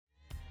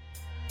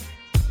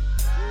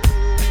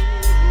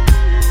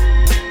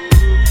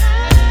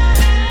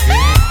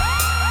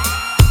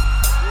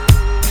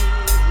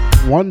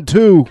1,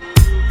 2.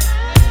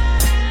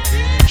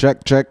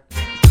 Check, check.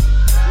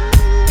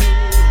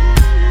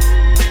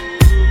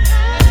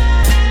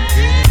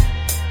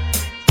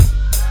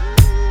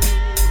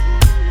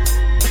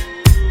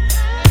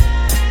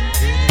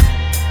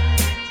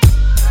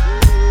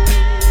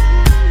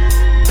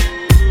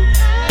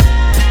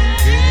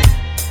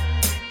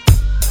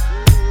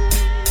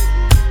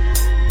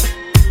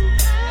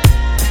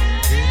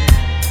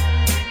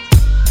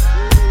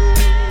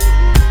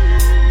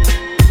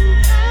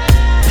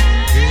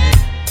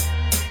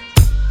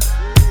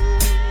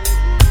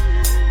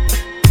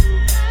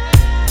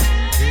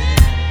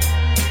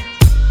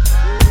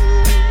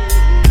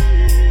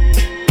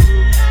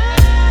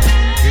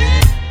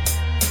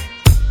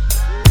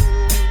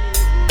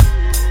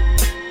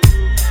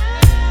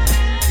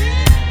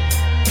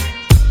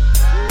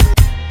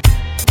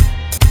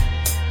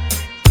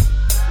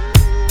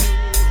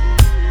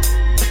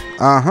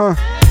 Uh-huh.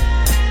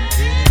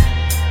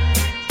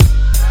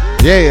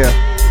 Yeah.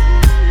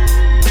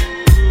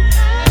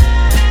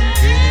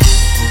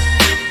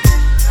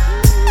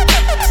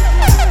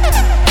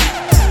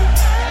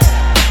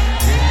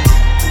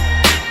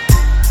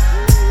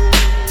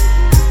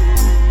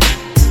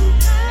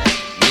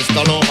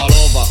 Mr.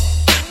 Lover.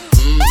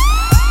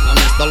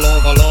 Mr.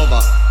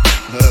 Lover.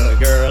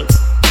 Girl.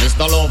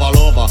 Mr.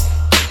 Lover.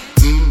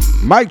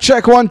 Mic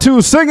check, 1,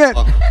 2, sing it.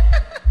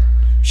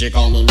 She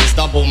call me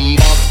Mr.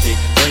 Bombastic,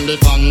 friendly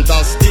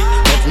fantastic.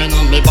 Touch me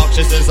on me back,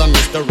 she says I'm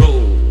Mr.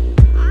 Romantic.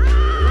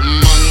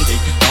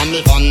 Call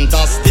me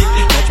fantastic,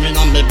 touch me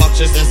on me back,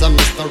 she says I'm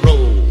Mr.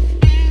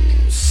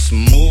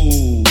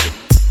 Smooth,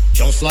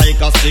 just like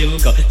a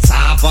silk.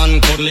 Soft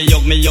and cuddly,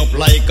 hug me up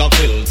like a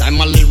quilt. I'm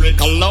a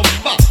lyrical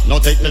lover, now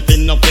take me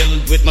thin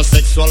filled with my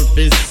sexual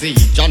physique.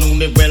 You know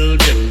me well,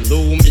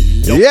 do me.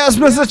 Yes,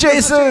 Mr.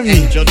 Jason.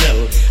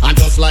 And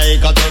just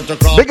like a turtle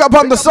crop. Big up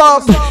on the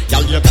sub.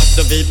 Girl, you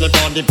captivate me,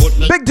 body put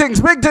me. Big things.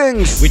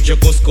 With your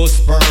couscous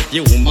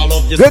perfume, I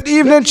love you. Good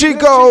evening,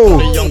 Chico.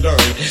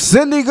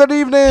 Cindy, good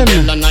evening.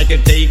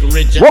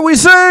 What we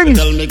sing?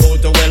 Tell me go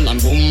to well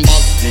and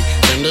bombastic,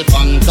 tell me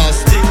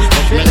fantastic.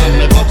 Touch me on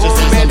me back, she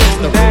says I'm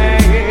Mr.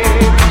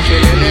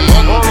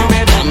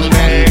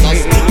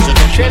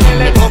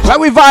 Let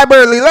we vibe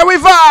early, let we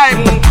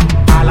vibe.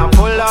 I'll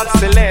pull out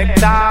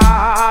selector,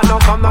 no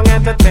come on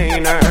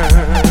entertainer.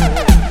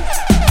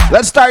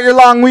 Let's start your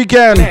long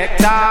weekend.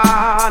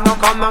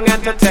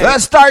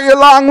 Let's start your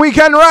long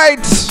weekend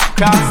right.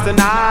 Cause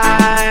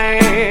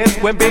tonight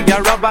we'll be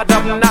a rubber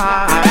dub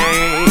night.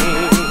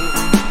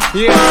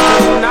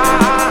 Yes,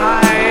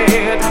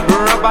 tonight,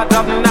 rubber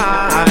dub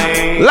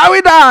night. Let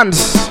we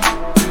dance.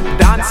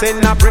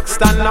 Dancing a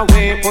Brixton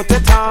away, put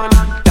it on.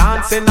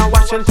 Dancing a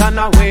Washington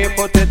away,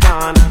 put it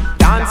on.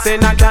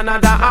 Dancing a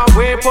Canada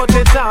away, put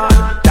it on.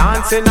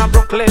 Dancing a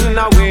Brooklyn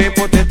away,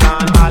 put it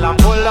on. All a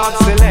pull up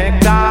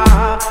selector,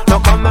 no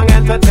come and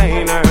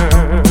entertainers.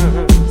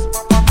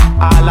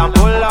 All a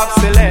pull up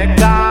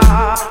selector,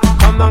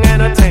 come and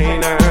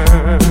entertainers.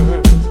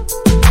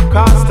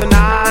 Cause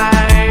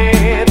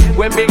tonight,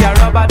 when big a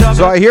rubber dub.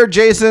 So I hear,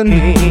 Jason,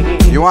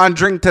 you want to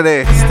drink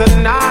today?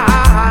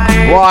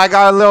 Tonight. Well, I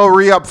got a little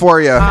re-up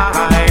for you.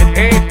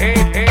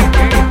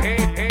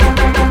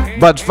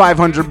 But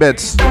 500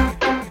 bits. Now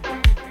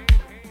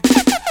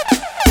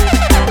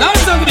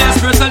it's time to be a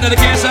spiritual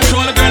dedication to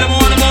all the girl that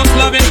want the most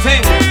loving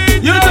thing.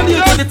 You don't need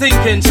to be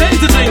thinking,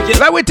 change the drinking.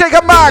 Let me take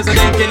a mark.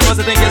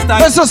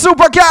 Mr.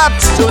 Super Cat.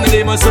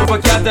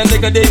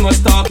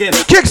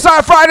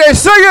 Kickstart Friday,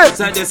 sing it.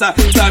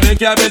 Stabbing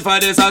cabin for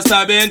this,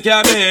 stabbing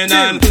cabin.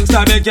 And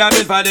stabbing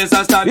cabin for this,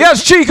 stabbing.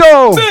 Yes,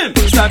 Chico.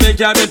 Stabbing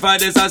cabin for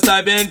this,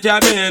 stabbing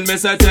cabin.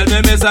 Mr. Tell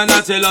me, Mr.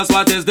 Not tell us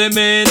what is the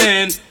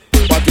meaning.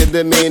 What is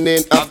the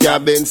meaning of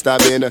cabin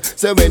stabbing?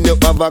 Say when you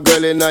have a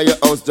girl in your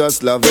house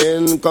just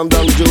loving, come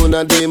down June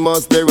and they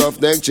must the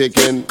roughneck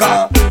chicken.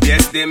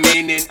 Yes, the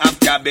meaning of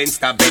cabin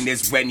stabbing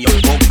is when you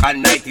book a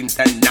night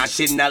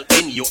international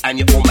in you and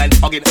your woman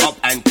hugging up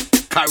and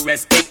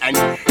caressing and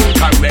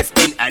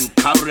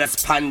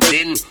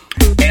corresponding.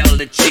 Hell,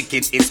 the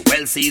chicken is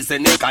well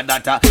seasoned. Cause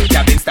that a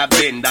cabin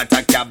stabbing, that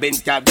a cabin.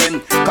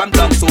 Come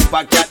down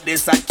Super Cat,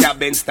 this a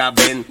cabin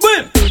stabbing.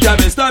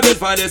 Cabin stabbing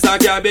for this a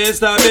cabin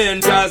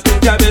stabbing. Cause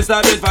cabin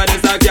stabbing for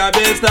this a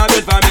cabin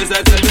stabbing. For me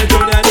say tell me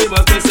Junior they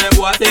must be say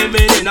what they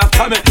meaning of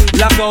coming.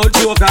 Lock out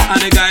Joker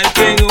and the guy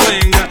King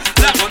Wing.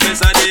 Lock out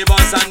Mr.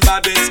 Davis and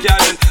Bobby's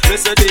cabin.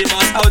 Mr.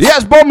 Davis out.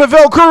 Yes,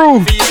 Bowmanville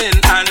crew.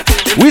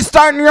 We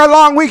starting your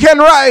long weekend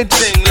right.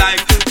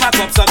 Like,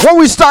 what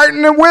we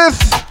starting it with?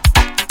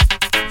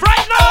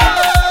 Right now.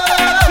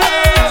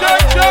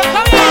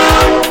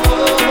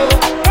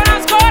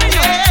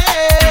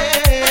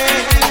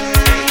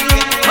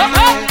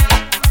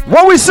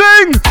 What we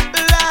sing?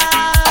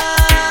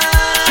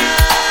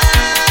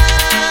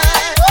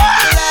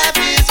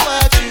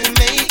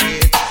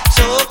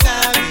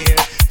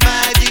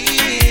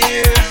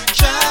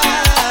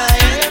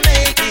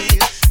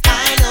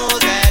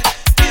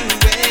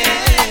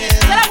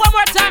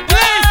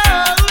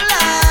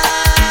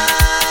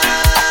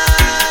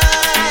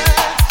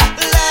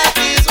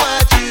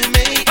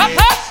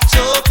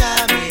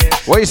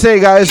 What do you say,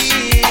 guys?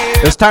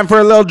 It's time for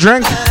a little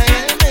drink.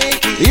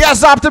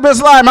 Yes,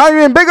 Optimus Lime. I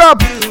mean, big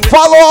up.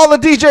 Follow all the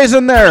DJs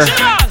in there.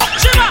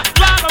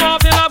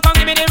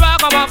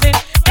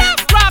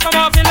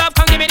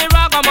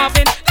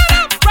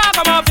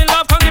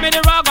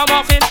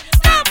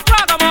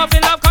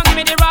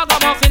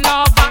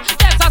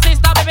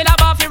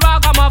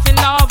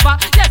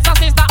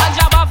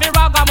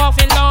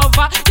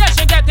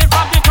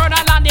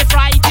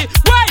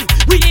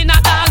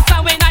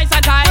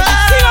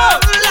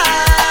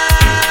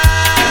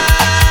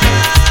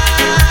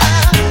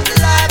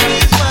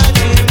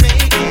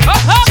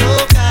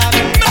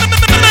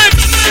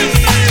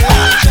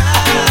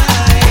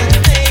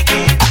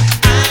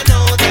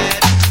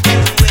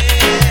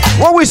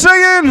 What we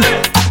singing?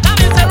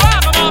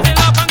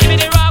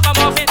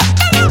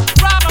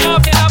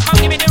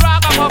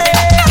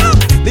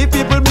 The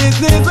people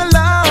business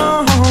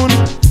alone.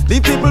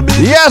 The people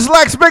business. Yes,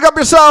 Lex, big up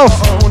yourself.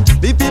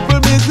 The people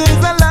business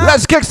alone.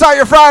 Let's kickstart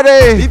your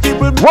Friday.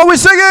 What we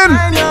singing?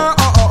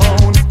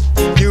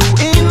 You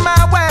in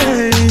my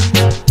way,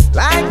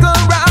 like a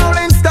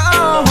rolling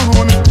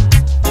stone,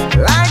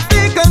 like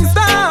stick and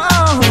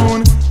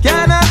stone,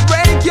 cannot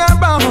break your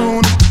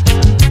bone.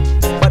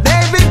 But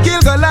David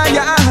killed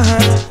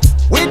Goliath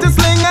with a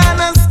sling and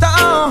a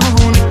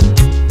stone.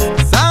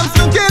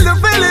 Samson killed the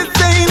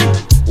Philistine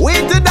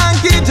with a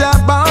donkey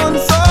jawbone.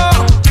 So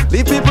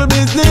the people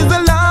business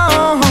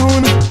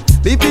alone,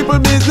 the people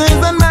business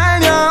and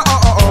mind your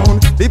own.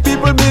 The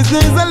people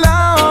business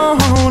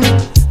alone,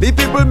 the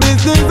people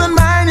business and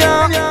mind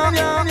your own.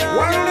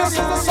 Well, this is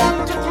the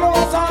song to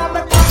close on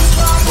the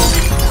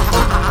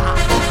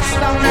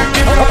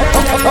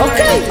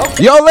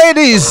Okay. Yo,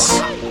 ladies,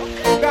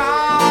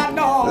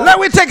 let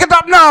me take it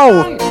up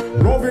now.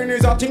 Loving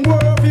is a thing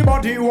where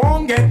everybody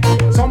won't get.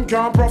 Some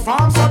can't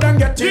perform, so them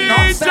getting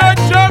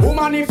upset.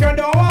 Woman, if you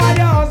don't want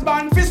your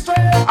husband fi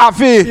straight,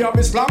 Afi, you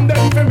be slam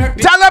them fi make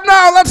the tell them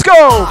now, let's go.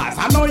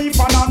 I know if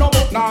I know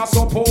but not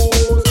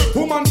suppose.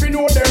 Woman fi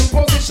know them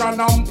position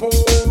and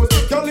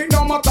pose. Girl, it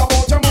don't matter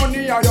about your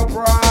money or your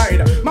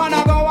pride. Man,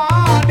 I go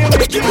on the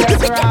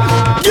wickedest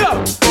ride.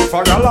 Yeah. If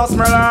a girl a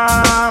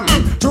smell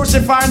true she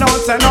find out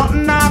say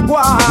nothing a go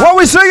on. What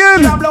we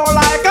singing? She blow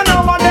like an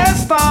over the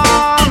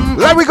storm.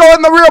 Let me go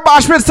in the real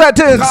Bashment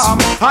sentence.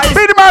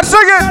 Be the man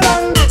singing.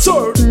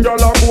 Certain girl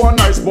a go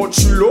nice but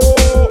she low.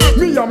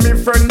 Me and me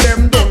friend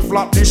them don't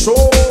flap the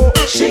show.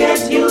 She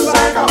gets used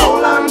like a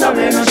whole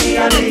underwear. And she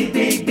a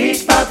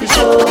big party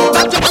show.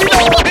 That's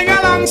a big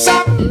along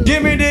song.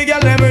 Give me the girl,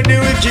 let me the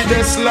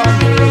wickedest slum.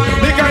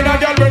 The kind of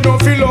girl we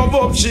don't feel love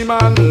up she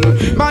man.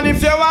 Man,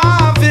 if you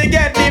want to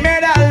get the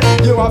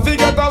medal, you want to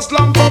get a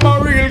slum from a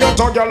real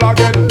ghetto girl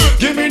again.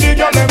 Give me the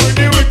girl, let me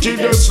the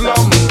wickedest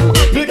slum.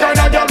 The kind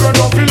of girl we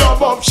don't feel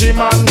love up she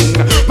man.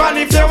 Man,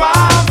 if you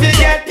want to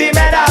get the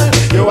medal,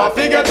 you want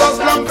to get a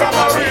slum from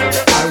a real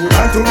ghetto. I would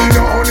like to be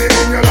the only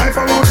in your life.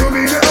 I want to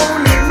be the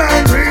only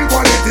man. Green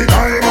quality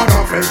time and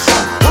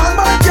affection. One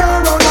man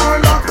can run all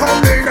that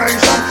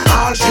combination.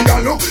 All she a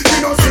look, she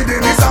don't see the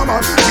miss a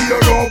man. She a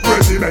love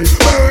resume,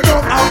 burn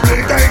up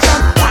application.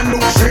 One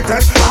look she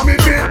test, and me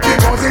fit the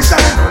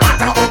position.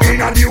 What a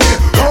hooking and the way,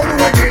 how do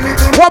we get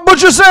it? What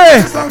Butcher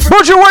say?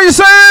 Butcher, what you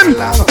saying?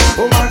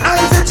 Woman, I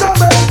see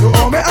trouble, you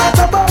owe me out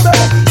of bubble.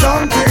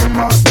 Something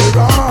must be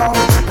wrong.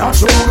 Not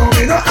sure, no,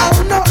 me no have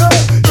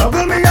nothing.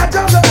 Double me a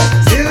juggle,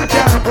 still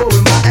can't hold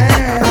my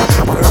hand.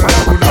 Girl,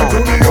 I would like to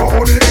be the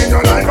only in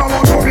your life. I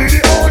want to be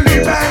the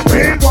only man.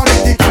 Great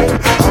quality time,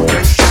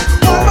 affection.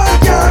 Woman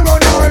can't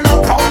run all no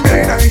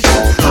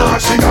combination. Ah,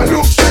 she a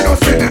look, she don't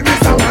see the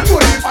miss a man.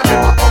 What if I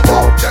never come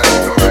out? Tell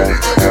you ready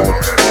to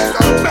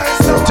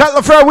never Tell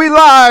the friend we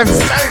live.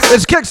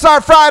 It's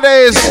Kickstart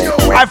Fridays.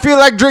 I feel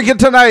like drinking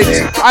tonight.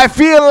 I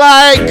feel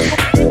like.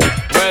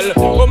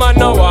 Well, woman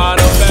no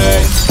wanna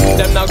beg.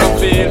 Them not gonna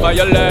feel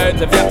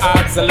violate if you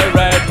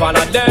accelerate. One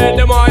a day,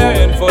 the more you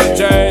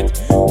infiltrate.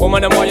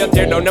 Woman, the more you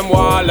tear down them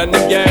wall and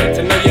them gate.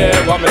 In the year,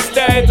 what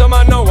mistake,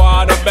 woman no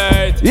wanna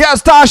bait.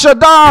 Yes, Tasha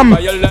Dom.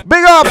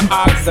 Big up.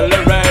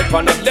 Accelerate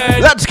one a day.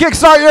 Let's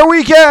kickstart your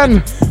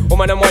weekend.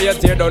 Woman, the more you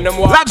tear down them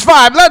wall. Let's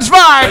vibe, let's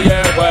vibe.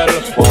 Yeah, well,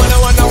 woman, I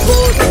wanna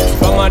boot.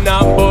 Come on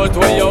now, boot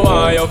where you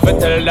want. You fit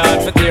tell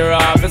that for tear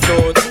off his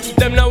suit.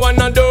 Them no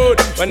wanna do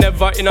it.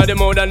 Whenever in the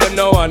mood and them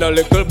no want a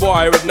little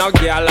boy with no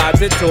girl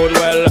attitude.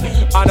 Well,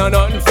 I know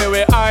nothing for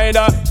we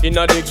either. You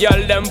know the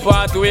girl them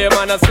pathway,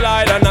 man a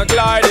slide and a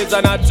glide. It's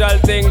a natural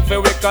thing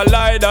for we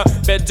collide.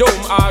 Bedroom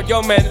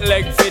argument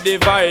leg for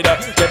divider.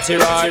 Get you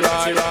right.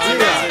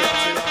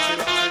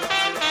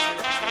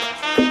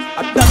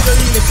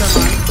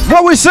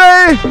 What we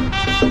say?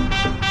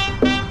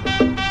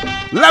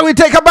 Let me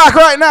take it back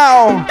right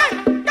now.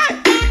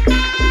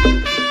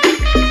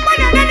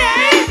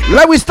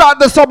 Let me start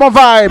the summer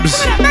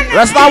vibes.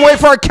 Let's not wait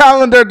for a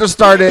calendar to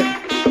start it.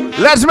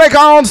 Let's make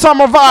our own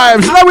summer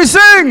vibes. Let me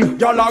sing.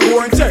 Y'all are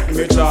going to take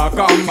me chalk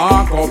and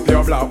mark up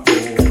your black book.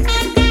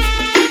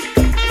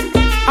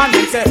 And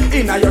then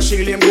say, inna your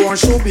shield him go and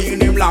shoot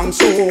in him long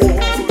so.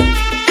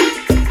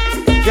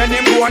 Then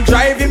him go and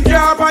drive him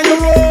car on your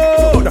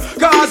road.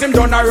 Cause him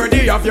done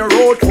already have your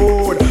road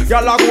code.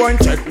 Y'all a go and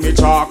check me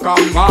chalk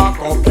and mark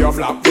up your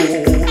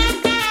blackboard.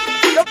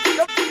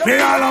 Me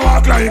all a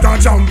walk like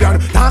a champion,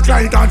 talk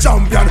like a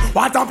champion.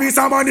 What a piece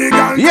of money,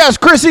 girl. Yes,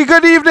 Chrissy,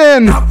 good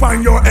evening. Up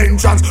on your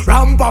entrance,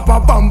 ram pa pa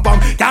pam pam.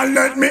 Can't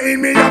let me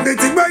in, me have the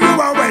thing where you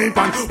are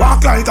weapon.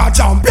 Walk like a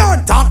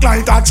champion, talk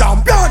like a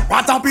champion.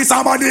 What a piece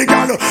of money,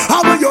 girl.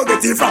 How will you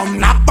get it from?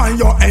 Knock on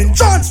your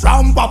entrance,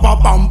 ram pa pa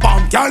pam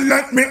pam. Can't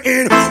let me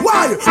in.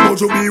 Why?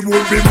 Would you be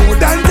would be more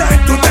than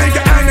that to take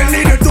your hand and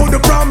lead you to the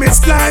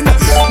promised land?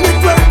 Me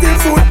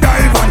 20-foot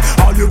dive on.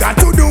 All you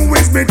got to do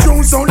is be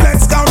true, so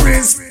let's go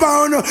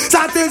respond.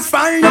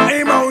 Satisfy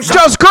your emotions.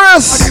 Just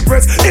Chris.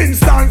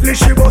 Instantly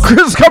she was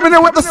Chris coming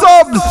in with the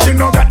subs. she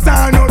no got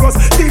time, no was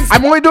things.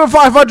 I'm only doing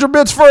 500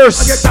 bits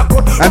first,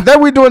 and then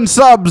we doing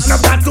subs.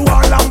 Got to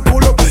all and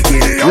pull up.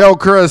 Yo,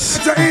 Chris.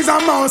 There is a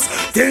mouse.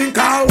 Think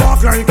I'll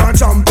walk like a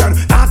champion,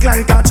 act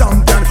like a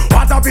champion.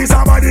 What a piece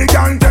of body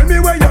can tell me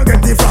where you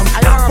get it from.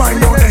 I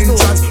find your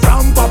entrance.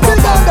 Ram pa pa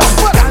pa.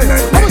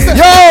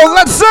 Yo,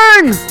 let's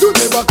sing. You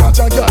never catch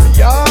a girl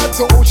yard,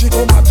 so she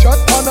come and chat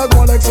and I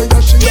go like say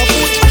she a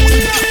put.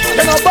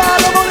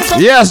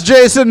 Yes,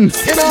 Jason.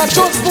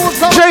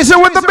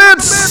 Jason with the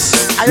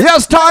bits.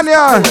 Yes,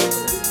 Tanya.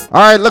 All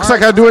right, looks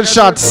like I'm doing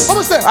shots.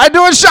 I'm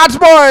doing shots,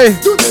 boy.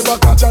 You never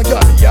catch a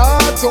girl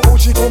yard, so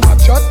she come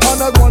and chat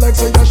and I go like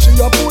say she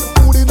a put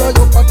food in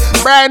your pot.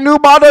 Brand new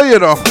bottle, you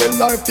know.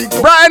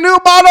 Brand new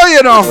bottle,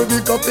 you know.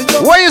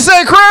 What you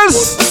say,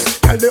 Chris?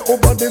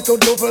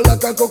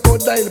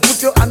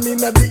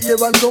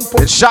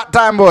 It's shot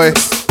time, boy.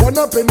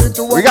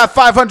 We got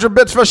 500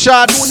 bits for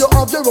shots.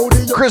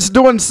 Chris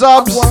doing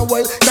subs.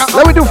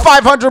 Let me do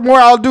 500 more.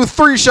 I'll do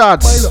 3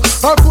 shots.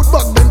 I put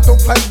back them to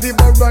fight the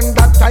barren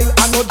that tile.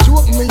 I no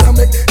joke me a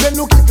make. Then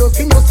look if you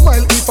see no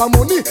smile. If I'm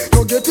money,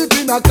 you get it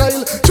in a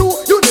Kyle. True,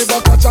 you never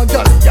catch a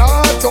girl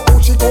yard. So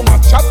how she come and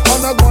chat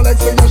and I go like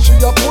say she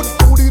a put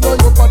food in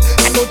your pot.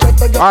 I no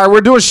chat a girl. All right, we're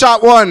doing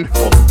shot 1.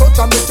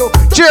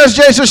 Cheers,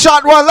 Jason.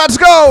 Shot 1. Let's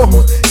go.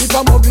 If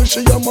I'm ugly,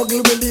 she a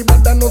muggle really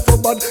bad and not so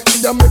bad.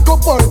 She a make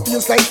up her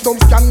face like some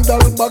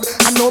scandal bag.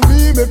 I know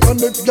me make a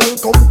next girl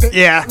come take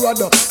yeah.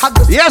 brother.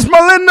 Yes,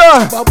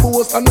 Melinda.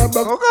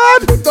 Oh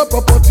God.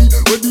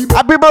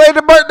 Happy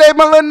belated birthday,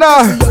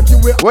 Melinda. What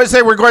do you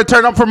say? We're going to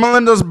turn up for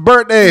Melinda's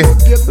birthday.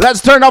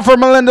 Let's turn up for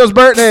Melinda's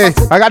birthday.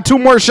 I got 2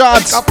 more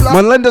shots.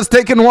 Melinda's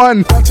taking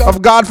 1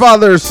 of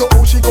Godfather's. So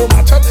she come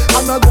and chat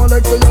and I go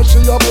like say she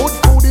a put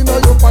food in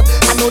your pot.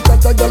 I know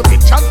chat a girl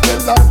bitch and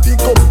tell her to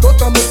come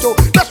touch a metal.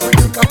 That's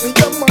pretty coffee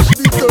and mash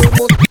the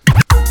thermos.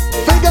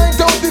 Figure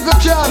it out if you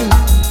can.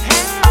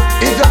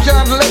 If you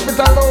can't, leave it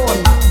alone.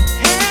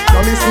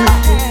 Now listen.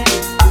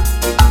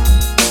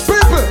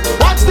 People,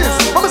 watch this.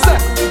 What me say?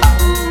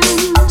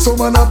 So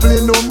man a play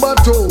number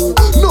 2.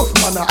 Enough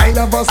man I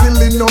never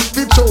silly enough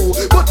to show.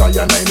 But I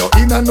and I know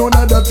in and none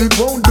of that it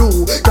won't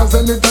do. Cause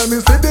anytime you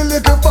see the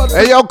little fat.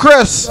 Hey yo,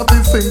 Chris.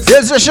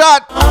 Here's your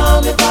shot.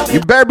 You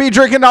better be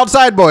drinking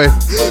outside, boy.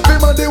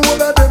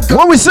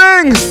 What we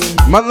sing?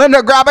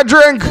 Melinda, grab a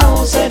drink.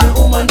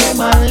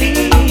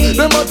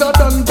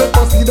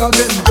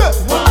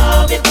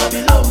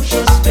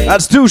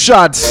 That's 2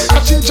 shots.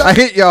 I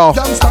hate y'all.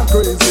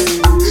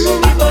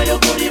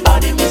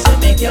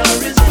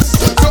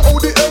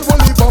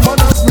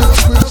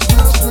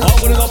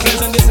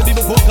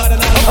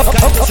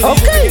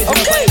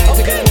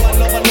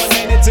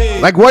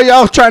 Like what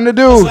y'all trying to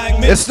do?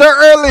 It's still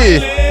early.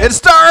 It's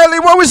still early.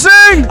 What we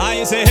sing?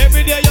 I say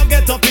every day you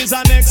get up is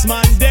a next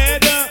man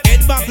dead.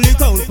 Head back,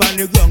 look out on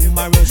the ground,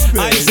 my rush.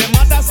 I say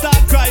mother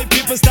start cry,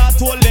 people start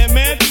to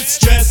limit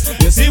stress.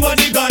 You see what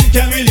the gun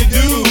can really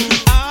do.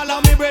 All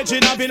of me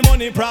brethren have been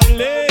money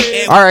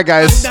probably. All right,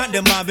 guys.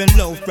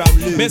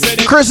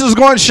 Chris is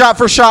going shot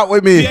for shot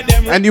with me,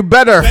 and you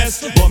better.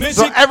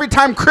 So every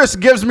time Chris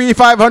gives me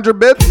 500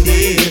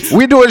 bits,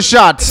 we doing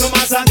shots.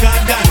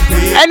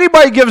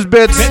 Anybody gives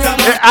bits,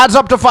 it adds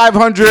up to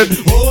 500.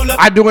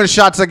 I doing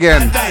shots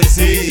again.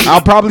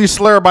 I'll probably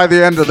slur by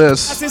the end of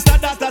this.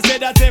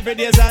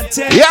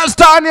 Yes,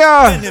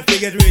 Tanya.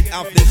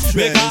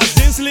 Because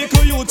this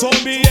little you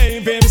told me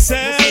ain't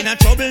himself. In a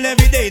trouble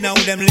every day now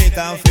them lick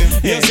off him.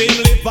 You see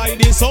him live by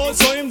this old,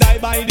 so him die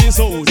by this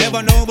old.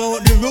 Never know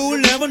about the rule,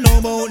 never know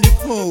about the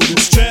code.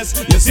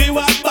 Stress, you see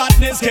what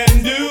badness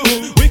can do.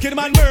 Wicked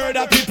man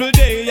murder people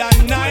day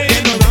and night.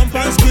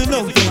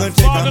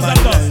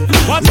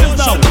 What's this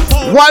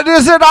now? What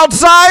is it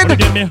outside?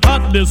 Get me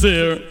hot this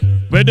year.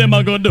 Where them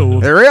I go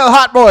do? A real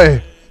hot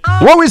boy.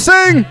 What we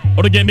sing?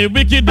 Or to get me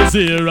wicked this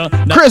year.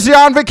 Chris, you're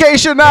on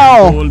vacation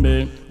now.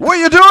 What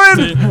you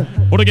doing?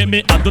 Or to get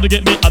me hot, to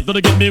get me hot,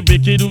 to get me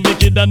wicked,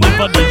 wicked. And if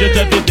I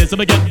DJ this,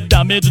 I get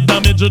damage,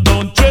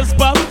 don't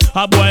trespass.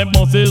 A boy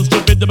must is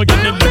stupid, to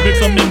get the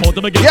lyrics on me more,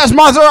 to get. Yes,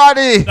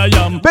 Maserati.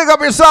 Big up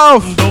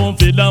yourself. Don't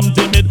feel I'm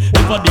timid.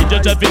 If I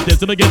DJ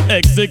this, I get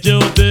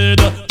executed.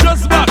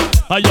 Just back.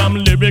 I am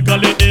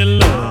lyrically ill.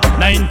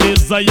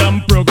 90s, I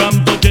am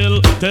programmed to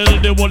kill. Tell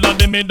the whole of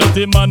them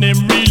dirty man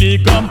him really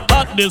come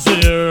hot this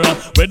year.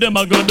 Where them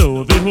a go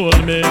do if they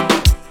hold me?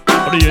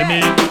 Or do you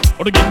mean?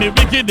 Or to give me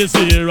wicked this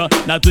year?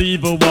 Not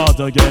even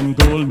water can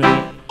cool me.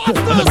 Come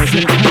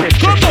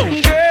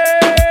on.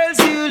 Girls,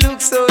 you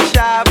look so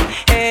sharp.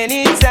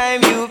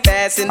 Anytime you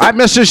pass in. I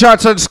miss your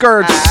shorts and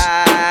skirts.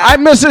 I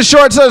miss your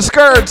shorts and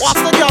skirts.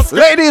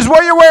 Ladies,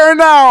 what you wearing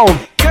now?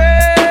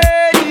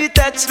 Girl, you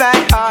touch my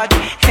heart.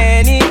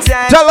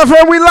 Anytime. Tell a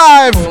friend we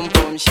live.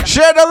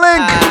 Share the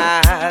link.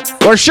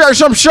 Or share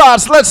some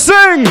shots. Let's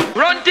sing.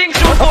 Run things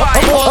to boy.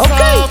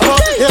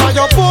 Okay. Yeah,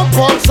 your pump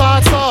pump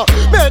salsa.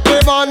 Make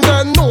the man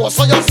then know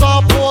so you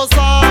suppose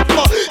up.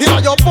 Yeah,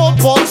 your pump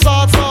pump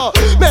salsa.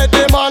 Make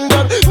the man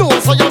then know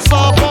so you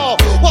suppose.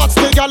 What's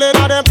the gal in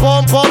them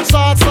pump pump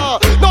salsa?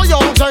 No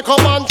young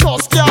gentleman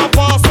just can't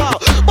pass her.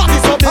 Body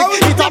so big,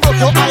 it a broke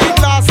your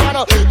eyeglass.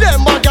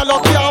 Them a gal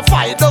up can't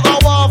fight the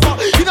war.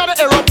 You know the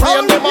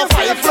aeroplane, them a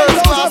fight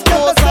first class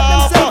goes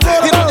off.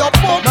 You know your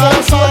pump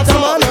pump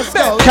salsa.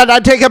 Can I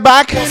take it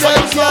back?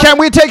 Can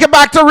we take it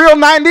back to real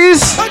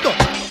 90s?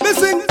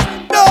 Missing,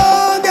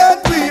 don't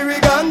get weary,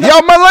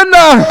 yo,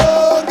 Melinda,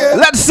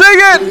 let's sing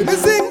it.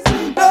 Missing,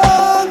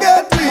 don't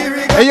get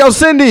weary. Hey, yo,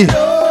 Cindy,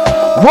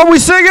 what we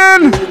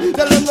singing?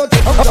 Okay.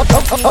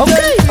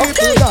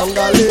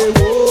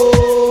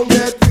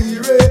 Get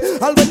weary.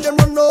 I'll let them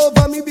run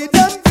over me, be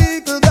them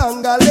people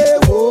gangale.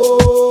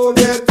 Won't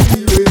get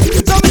weary.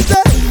 So me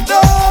say,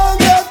 don't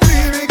get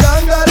weary,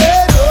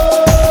 gangale.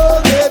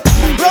 Don't get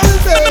weary.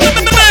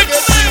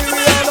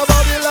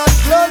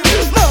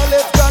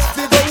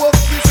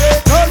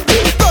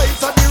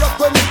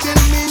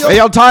 Hey,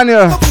 yo,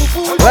 Tanya,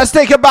 let's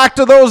take it back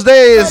to those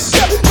days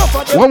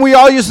when we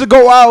all used to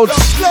go out,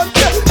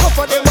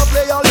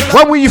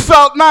 when we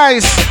felt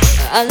nice.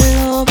 I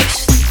love to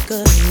think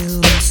of you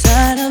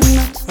inside of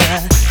my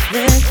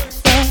private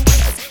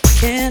thoughts.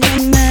 Can't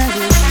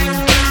imagine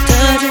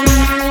touching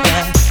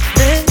my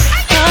private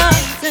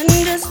heart. And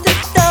just the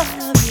thought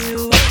of you,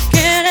 I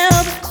can't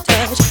help but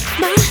touch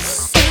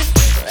myself.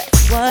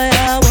 That's why I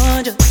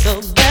want you so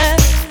bad.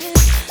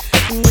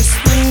 And this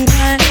one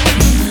night,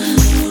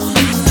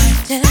 right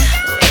there,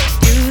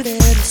 you there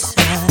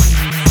beside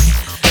me.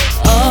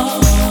 All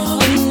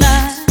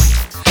night,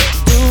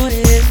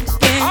 doing it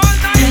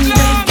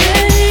again.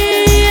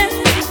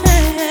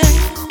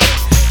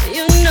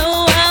 You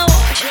know I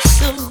want you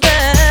so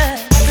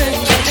bad.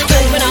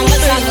 When I'm a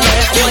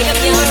boy, you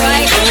feel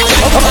right.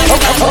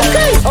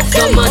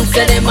 Some man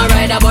say them a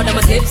ride about them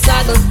a tip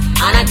saddle.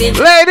 And I did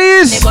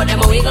ladies, but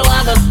them a wiggle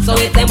waggle. So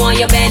if them want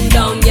you bend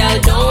down, y'all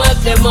don't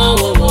have them all.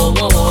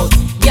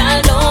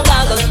 Y'all don't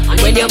goggle. And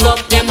when you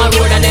buck them a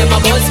road and them a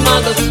bus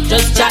muggle,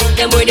 just chat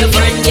them with your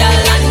friend, y'all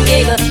and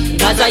giggle.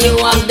 Cause you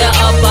have the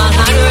upper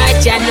hand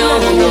right, you know.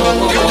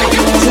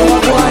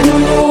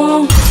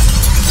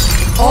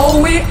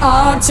 Oh, we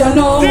are, you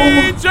know,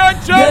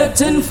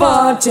 getting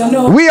fat, you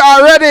know. We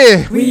are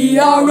ready. We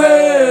are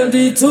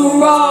ready to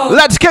roll.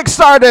 Let's kick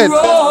started.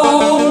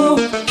 Roll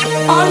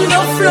on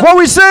the floor. What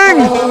we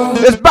sing?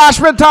 It's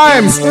Bashment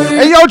time.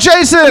 Hey, yo,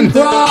 Jason,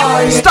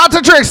 start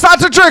the trick, start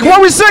the trick.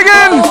 What we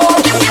singing?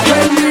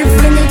 When we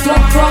fling it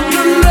up from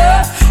the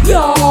left,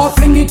 yeah,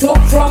 fling it up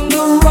from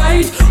the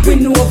right. We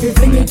know if we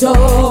fling it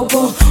up,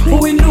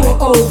 we know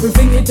how we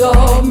fling it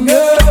up,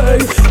 yeah.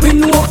 We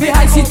know if we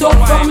ice it up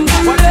from the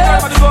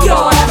left,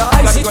 yeah,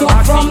 ice it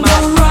up from the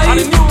right.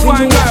 We know if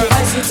we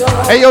ice it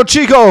up. Hey, yo,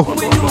 Chico,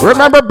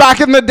 remember back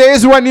in the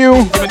days when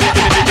you...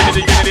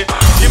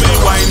 Give me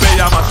the wine where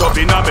you mash up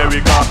in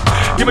America.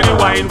 Give me the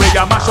wine where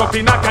you mash up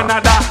in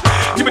Canada.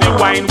 Give me the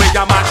wine where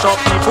you mash up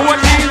in 14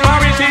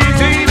 Mauritius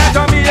in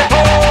Jamaica.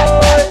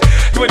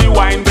 Give me the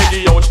wine where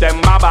the ouch them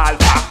a ball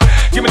pack.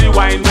 Give me the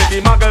wine where the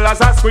mugglers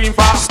a scream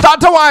for.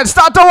 Start to wine,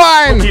 start to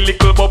wine. Okay,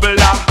 little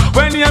bubbler.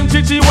 When the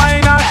chichi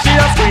wine and she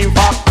a scream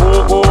for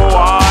cocoa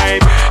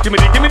wine. Give me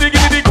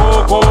the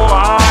cocoa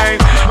wine.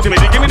 Give me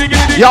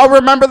the. Y'all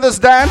remember this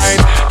dance?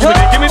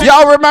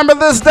 Y'all remember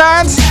this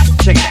dance?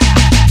 Check it.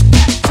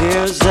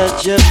 There's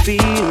such a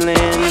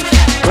feeling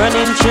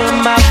running through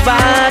my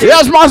body.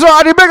 Yes,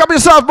 Maserati, big up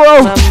yourself,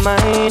 bro. My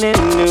mind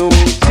and new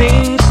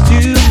things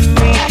to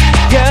me.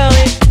 Girl,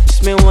 it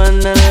makes me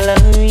wanna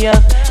love you.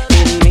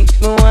 It makes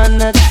me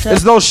wanna touch.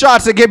 It's those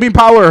shots that give me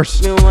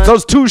powers.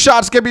 Those 2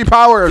 shots give me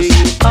powers.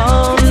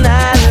 All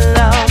night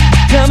long.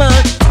 Come on.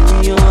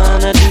 Do you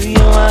wanna, do you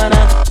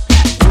wanna?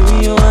 Do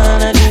you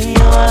wanna, do you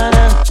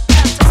wanna?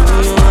 Do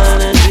you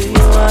wanna, do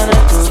you wanna?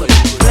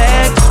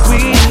 Flex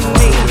with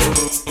me.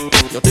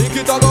 You think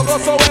it a go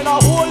so when I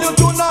hold you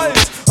tonight,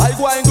 I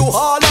go and do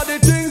all of the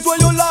things where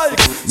you like.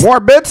 More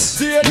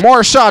bits,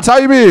 more shots. How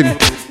you mean?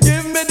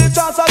 Give me the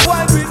chance I go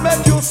and do it,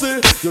 make you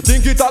see. You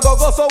think it a go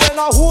so when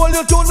I hold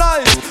you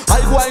tonight, I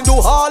go and do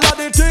all of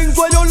the things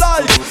where you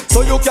like,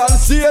 so you can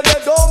see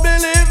they don't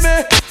believe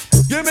me.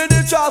 Give me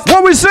the chance.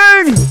 What we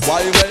sing?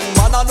 Why when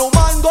man and no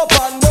man go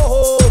and go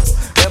home,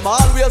 them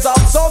always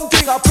have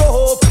something a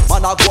prove.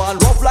 Man a go and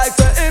rough like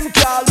say him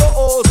can't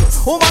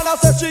lose. Woman a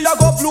say she a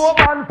go blow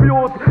and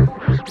fuse.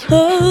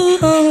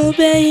 Oh,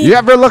 baby. You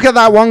ever look at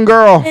that one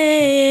girl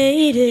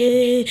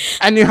Lady.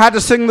 and you had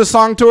to sing the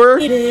song to her?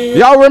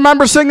 Y'all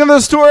remember singing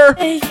this to her?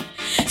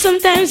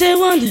 Sometimes I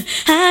wonder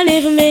I'll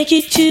never make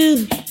it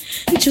to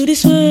into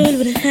this world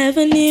wouldn't have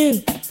a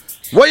new.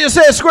 What you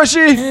say,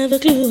 Squishy? Have a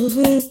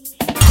clue.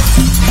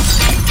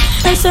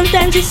 And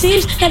sometimes it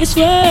seems that this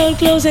world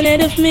closing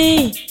ahead of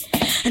me,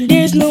 and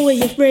there's no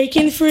way of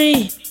breaking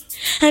free.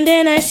 And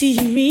then I see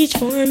you reach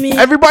for me.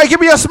 Everybody give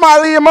me a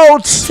smiley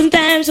emote.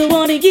 Sometimes I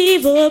wanna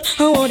give up,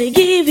 I wanna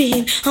give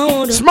in, I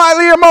wanna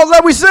smiley emote,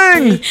 let me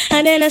sing.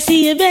 And then I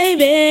see you,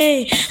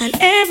 baby, and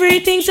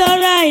everything's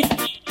alright.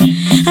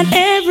 And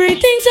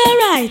everything's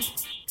alright.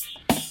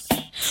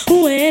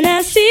 When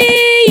I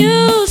see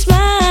you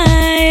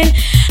smile,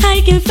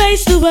 I can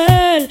face the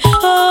world.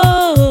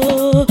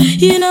 Oh,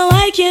 you know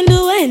I can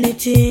do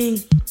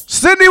anything.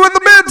 Sydney with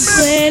the mids.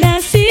 When I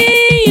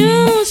see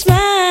you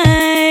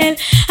smile,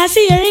 I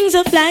see your rings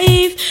of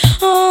life.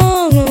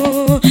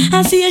 Oh,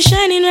 I see you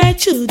shining right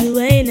through the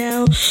way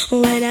now.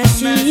 When I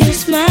see you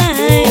smile.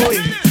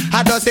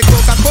 I just say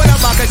Coca-Cola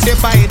bottle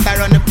shape, I hit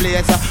around the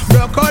place.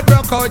 Broke out,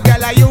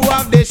 girl, you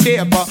have the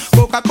shape.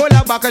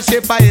 Coca-Cola bottle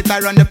shape, I hit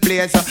around the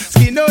place.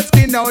 Skin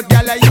out,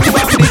 girl, you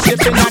have the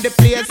shape in the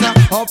place.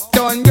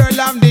 Uptown, girl,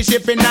 I'm the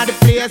shape in the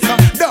place.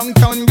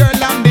 Downtown,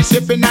 girl, I'm the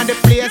shape in the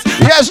place.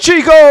 Yes,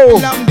 Chico.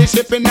 I'm the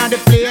shape in the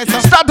place.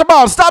 Start the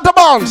bounce, start the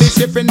bounce. The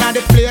shape in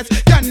the place.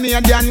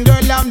 Canadian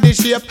girl, I'm the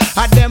shape.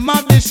 I them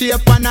have the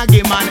shape and I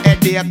give man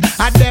headache.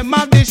 I them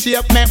have the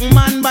shape, make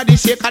man body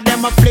shake. I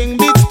them a fling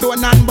big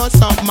stone and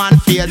bust up man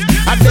face.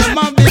 I them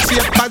have the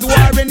shape, cause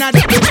warring at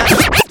the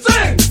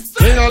place.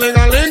 Sing a ling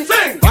a ling,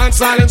 sing. One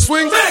silent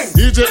swing, sing.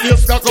 DJ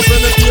Ace cock up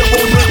in the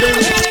earbone rigging.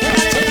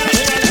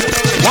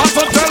 What's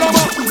up, tell 'em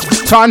up?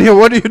 Tanya,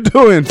 what are you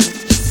doing?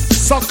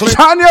 Suckling.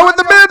 Tanya with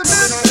the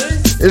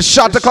mids. It's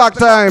shot the clock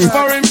time.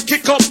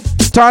 Kick up.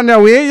 Tanya,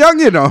 we ain't young,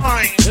 you know.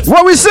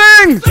 What we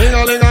sing?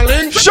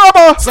 Ling-a-ling-a-ling.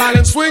 Shabba.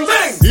 Silent swing.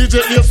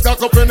 DJ Ace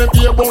cock up in the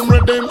earbone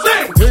rhythm.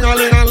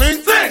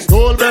 Ling-a-ling-a-ling.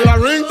 Gold bell a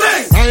ring.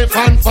 Knife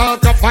and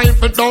fork a fine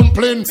for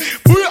dumpling.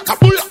 Booyaka,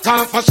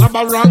 booyaka for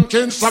Shabba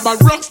ranking. Shabba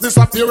rocks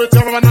disappear with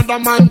you another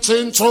man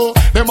change. So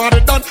them are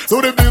the done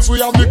to the biz. We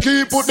have the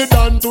key, put the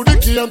down to the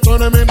key and turn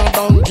them in a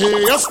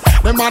donkey. Yes,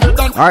 them are the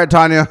done. All right,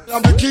 Tanya.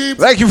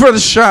 Thank you for the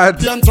shot.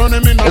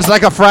 It's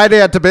like a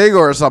Friday at Tobago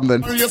or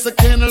something. Yes, I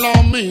can't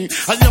allow me.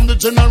 I am the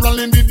general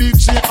in the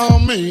DJ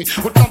army.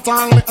 With not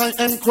only I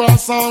am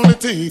cross only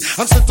T.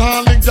 And sit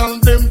only y'all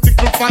them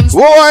tickle fans.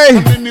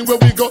 Boy! Anywhere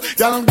we go,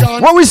 y'all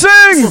gone. What we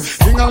sing?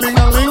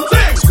 Ding-a-ling-a-ling,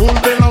 school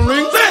bell a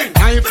ring.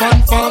 Knife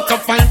and fork a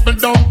fine for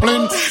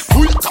dumpling.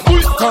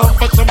 Booyaka,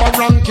 for Shabba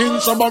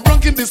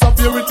ranking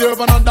disappear with you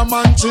another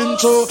man chin.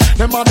 So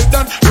them are the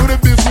done to the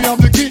biz, we have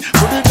the key.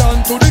 Put it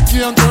down to the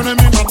key and turn them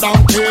in a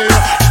donkey.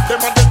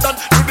 Them are the done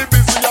to the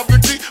biz, we have the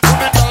key. Put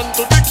it down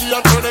to the key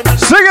and turn them in a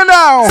donkey. Sing it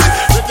now.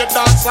 Let the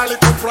dance a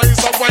little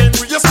price of wine.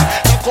 We just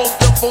knock out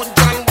your foot,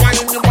 girl,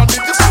 wine your body.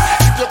 Just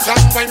if you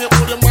can wine, you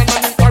put them on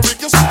and encourage.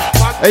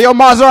 Hey, yo,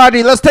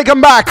 Maserati, let's take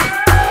him back.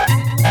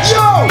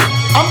 Yo,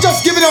 I'm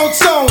just giving out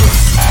sounds.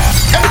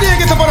 Every day I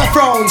get up on a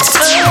frown.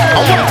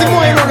 I want the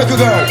more, you know, little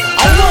girl.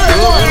 I want the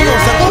more, you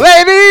know.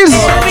 Ladies.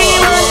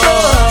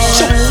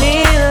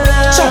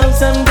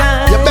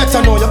 You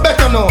better know, you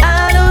better know.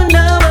 I don't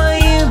know about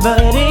you, but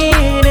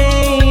it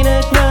ain't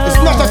a crime. It's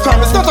not a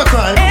crime, it's not a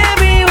crime.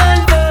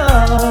 Everyone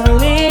fall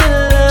in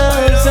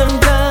love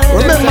sometimes.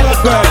 Remember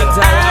that girl.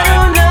 I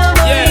don't know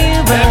about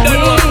you, but it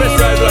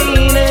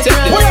ain't a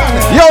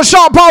crime. Yo,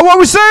 Sean Paul, what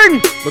we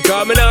sing?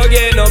 Because me now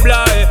get no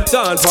blind.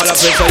 Don't fall up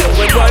into you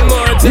with one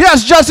more time.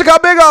 Yes, Jessica,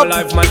 big up.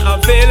 Life, man, I'm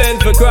feeling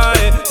for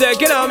crying.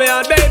 Taking on me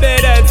out, baby,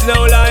 that's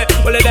no lie.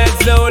 Well,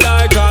 that's no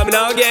lie. Cause me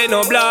now get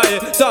no blind.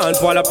 Don't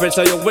fall up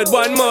into you with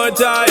one more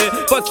time.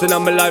 Busting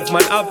on my life,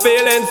 man, I'm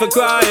feeling for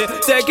crying.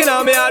 Taking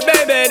on me out,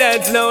 baby,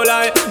 that's no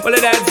lie. Well,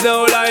 that's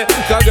no lie.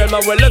 Cause girl,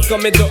 my world is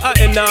coming to a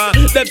end now.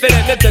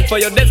 Definitely take for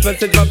your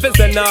dispensation for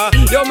fishing now.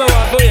 You're my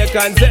wife, who you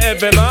can see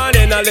every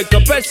morning. A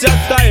little precious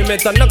time,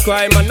 it's a no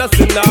crime and no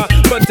sinner.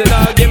 But you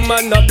know, give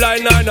man no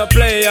blind or no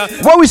player.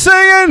 What we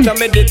singing?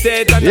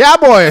 Yeah,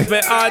 boy.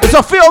 It's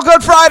a feel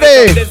good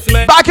Friday.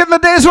 Back in the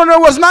days when it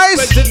was nice.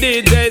 But the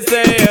DJ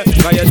say,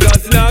 cause you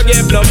just now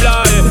give no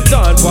blind.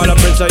 Don't fall up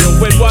pressure you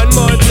with one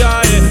more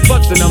try.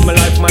 Busting on my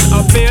life, man,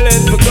 I'm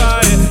feeling for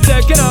crying.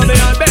 Taking on me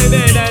on, baby,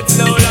 that's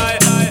no lie.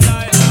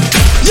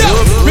 Yeah,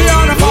 me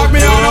on the fuck,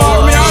 me on the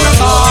walk, me on the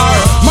car.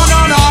 Man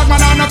on the hog,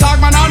 man on the talk,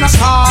 man on the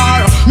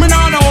star. Me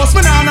on the house,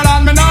 me on the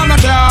land, me on the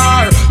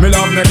car. Me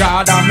love me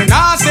God and me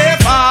not stay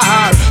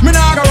far. Me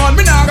not go run,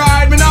 me not go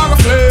hide, me not go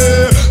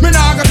flee. Me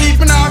not go thief,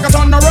 me not go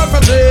turn the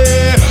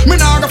refugee. Me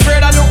not go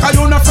afraid of you, cause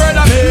you not afraid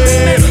of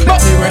me. But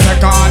me when I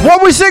can't.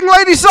 What we sing,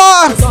 lady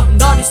song?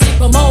 Under the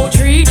sycamore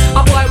tree,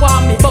 a boy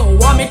want me bow,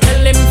 want me tell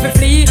him to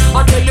flee.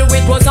 I tell you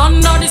it was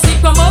under the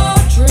sycamore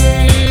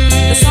tree.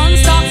 The sun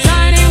stopped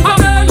shining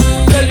from them.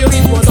 Tell you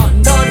it was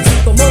under the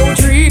sycamore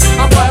tree.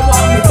 A boy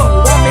want me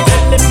bow, want me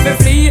tell him to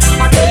flee.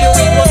 I tell you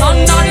it was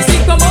under the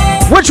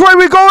sycamore. Which way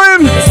we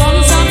going? The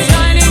sun stopped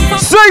shining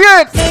from them. Sing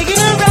it. Taking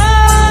a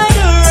ride,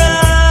 a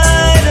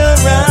ride, a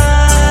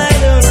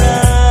ride, a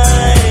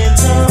ride,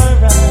 it's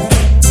alright.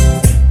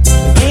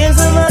 Here's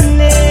a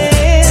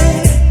Monday.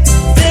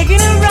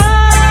 Taking a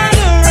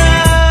ride, a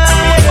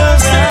ride, a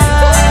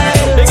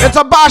ride. It's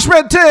a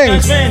Bashment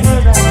thing.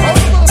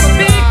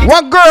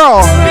 One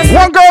girl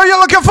you're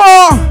looking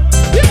for.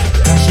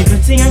 She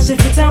pretty and she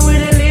fit out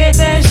with the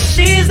latest.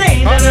 She's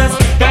dangerous.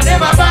 Got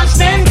them a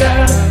Bashment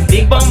girl.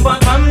 Big bumper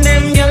from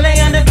them, you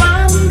lay on the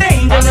farm.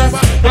 Dangerous.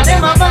 Got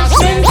them a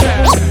Bashment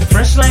girl.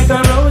 Fresh like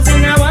a rose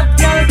in a what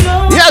girl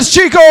clothes. Yes,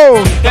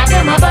 Chico. Got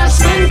them a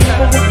Bashment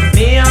girl.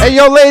 Hey,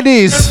 yo,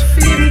 ladies.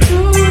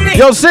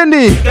 Yo,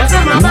 Cindy. Got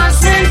them a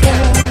Bashment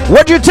girl.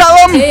 What'd you tell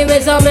him? Name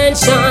is a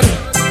mention.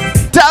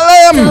 Tell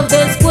him. Of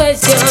this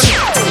question.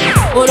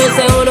 Who do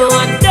say who do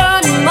want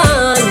done,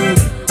 man?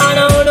 And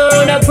I wanna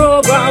run the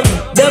program.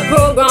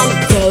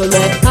 Tell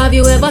me, have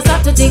you ever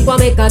stopped to think what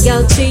make a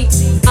girl cheat?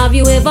 Have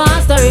you ever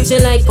asked her if she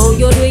like how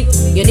you do it?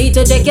 You need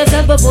to check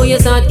yourself before you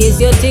start kiss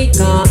your teeth.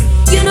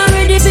 You're not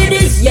ready for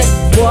this yet,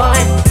 boy.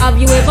 Have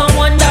you ever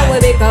wondered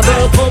where make a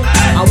girl come?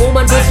 A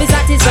woman must be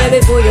satisfied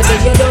before you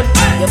think you're done.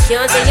 You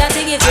can't say your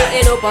thing if you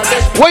end up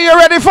again. What you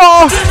ready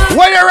for?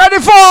 What you ready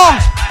for?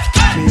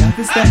 Me have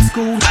to start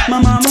school. My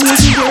mama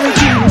wasn't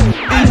working,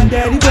 and my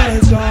daddy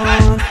was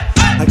gone.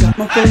 I got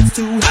my first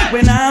two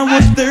when I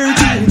was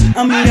 13.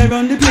 I mean, I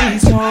run the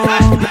place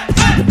one.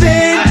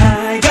 Then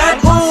I got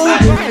home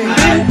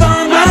and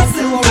found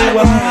myself a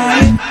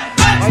wife.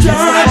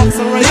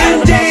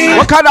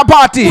 What kind of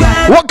party?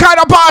 What kind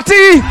of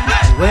party?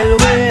 Well,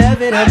 we're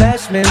having a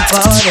Bashment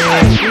party.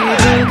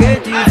 People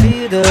get you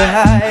feel the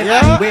hype.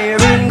 Yeah.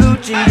 Wearing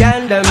Gucci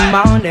and the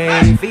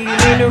money.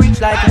 Feeling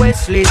rich like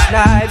Wesley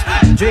Snipes.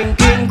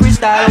 Drinking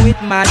crystal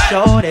with my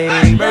shorty.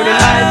 Burning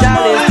my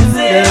chalice to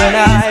the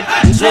night.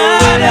 So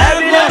we're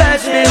having a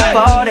Bashment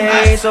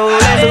party. So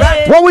let's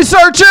rock. What we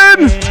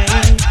searching?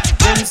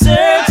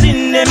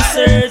 Them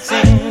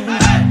searching.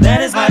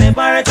 That is why they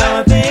pirate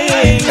our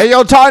thing. Hey,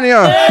 yo,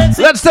 Tanya.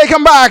 Let's take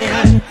him back.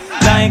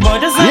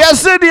 Yes,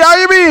 Cindy, how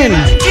you mean?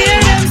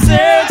 Hear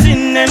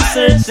them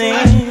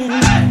searching.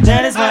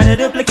 That is why they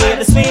duplicate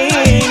the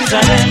swings.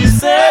 And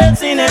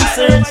them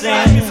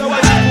searching.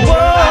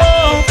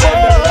 Whoa.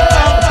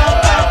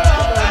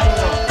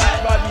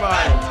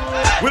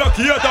 We don't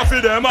cater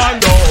for them and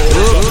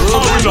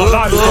we no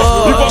like us.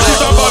 If a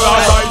sit up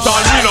parasite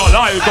and we no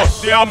like us.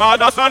 They are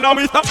mad as and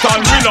we stop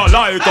and we no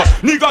like us.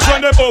 Niggas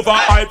when they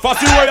overhype,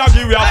 fussy way I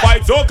give you a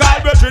fight. So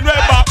called between way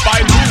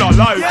backbite, we no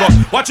like us.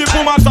 Watch it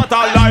from a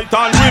satellite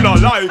and we no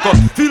like us.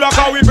 Feel like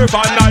how we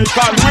prefer night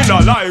and we no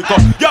like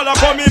us. Y'all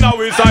are coming out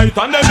with sight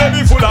and then they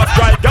be full of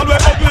strike. Y'all wake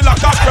up like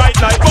a bright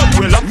light, but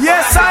we love.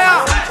 Yes, I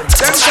am.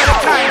 Them say the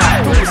kind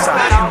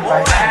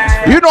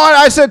of You know what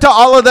I said to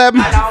all of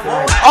them?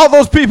 All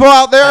those people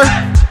out there?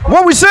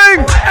 What we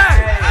sing?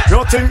 Hey,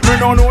 you think we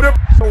don't know the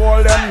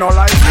all them no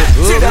like me?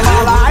 See them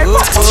all like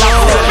but me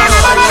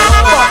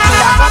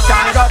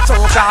I got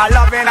so-called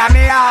loving at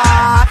me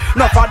heart.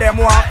 None of them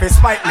want to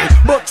spite me,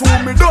 but true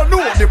me don't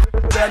know the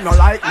them no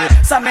like me.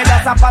 So me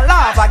that's a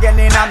laugh again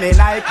in a me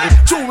Nike.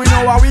 True we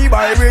know how we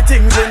buy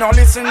everything, we no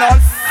listen all.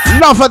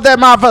 Enough of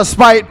them have to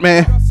spite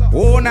me.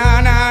 Oh na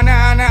na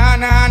na na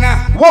na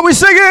na. What we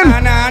singing? Na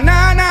na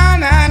na na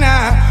na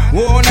na.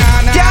 Oh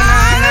na na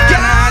na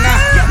na na.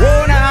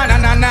 Oh na na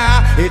na na.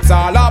 It's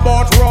all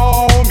about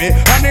Romy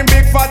and them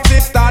big fat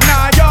sister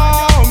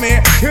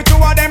Naomi. You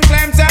two of them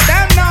claims that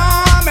them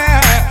know me.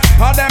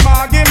 All them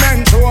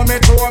arguments show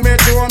me.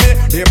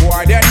 The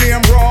boy their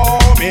name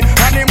Romy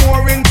and the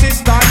more in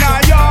sister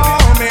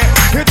Naomi.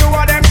 You two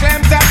of them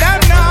claims that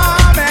them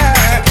know me.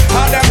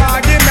 All them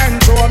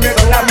arguments show me.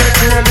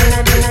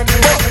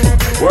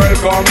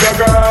 Welcome the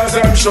girls,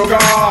 them sugar.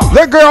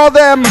 The girl,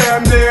 them.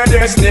 Them near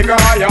this nigga,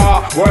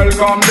 yeah.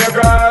 Welcome the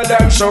girl,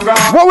 them sugar.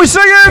 What we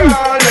singing?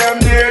 Girl, them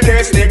near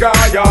this nigga,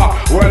 yeah.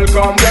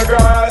 Welcome the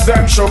girls,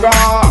 them sugar.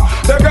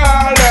 The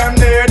girl, them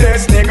near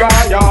this nigga,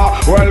 yeah.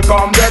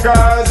 Welcome the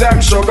girls,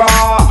 them sugar.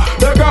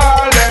 The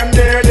girl, them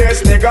near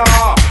this nigga.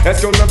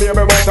 Excuse me,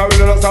 baby, but I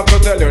really just have to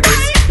tell you this.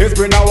 It's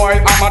been a while,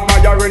 I'm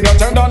admiring your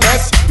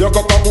tenderness. Your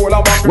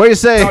Coca-Cola back. What you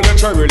say?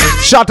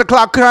 Shot the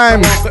clock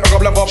time.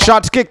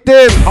 Shots kicked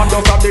in.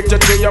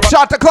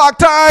 Shot the clock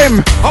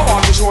time. I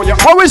want to show you.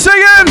 What we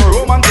singing?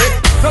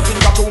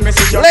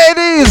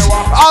 Ladies,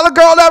 all the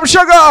girls have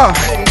sugar.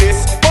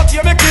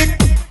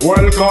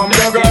 Welcome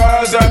the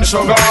girls and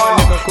sugar.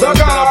 The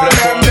girls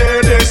and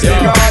ladies,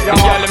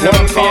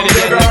 welcome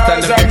the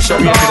girls and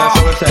sugar.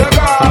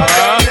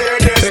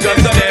 The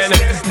girls and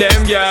ladies,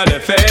 them girls they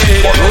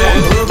faded.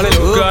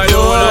 Look at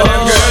all of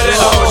them girls they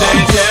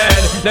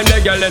outdated. Them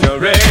the girls they no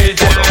rated.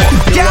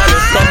 You want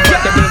is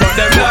compatible but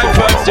them like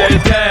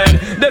frustrated.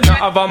 They not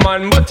have a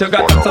man but you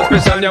got a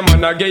suspicion. Your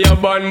man a get your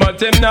bun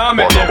but him now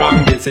make the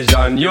wrong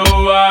decision. You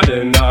are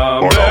the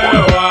number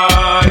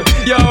one.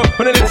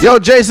 Yo,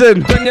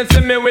 Jason,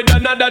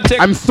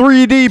 I'm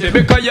 3 deep.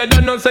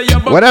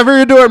 Whatever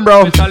you're doing,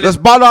 bro, this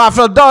bottle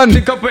after done.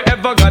 So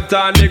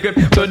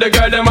the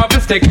girl them have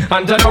to stick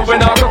and turn up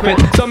when I grip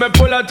it. So me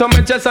pull her to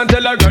my chest and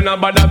tell her girl no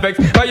bother vex.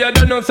 Cause you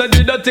don't know, so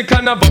the dirty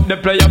can have up the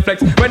player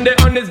flex. When they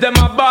honest, them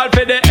a ball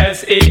for the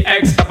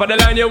SEX. Top of the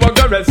line, you walk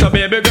a rest, so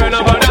baby girl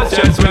no bother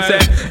stress. We say,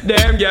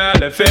 them girl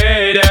they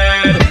faded.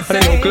 And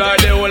they look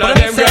like the whole of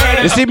them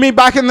girl. You see me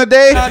back in the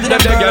day?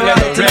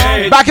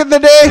 Back in the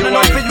day?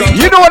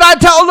 You know what I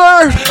told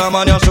her? Come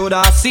on, you should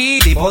have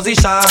see the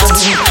position.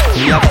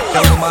 You have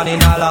the woman in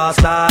the last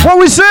time. What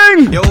we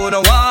sing? You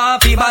wouldn't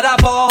want to bother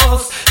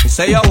post. You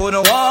say you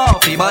wouldn't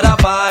want to bother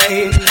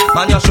fight.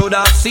 Man, you should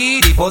have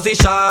see the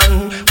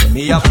position. When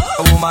me have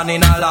a woman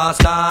in the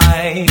last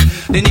night.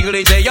 The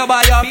nigga say you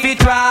buy your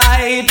feet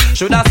right.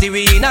 Should have see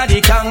we in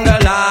the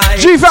candlelight.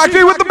 G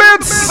Factory with the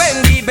bits.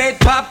 When we bed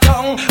pop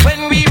tongue,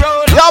 when we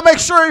roll. Y'all make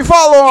sure you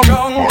follow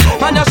them.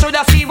 Man, you should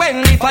have see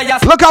when we fire.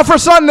 Look out for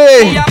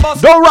Sunday.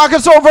 Don't rock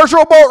it so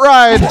virtual boat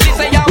ride.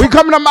 We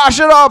coming to mash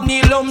it up.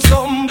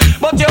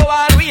 But you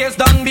always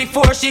done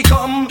before she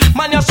come.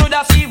 Man, you should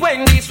have see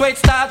when the sweat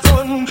starts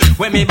run.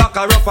 When me back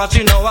her up, but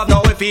she know I've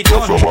no if it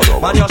done.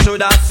 Man, you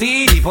should have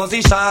see the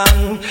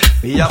position.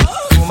 Be a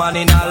woman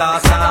in a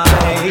last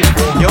night.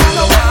 You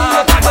know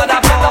what, people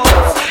that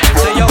pose.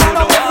 Say you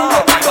know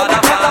what, people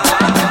that pose.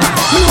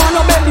 Me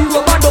wanna belly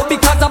rubber dub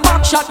because a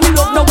back shot me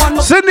love no one.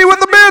 Sydney with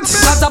the bits.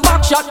 Because a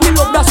back shot me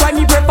love, that's why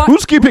me prefer.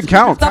 Who's keeping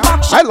count?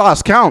 I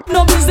lost count.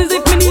 No business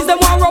if me needs them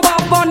one rub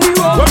up on the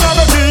road. When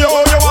I see you,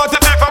 you want to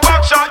take a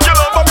back shot, you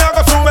love, but me I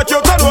go soon make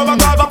you turn over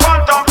cause a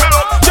phantom me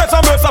love. Just a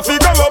mess of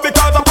figure up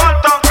because a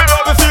phantom me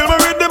love. You feel me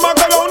with the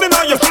mag around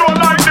and you slow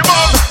like the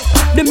bug.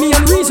 The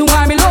main reason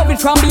why me love it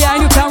from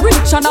behind you can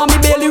reach and now me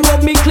belly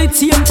rub me clit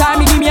same time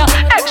me give me a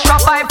extra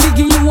 5 to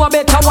give you a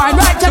better wine.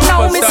 Right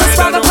now, Mr.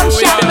 Sprague come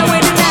shine the way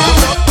the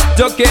now.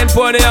 Joking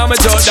pony on my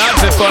jaw,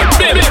 that's the fun.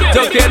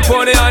 Joking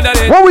pony on the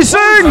what we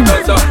sing?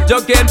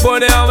 Joking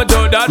pony on my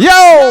jaw, that's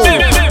yo.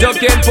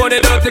 Joking pony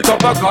dirty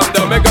cup of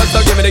condom. Me got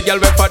to give me the girl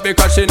with fat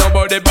because she know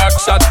about the back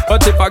shot.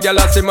 But if a girl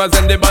a simmers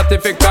and the body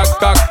fi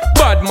cock.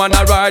 Bad man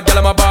a ride, girl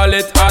I'm a ball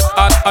it hot.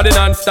 Or the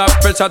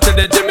non-stop pressure to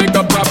the gym, me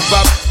go pop.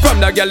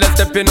 From the girl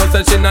that's stepping out, so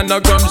she not no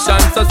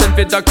gumption. So send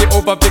fi jockey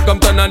over fi come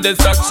turn on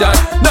destruction.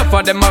 Enough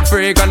of them a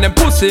freak and them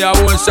pussy a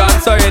ocean.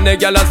 So any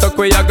girl a suck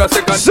we a go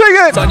second. Sing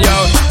it. Son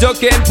yo,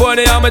 joking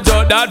pony on my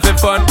jaw, that for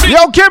fun.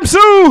 Yo, Kim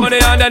Soo.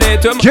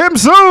 Kim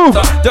Soo.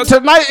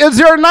 Tonight is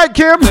your night,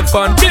 Kim.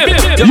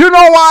 You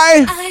know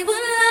why? I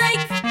would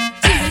like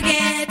to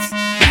get to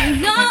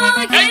know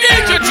you,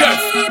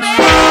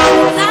 baby.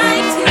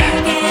 Like to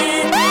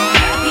get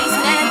a piece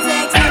that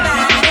takes my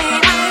body.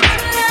 I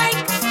would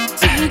like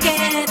to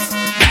get to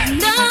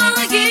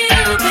know you,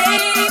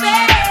 baby.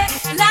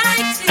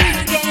 Like to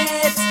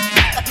get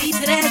a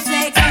piece that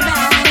takes my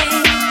body.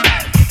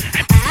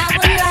 I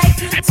would like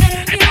to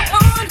turn you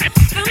on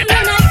from the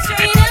night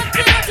straight up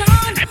till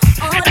dawn.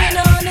 On and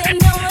on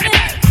and on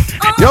and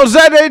on. Yo,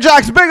 Zed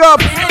Ajax, big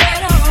up.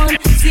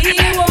 See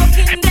you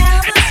walking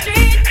down the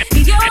street.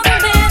 You're the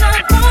man I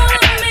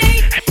wanna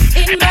meet.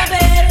 In my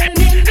bed and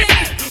in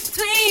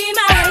between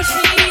my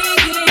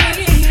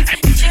sheets.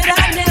 Should I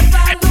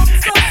never look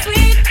so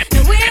sweet?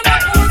 Now we're my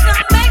fools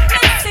that make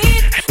me see.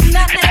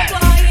 Not that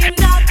boy and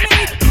not me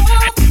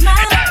off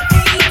my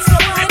feet. So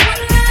I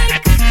would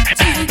like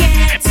to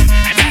get to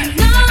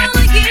know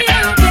you,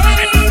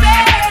 baby.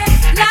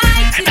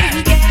 Like to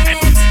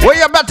get. What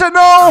you better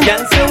know?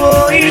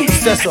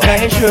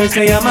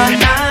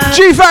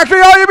 G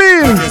Factory, how you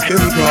mean? How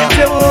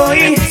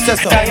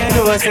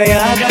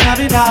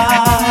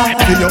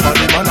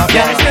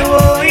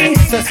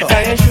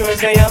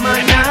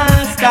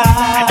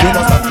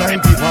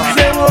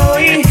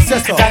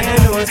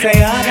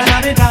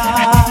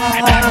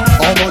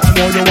much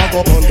more you walk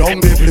up and down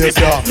the place,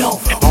 yeah?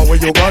 How will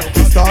you got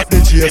to start the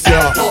chase,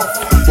 yeah?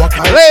 What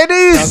kind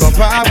ladies? Of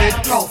private?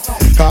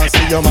 Can't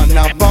see your man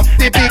have up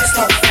the big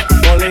stuff.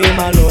 Only him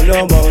alone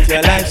about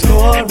your life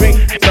story.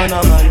 Son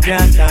of man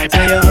can't talk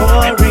to your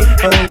hurry.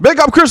 Big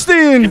up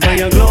Christine. For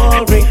your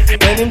glory.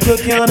 When him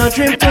took you on a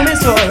trip to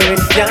Missouri.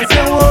 Can't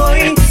say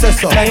why.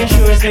 Can you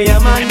sure say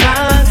you're my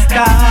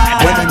master?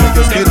 When they make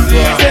you skid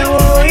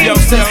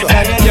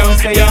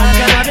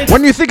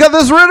When you think of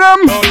this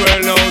rhythm,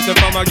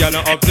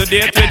 up to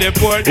date with the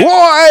port.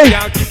 Why?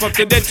 Can't keep up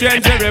to the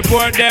trends and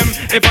report them.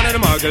 If one of the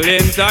muggle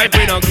inside,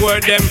 we don't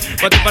court them.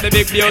 But if I the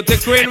big beauty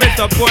queen, we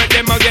support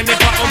them. Again, if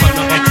I woman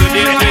not up to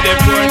date with the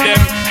port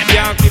them.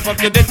 Can't keep up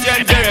to the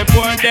trends and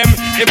report them.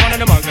 If one of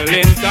the muggle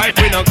inside,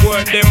 we don't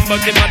court them.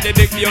 But if I the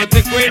big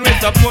beauty queen, we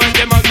support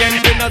them. Again,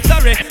 we not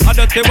sorry. I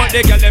don't say what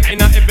they get them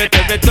in a every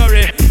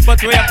territory. But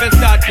we have to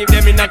start keep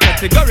them in a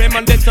category.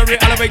 Mandatory,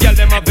 all we get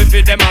them up if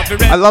them have to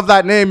rest. I love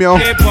that name,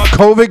 yo.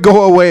 COVID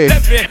go away.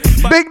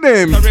 Big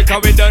name.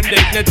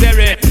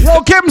 Yo,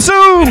 Kim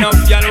Soo.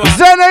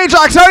 Zen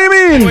Ajax, how you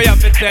mean? We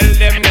have to tell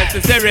them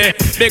necessary.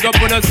 Big up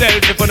on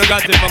yourself if you don't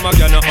got it from a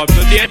gun up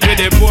to date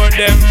with the poor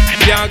them.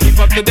 Can't keep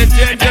up to the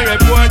change and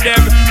report them.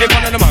 If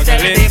one of them are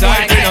going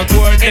inside, we don't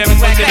court them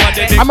pussy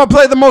body big. I'm gonna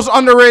play the most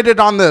underrated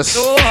on this.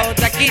 So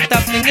jack it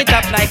up, sing it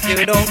up like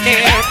you don't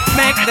care.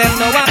 Make them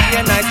know what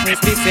your niceness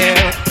this year.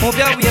 Move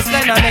your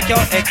waistline and make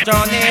your extra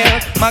near.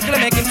 Muggle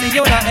make him see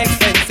you not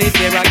expensive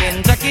here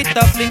again. Jack it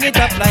up, sing it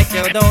up like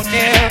you don't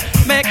care.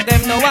 Make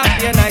them know what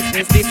your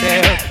niceness this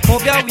year.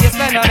 Move your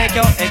waistline and make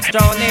your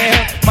extra near.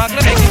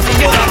 Muggle make him see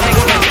you not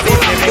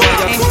expensive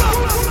here.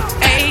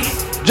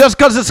 Just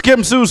cause it's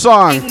Kim Su's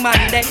song.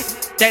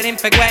 Tell him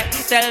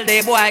tell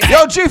the boy.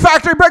 Yo, G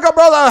Factory, break up,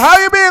 brother. How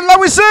you been? Let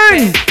me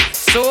sing.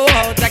 So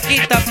jack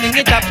it up, sing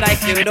it up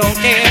like you don't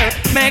care.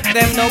 Make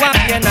them know what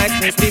your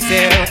niceness this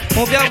year.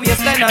 Move your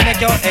waistline and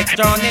make your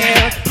extra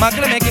near.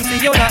 Muggle make him see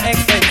you not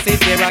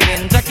expensive here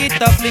again. Jack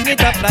it up, sing it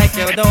up like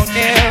you don't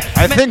care.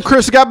 I think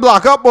Chris got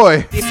blocked up,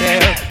 boy.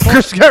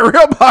 Chris got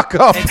real blocked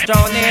up.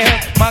 Extra near.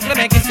 Muggle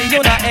make him see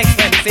you not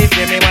expensive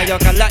here. Me why you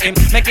call him.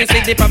 Make him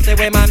see the property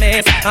where my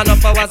miss. And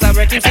up hours I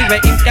work him see where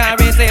him can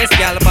resist.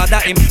 Y'all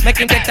bother him. Make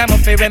him take time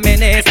up for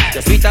reminisce.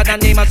 You're sweeter than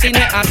the machine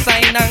with a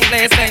sign and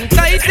glaze.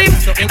 Entice him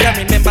so he can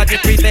remember the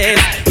preface.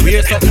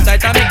 Wear something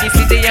tight and make him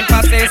see the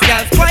emphasis.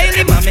 Y'all spoil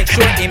him and make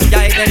sure him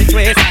guide and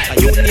twist.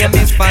 And your name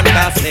is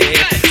fantastic.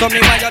 So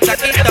me why you jack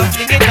it up,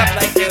 sing it up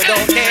like you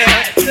don't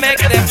care.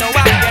 Make them know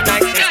what your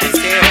niceness this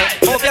year.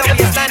 Move your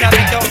waistline and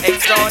make your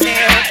extra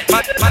near.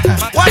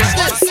 Watch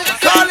this,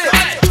 call it.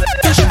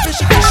 Fishy,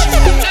 fishy, fishy.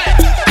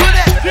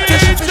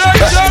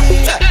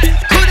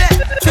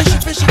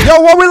 Yo,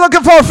 what we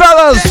looking for,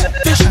 fellas?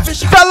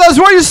 Fellas,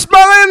 what you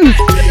smelling?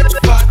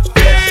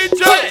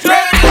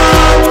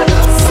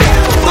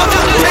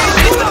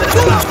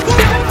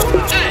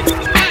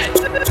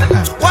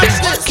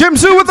 Kim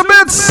Sue with the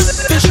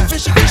bits.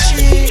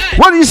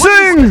 What do you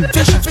sing?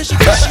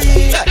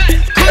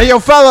 Hey, yo,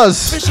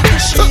 fellas.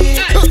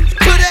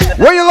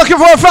 What you looking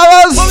for,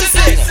 fellas?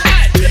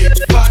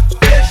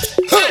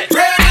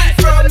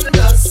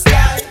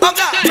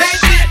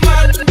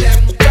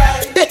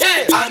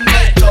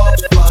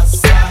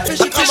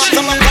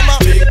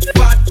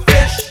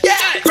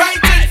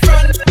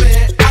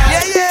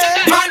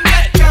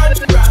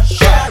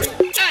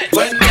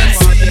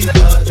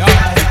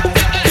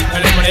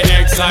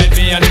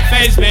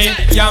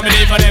 Can't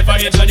believe I never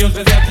introduced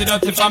myself to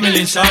dirty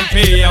family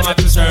champagne. I'm at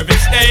the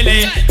service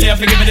daily. They have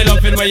to give me the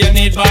loving where you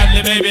need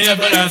badly, baby,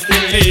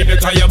 everlastingly.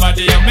 Because your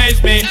body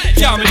amazed me.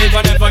 Can't believe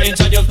I never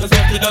introduced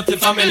myself to dirty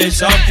family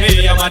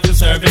champagne. I'm at the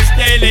service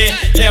daily.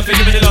 They have to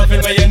give me the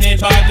loving where you need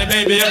badly,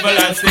 baby,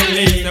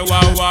 everlastingly.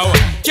 Wow, wow.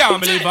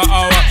 Can't believe I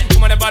owe.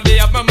 Come on, the body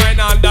of my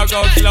mind and dog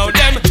out slow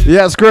them.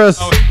 Yes, Chris.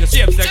 Oh, the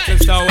same sex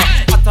is so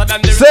hotter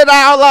than the. Say that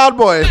out loud,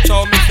 boy.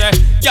 So me say,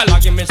 y'all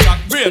give me shock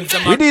brains.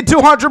 We need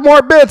 200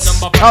 more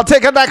bits. I'll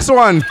take a next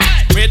one.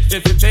 Wait,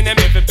 this is in him,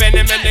 if you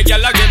penny, man, the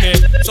girl give me.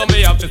 So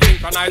me have to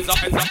synchronize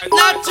up and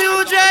Not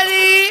too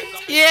jelly,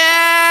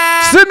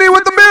 yeah. Sydney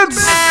with the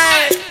bits.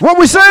 Hey. What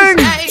we sing?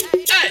 Hey.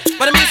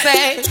 What do me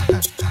say?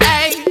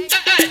 Hey.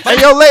 Hey,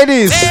 yo,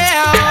 ladies.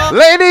 Hey,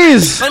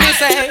 ladies. What do me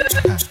say?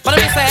 What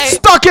do me say?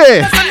 Stuck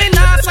it. Me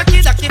not suck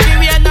it, I keep you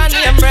in a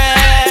name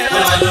bread.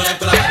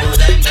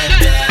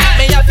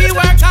 Me have to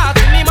work hard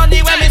to me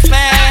money when me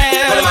spend.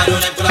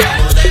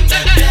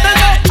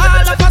 All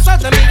of a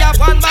sudden me have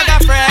one bag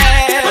of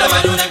friends.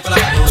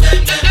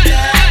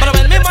 But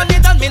when me money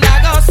done, me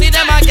not go see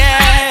them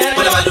again.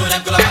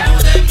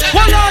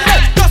 Hold on,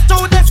 just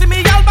 2 days see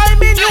me all buy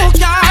me new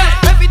car.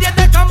 Every day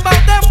they come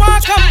back, them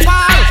walk come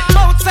far.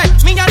 Mouth say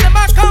me and them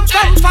a come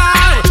from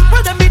far.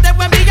 Well them me them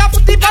when me have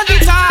put the on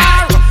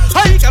guitar.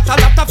 I got a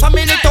lot of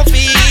family to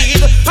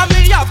feed, and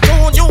me have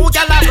 2 new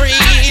gal a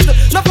breed.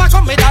 No fuck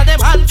come with all them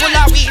handful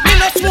of weed. Me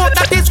no smoke,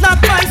 that is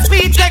not my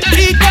speed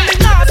technique. But me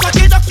not suck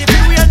it up if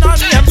you ain't on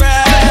your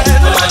bread.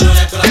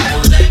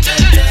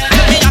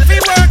 Me have to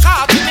work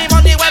hard to me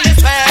money when me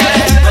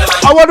spend.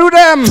 I want to do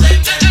them.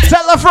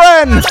 Tell a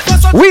friend.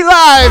 We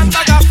live.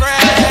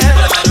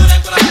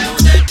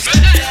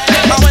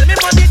 But when me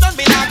money done,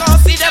 me not go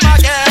see them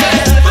again.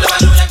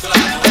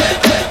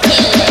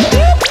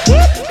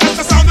 That's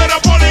the sound of the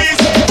police.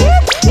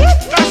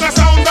 That's the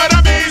sound of the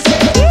beast.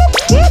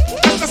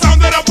 That's the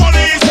sound of the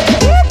police.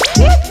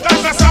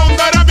 That's the sound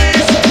of the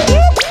beast.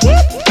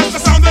 That's the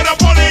sound of the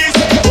police.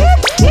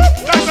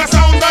 That's the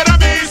sound of the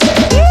beast.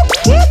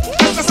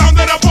 That's the sound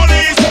of the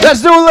police.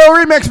 Let's do a little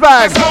remix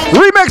bag.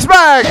 Remix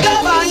bag.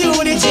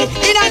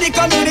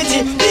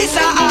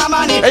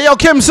 Hey, yo,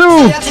 Kim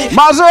Sue.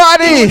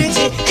 Maserati.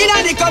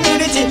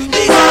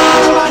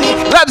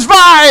 Let's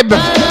vibe.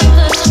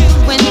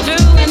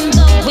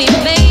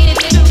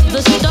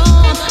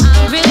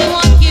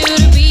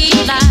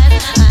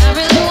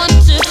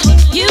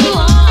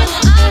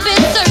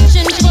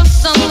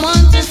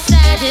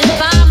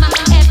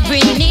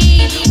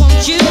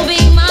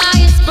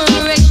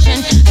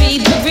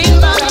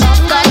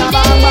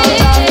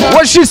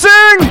 What she sing?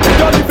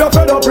 Girl, if you're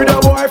fed up with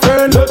your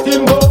boyfriend, let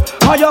him go.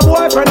 Or your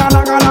boyfriend a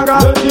naga,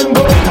 let him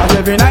go. And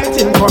every night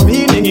him come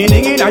in, dinging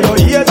in your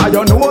ears, and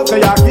you know say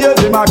your ears,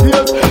 him a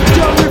ears.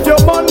 Girl, if your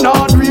man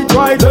not reach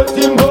right, let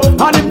him go.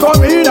 And him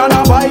come in and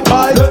a bite,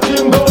 let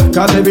him go.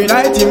 Cause every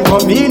night him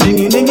come in,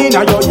 dinging in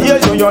your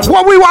ears, you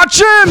What we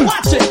watching?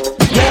 Watch it.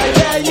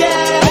 Yeah.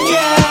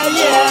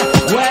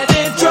 When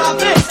it drop,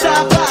 it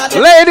stop.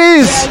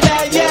 Ladies,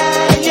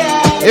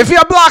 if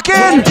you're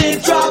blocking,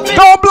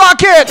 don't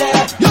block it.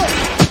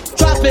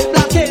 Traffic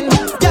blocking.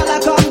 Gyal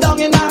come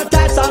down in our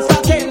tights and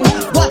stocking.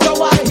 What a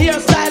white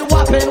hairstyle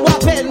whopping.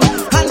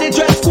 And the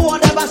dress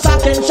code ever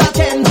shocking.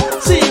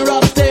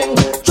 Serious thing.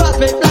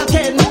 Traffic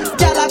blocking.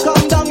 Gyal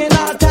come down in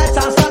our tights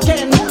and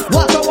stocking.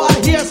 What a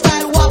white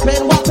hairstyle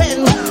whopping.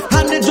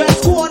 And the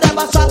dress code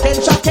ever shocking.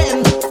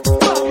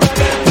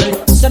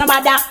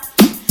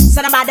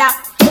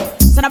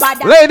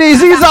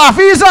 Ladies, ease off.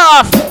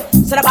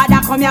 So the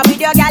bad come here with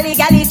your galley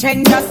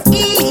trend, just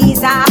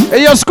ease up.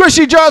 Hey, yo,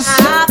 squishy, just.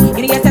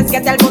 You get sense,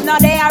 get help, no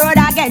they are road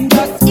again,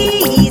 just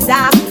ease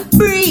up,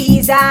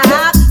 breeze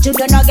up. You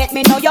do not get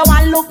me, no you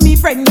want look me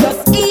friend,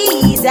 just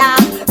ease up,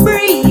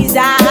 breeze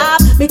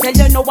up. Me tell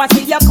you no, I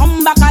see you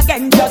come back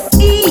again, just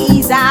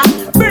ease up,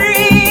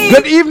 breeze.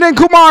 Good evening,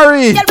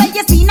 Kumari. Girl, when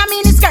you see a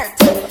mini skirt.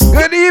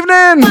 Good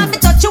evening. Want to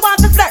touch, you want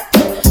to flirt.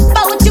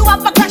 Bout you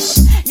up a crush,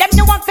 them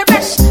you want to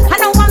brush. I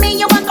know what me,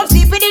 you want to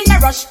sleep within the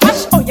rush.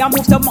 Hush, oh you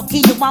move so mucky,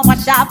 you want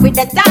wash off with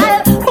the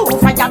towel. Move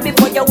fire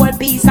before you will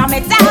piece of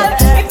metal.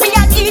 If me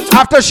a eat.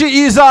 After she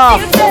ease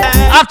off,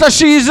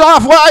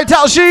 what I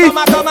tell she? Come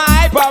on,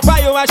 hype up for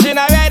you, and she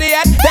not ready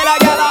yet. Tell a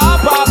girl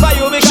up for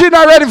you. She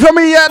not ready for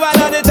me yet. One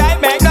of the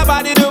type make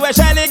nobody do a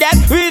Shelly get.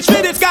 Reach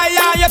for the sky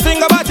and you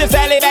sing about your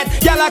celibate.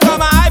 Girl,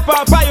 come on, hype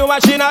up for you,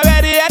 and she not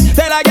ready yet.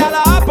 Tell a girl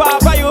up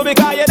for you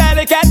because you're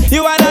delicate.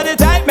 You are not the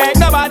type make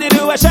nobody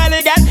do a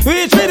Shelly get.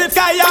 Reach for the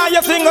sky and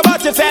you sing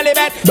about your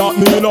celibate. That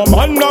mean a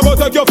man no go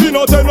take your fin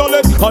out and roll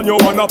it. And you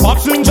wanna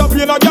passenger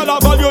plane a girl a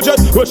value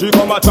jet. When she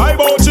come a try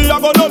bout she a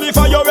go nolly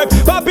for your wreck.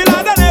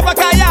 Popular don't ever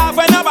carry off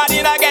when nobody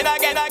again.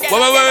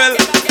 Well.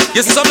 You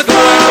see some little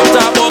boy come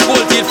talk about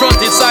gold teeth, front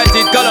teeth, side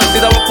teeth, color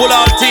teeth, I will pull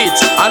out teeth.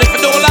 And if you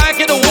don't like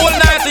it, the whole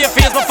night to your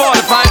face before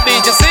the 5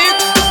 beat, you see?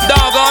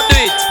 Dog on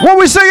do it. What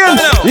we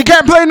singing? You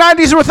can't play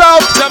 90s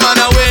without. Some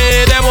man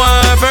away, them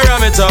want to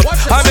ram it up.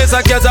 I miss a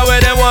cat away,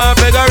 them want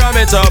to ram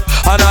it up.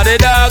 And all the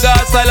dog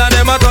got style and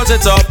them a touch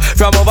it up.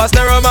 From over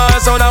stereo man,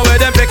 sound away,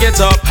 them pick it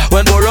up.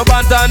 When Borough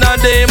Bantan and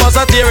they must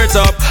a tear it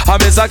up.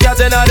 I miss a cat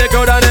in the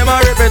crowd and them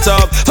a rip it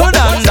up. Oh,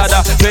 dan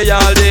dada, me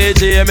all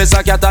DJ, miss a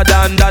cat a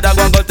dan dada.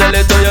 Go tell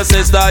it to your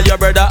sister, your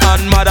brother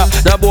and mother.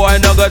 The boy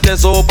no got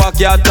this super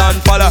cat and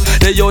follow.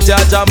 The youth ya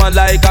jamming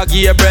like a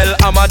Gabriel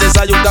Amma. This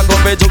a youth a go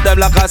fi juke them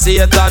like a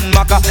Satan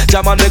Maka.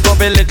 Jamming me go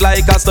fi lick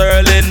like a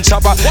Sterling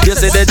chopper. You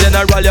see the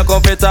general, you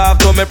come fi talk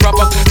to me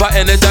proper. For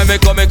anytime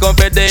me come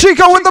fi day.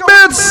 Chico with the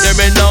bits. Hear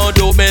me now,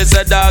 do me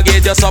say dog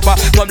eat your supper.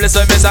 Come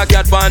listen, miss a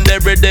cat pan the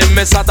rhythm,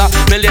 me sata.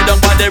 Me lay down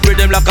pan the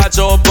rhythm like a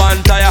chop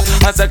on tire.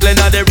 And circling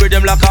on the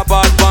rhythm like a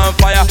pot on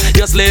fire.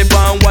 You sleep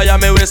on wire,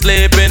 me we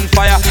sleep in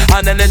fire.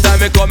 And anytime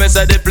me come, me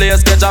say the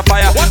place catch a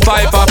fire.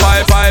 Five.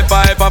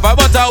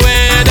 But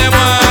away them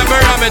want to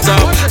ram it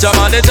up. Jam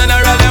on the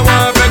general, they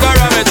want to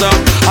ram it up.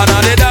 And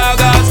all the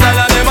dog style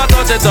and them a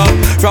touch it up.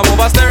 From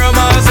over stereo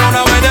man, sound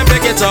away them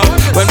pick it up.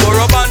 When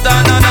Borough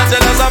Bantan and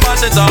tell us I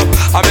mash it up.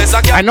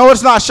 I know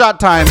it's not shot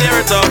time.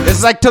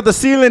 It's like to the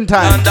ceiling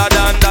time.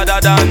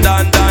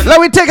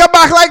 Let me take it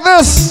back like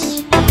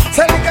this.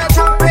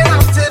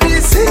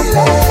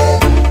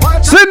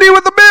 Cindy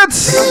with the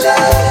bits.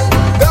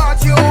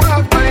 God, you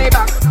have my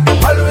back.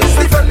 Always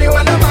defend me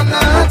when I'm on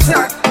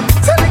attack.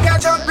 Tell the guy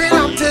jumping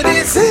up to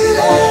the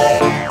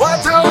ceiling.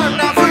 What a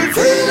wonderful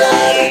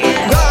feeling.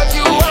 God,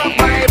 you have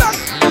my back.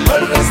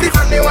 Always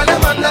defend me when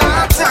I'm on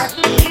attack.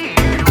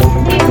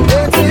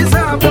 It is a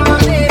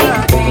funny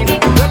night.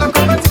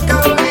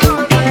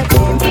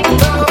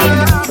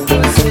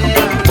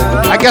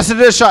 I guess it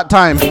is shot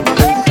time.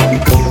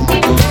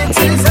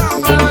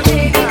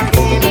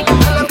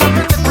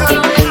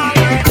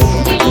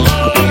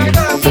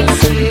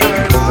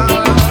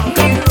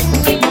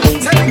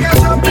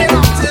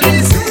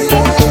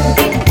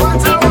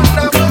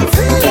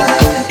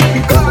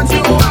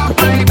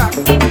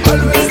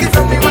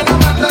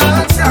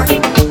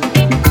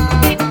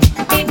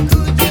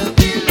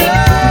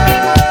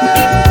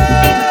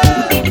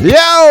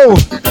 Yo,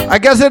 I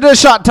guess it is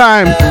shot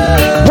time.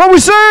 What we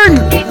sing?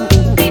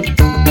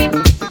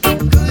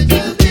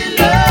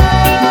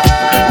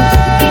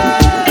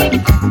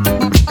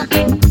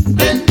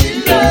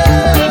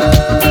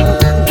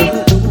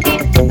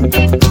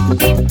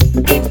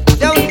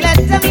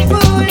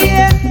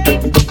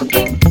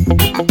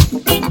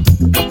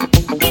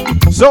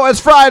 So it's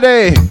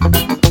Friday.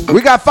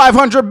 We got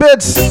 500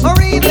 bits.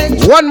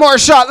 One more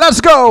shot. Let's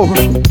go.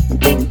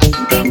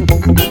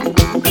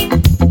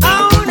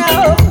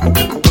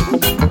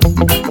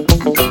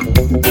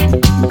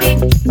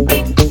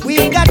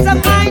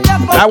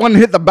 That one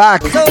hit the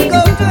back.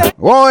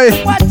 Boy,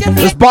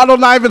 this bottle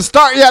not even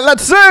start yet.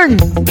 Let's sing.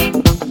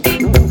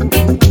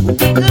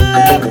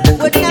 Love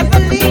would never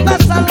leave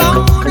us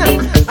alone.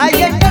 I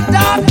get the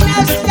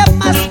darkness, you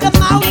must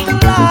come out the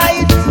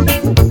light.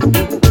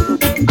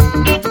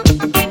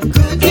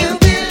 Could you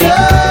be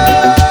loved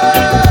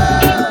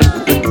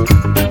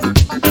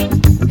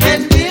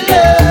and be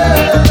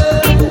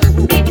loved?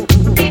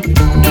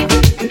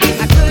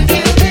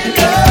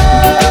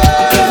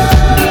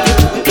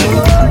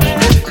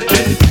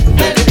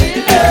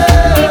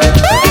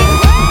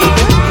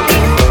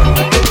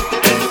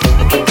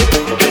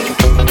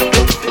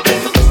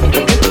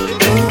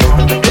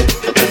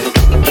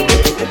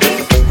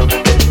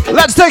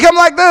 take him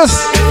like this.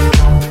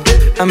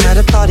 I'm at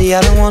a party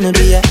I don't wanna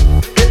be at,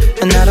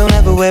 and I don't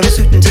ever wear a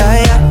suit and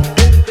tie.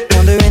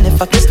 Wondering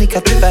if I can sneak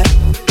out the back.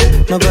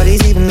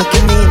 Nobody's even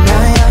looking me in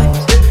my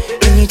eyes.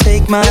 Can you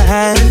take my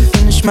hand,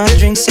 finish my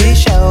drink, say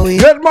shall we?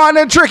 Good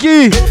morning,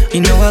 Tricky.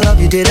 You know I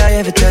love you, did I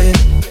ever tell you?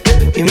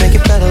 You make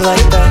it better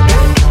like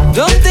that.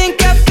 Don't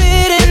think I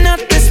fit in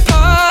at this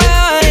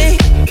party.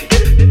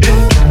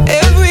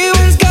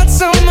 Everyone's got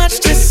so much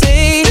to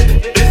say.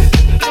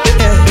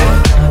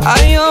 Yeah.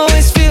 I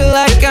always feel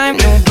like I'm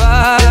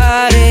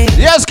nobody.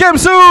 Yes, Kim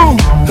Soo.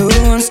 Who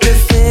wants to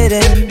fit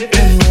in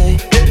anyway?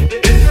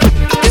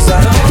 'Cause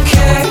I don't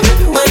care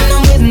when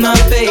I'm with my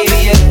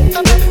baby.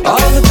 Yeah.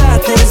 All the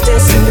bad things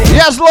dissipate.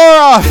 Yes,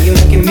 Laura. You're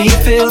making me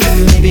feel that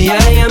maybe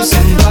I am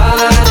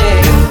somebody.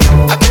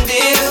 I can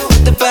deal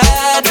with the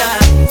bad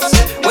nights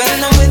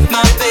when I'm with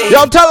my baby.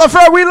 Yo, tell a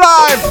friend we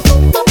live.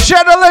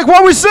 Share the link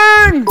while we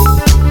sing.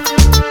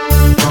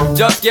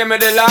 Just give me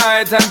the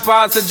light and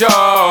pass the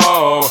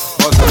joe.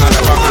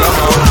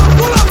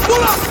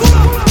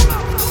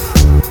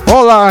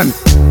 Hold on.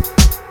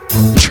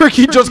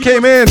 Tricky just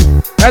came in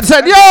and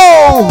said,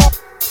 yo!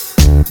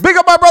 Big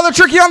up my brother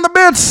Tricky on the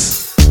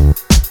bits.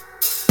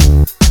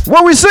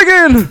 What we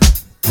singing?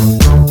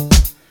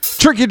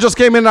 Tricky just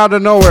came in out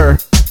of nowhere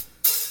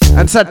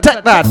and said,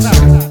 take that.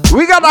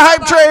 We got a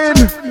hype train,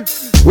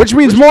 which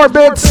means more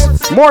bits,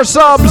 more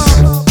subs,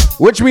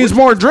 which means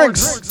more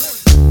drinks.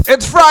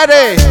 It's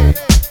Friday.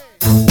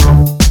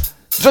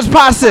 Just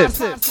pass it.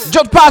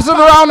 Just pass it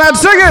around and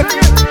sing it.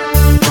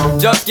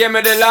 Just give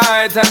me the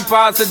light and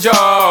pass the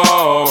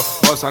joe.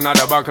 What's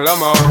another buckle of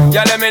more?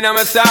 Yeah, let me know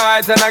my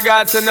sight and I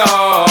got to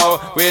know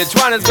which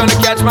one is gonna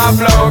catch my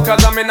flow.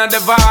 Cause I'm in the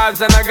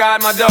vibes and I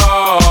got my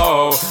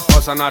dough.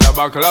 What's another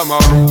buckle of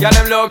more? Yeah,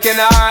 them looking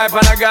hype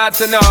and I got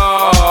to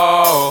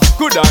know.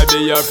 Could I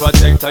be your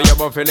protector? You're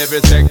buff in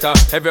every sector.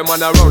 Every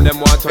man around them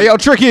want to. Hey, yo,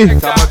 Tricky.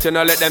 But you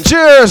know, let them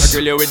cheers.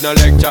 Grill you with no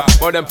lecture.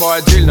 But them for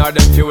a drill, not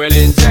them fuel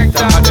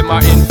injector. And them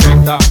are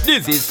infector,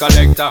 disease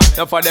collector.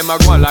 Now for them I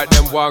go like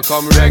them walk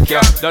come wreck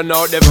ya. Don't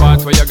know the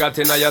part where you got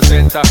in your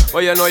center.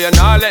 But you know you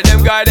not let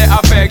them guy they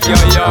affect you,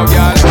 yo,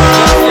 girl.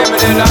 Just give me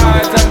the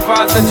light and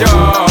pass the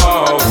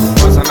joe.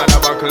 What's another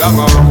buckle of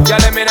more? Yeah,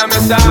 let me know my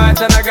sight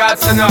and I got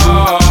to know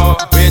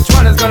which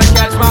one is gonna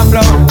catch my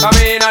flow. Come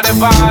in on the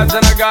vibes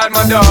and I got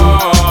my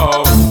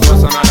dough.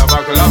 What's another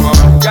buckle of more?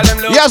 Yeah, them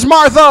look. Yes,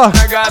 Martha.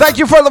 Thank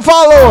you for the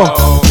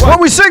follow. What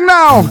we sing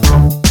now?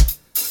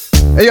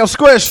 Hey, yo,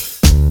 Squish.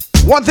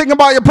 One thing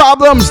about your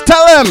problems,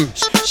 tell him.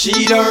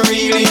 She don't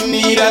really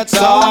need a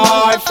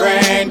toy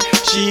friend.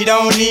 She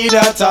don't need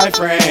a toy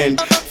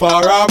friend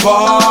for a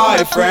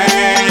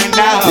boyfriend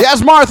now.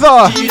 Yes,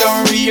 Martha. She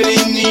don't really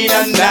need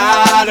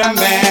another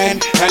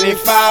man. And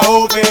if I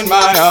open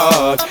my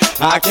heart,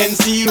 I can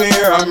see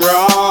where I'm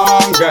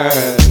wrong,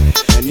 girl.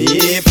 And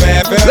if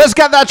ever let's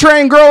get that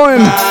train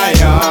growing. My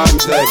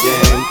arms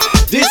again.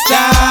 This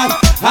time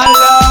I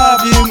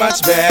love you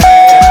much better.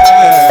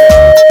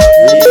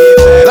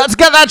 Let's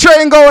get that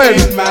train going.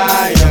 In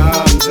my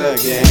arms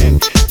again.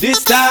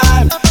 This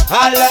time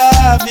I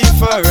love you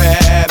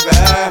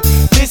forever.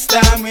 This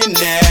time we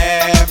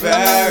never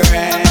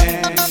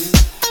end.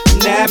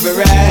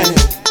 Never end.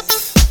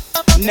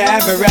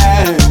 Never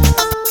end.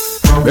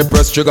 Me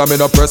press trigger, me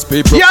no press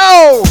people.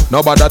 Yo!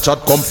 Nobody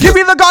chat come. Give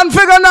me the gun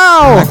figure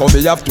now. Like how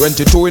me have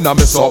 22 in a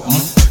me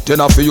something.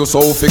 10 for you,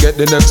 so forget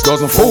the next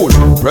dozen fool.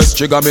 Press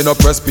trigger, me no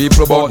press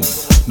people button.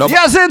 No.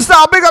 Yes,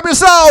 Insta, big up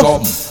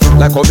yourself. Something.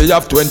 Like how me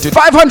have 20.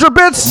 500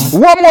 bits,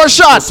 one more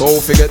shot.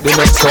 So forget the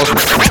next dozen.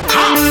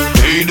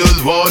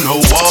 Haters wanna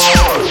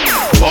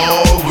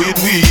war with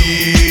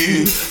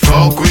me.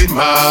 Fuck with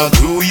my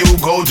crew, you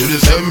go to the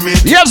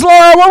cemetery. Yes,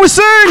 Laura, what we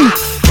sing?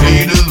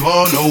 Haters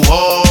wanna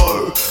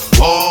war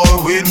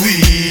with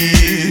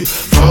me.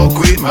 Fuck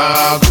with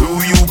my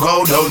crew, you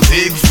go down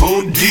 6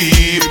 foot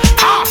deep.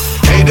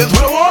 Haters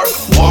wanna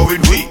war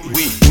with we.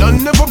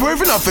 None never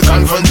brave enough to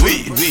confront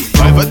we.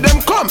 5 of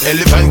them come,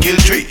 elephant kill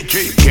 3.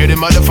 Get them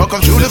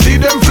motherfuckers through to see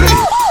them flee.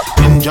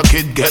 Ninja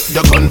kid get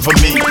the gun for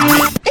me.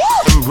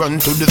 Them run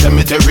to the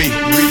cemetery.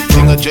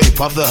 Sing a J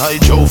pop the high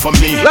Joe for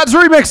me. Let's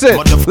remix it.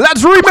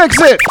 Let's remix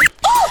it.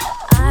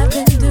 I've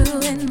been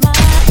doing my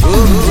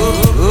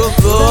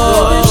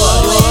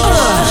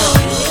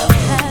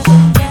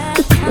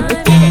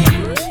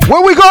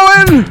where we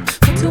going?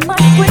 to my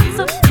great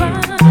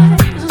surprise.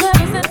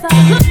 Ever since I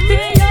looked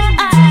in your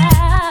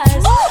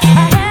eyes, I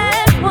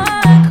had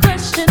one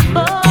question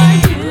for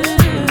you.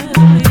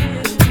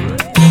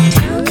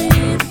 Tell me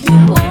if you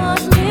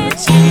want me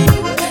to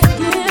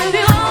give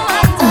you all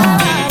my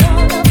time. I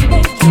wanna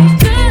make it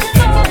good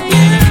for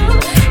you,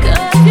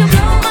 'cause you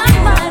blow my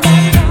mind.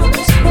 I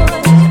promise, boy,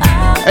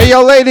 I'll Hey, yo,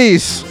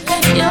 ladies.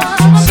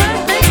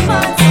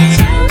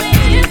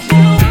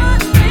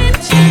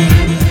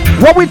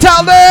 What we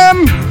tell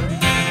them?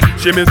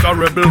 She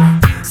miserable,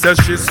 says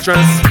she's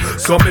stressed,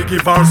 so me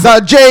give her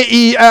the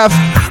JEF.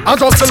 and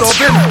just a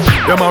loving.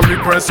 them a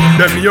request.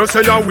 Them here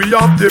say that we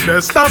have the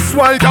best. That's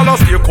why y'all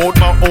stay out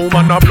my home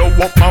and I blow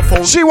up my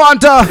phone. She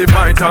want the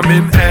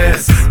vitamin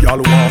S.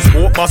 Y'all want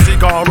smoke my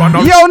cigar and a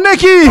Yo,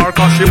 Nikki,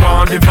 she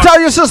want the tell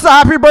your sister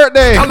happy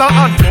birthday.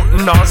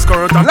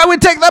 Let me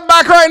take that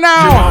back right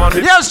now.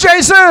 Yes,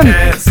 Jason.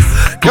 Yes.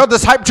 Yo,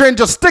 this hype train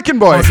just sticking,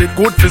 boy. Was it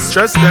good to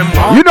stress them?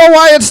 You know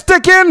why it's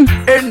sticking?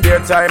 In their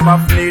time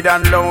of need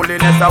and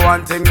loneliness, I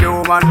want thing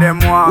you and them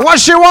want. What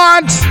she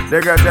want?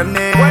 The girls them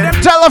need.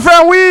 Tell a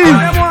friend we.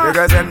 The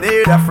girls them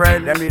need a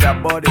friend, them need a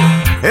body.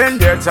 In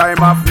their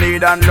time of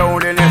need and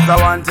loneliness, I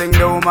want thing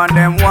you and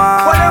them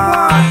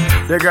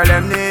want. The girl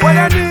them need.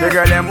 The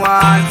girl them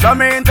want. So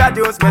me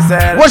introduce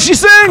myself. What she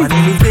sing? My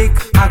name is Vic.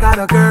 I got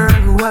a girl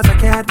who was a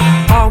cat,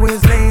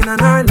 always laying on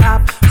her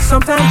lap.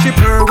 Sometimes she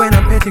purr when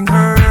I'm petting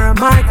her.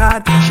 My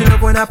God, she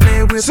love when I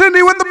play with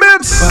Cindy with the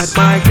bits.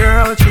 But my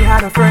girl, she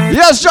had a friend.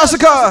 Yes,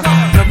 Jessica.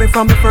 Love me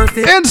from the first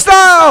day. In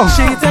style.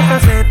 She took a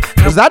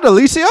set. Is that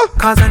Alicia?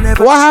 Cause I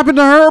never. What happened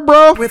to her,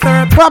 bro? With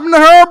her. What happened to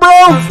her,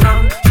 bro?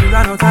 She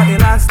ran out of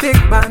elastic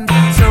band,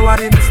 so I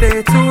didn't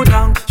stay too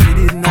long. She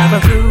didn't have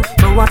a clue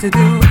for what to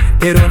do.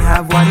 They don't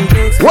have what it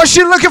takes. What's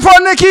she looking for,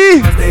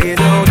 Nikki? Cause they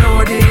don't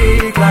know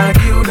Dick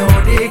like you know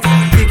Dick.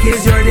 Dick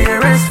is your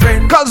dearest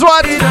friend. Cause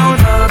what? They don't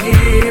hug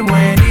him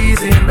when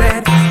he's in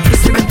bed.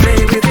 Kiss him and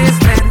play with his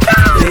head.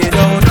 They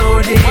don't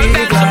know Dick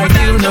like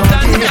you know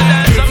Dick.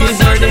 Dick is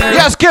your dearest.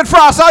 Yes, Kid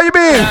Frost, how you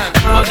been?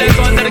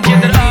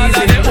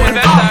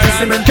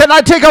 Can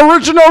I take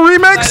original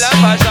remix?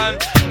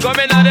 Come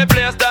in on the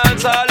place,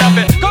 dance all of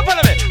it. Come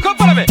follow me, come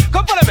follow me,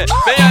 come follow me.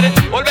 Me a the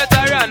old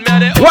veteran, me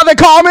a the What they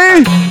call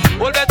me?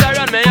 Old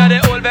veteran, me a the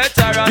old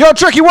veteran. Yo,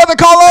 Tricky, what they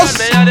call us?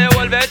 Me a the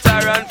old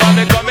veteran. For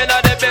me coming on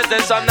the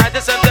business from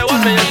 1971.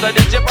 Me used to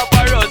DJ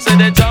Papa Road, say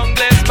the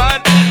junglist man.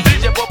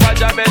 DJ Papa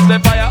James,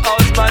 the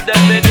firehouse man. Then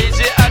me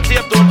DJ a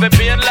tape tune for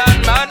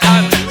Mainland man.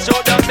 And show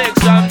the mix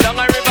from down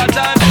a river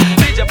town.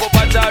 DJ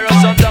Papa Taro,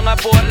 some down a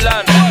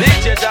Portland.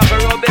 DJ Jacko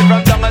Ruby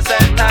from down a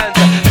St. Anne's.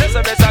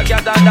 Listen, me say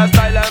get on the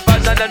style and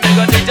fashion. Then me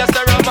go DJ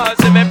the romance.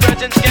 See me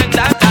preaching skin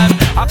that and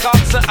I come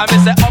and me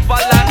say up a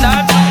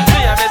London. Me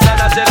and me say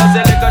that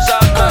say liquor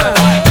shop.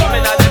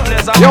 Coming on the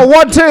place. Yo,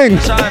 one thing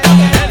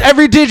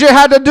every DJ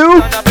had to do.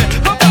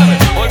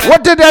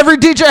 What did every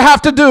DJ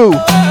have to do?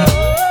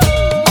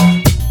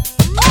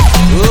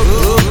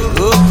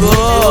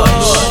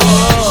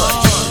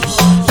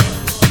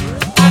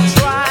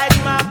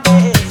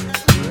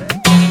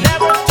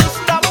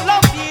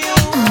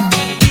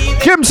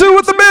 Kim Sue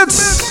with the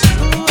bits.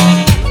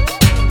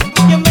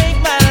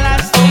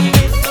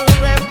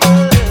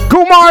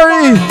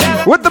 Kumari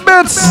with the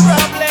bits.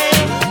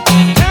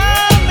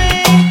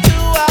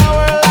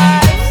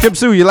 Kim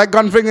Sue, you like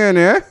Gunfinger in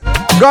here?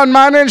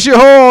 Gunman and she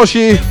ho,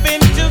 she.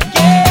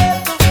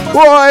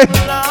 Boy.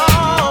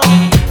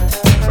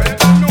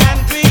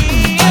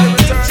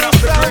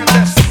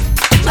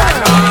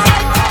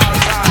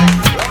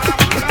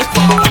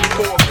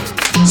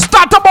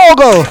 Start the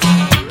bogle.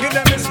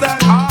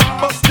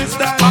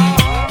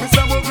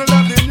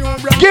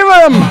 Give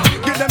him.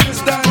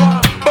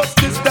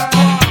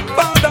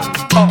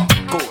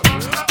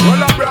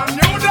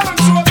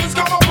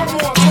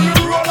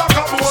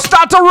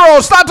 Start to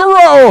roll, start to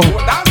roll.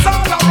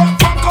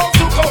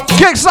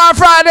 Kickstart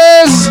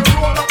Fridays.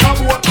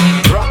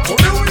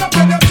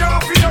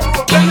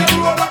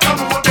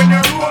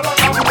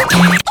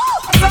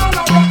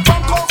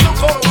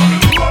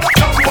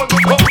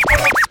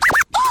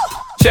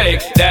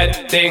 Shake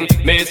that thing,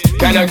 miss.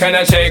 Can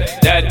I shake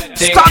that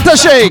thing? Start to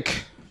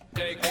shake.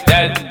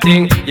 That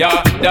thing,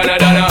 yeah,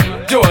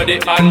 Donna, Jody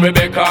and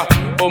Rebecca.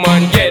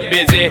 Woman, get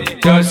busy.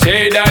 Just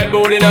shake that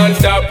booty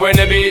non-stop when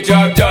the beat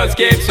drop. Just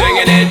keep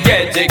swinging it,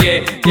 get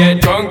jiggy.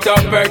 Get drunk,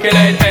 up,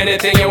 percolate.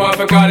 Anything you want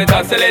to call it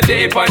oscillate.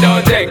 If I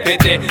don't take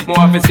pity,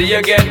 more to see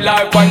you get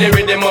live on the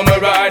rhythm of my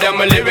ride. And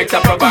my lyrics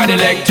are provide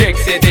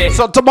electricity.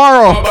 So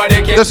tomorrow,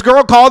 this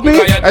girl called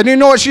me, and you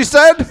know what she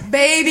said?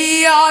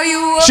 Baby, are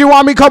you She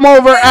want me come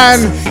over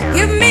and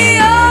give me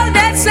all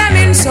that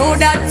slamming so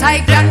that I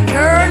can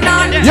turn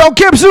on. Yo,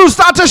 Kim Sue,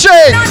 start to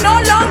shake. No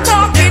long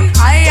talking,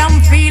 I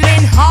am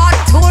feeling hot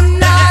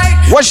tonight.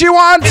 What she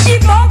wants?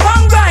 Keep on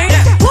grind,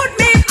 put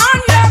me on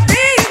the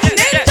beat,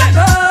 ninja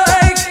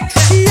bike.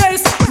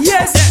 Yes,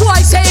 yes,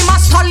 why say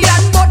my stallion,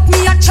 but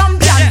me a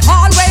champion.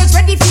 Always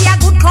ready for a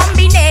good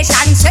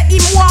combination. Say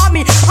him want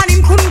me, and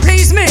him couldn't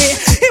please me.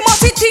 He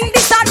must think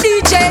this a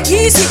DJ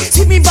easy.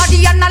 See me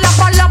body and a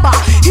lava lava.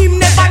 Him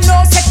never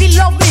know, say he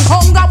love me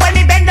hunger when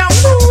he bend down.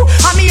 Ooh,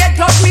 and me head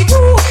touch me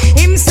too.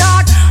 Him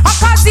start,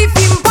 cause if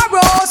him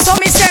borrow, so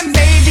me say,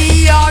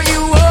 baby, are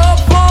you up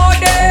for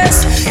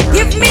this?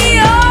 Give me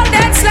all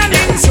that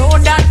slamming so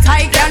that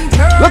I can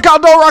turn. Look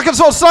out, don't rock it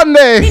till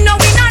Sunday. We know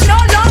we not no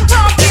long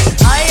talking.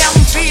 I am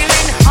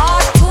feeling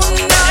hot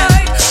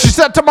tonight. She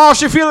said tomorrow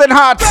she feeling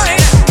hot.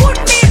 Put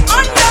me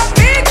on the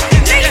big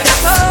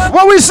nigga.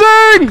 What we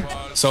sing?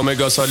 So me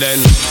go so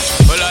then.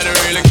 Well, I don't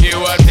really care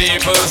what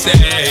people say.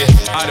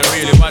 I don't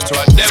really watch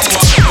what them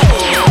want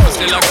to do.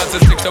 still I got to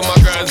stick to my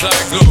girls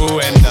like glue.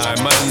 And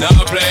I'm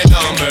not play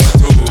number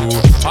 2.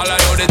 All I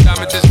know this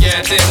time it is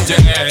getting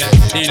jet.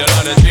 Need a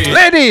lot of tea.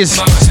 Ladies,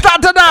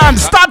 start to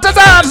dance,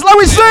 let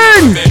me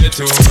sing.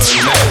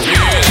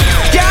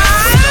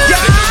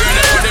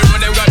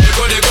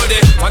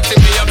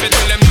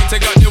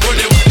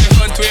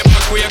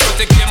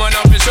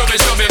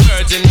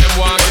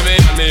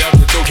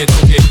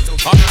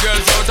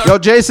 Yo,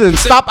 Jason,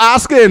 stop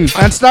asking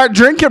and start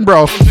drinking,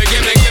 bro.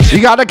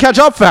 You gotta catch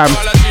up, fam.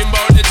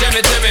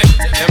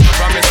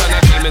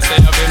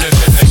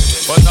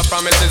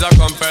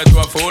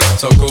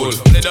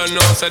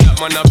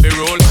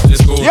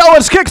 Yo,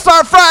 it's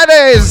Kickstart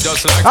Fridays.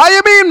 How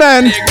you mean,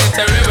 man?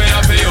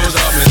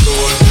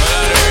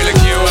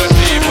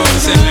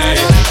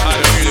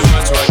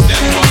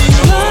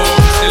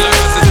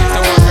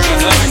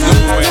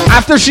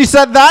 After she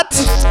said that,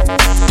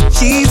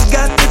 she's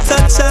got the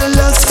touch of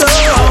love so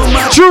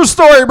much. True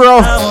story, bro.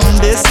 I'm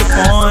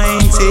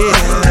disappointed.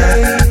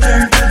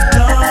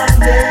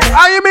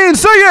 How you mean?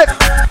 Sing it.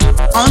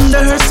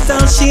 Under her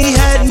spell, she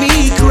had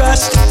me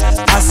crushed.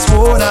 I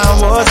swore I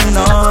was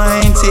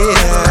anointed.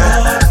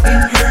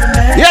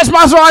 Yes,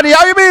 Maswadi,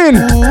 how you mean?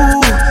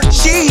 Ooh,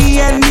 she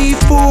had me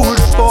fooled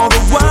for a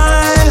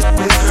while.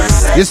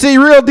 You see,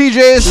 real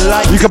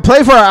DJs, you can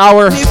play for an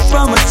hour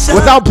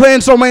without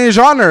playing so many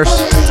genres.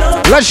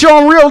 Let's show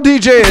them real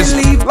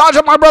DJs. Lodge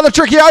up my brother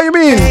Tricky, how you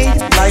mean?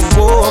 Like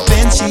warp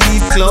and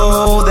cheap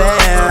clothing.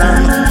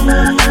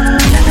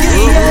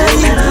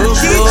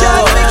 She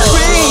drives me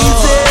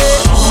crazy.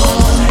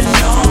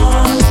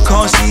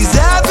 Cause she's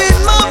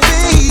having my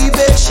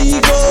baby. She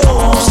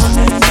goes.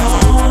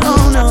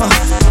 Oh no.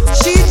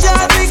 She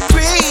drives me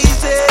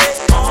crazy.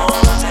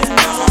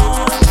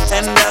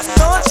 And I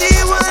thought she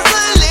was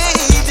a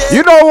lady.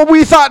 You know what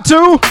we thought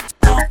too?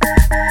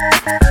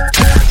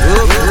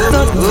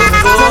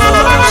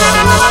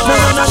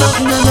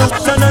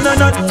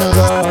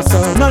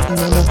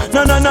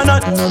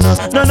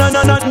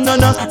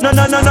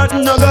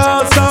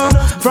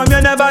 From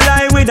you never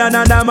lie with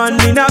another man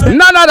in a bed.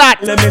 None of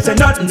that. Let me say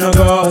nothing no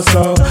go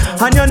so.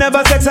 And you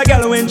never sex a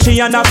girl when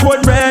she on a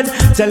cold bread.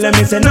 Tell them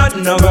me say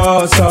nothing no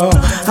go so.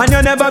 And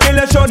you never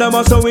build a shoulder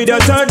muscle with your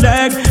third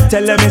leg.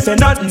 Tell them me say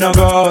nothing no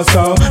go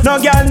so. No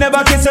girl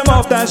never kiss him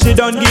off that she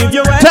don't give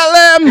you wet. Tell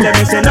them. Let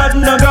me say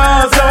nothing no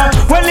go so.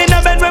 Well in a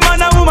bed with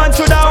man and woman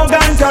should have hug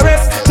and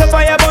caress. So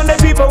fire burn the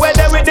people where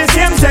they with the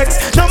same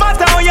sex. No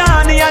matter how you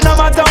honey and no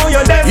matter how you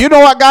left. You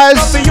know what,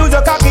 guys?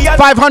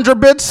 500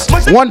 bits,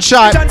 one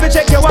shot.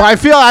 But I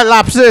feel I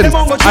lapse in.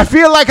 I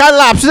feel like I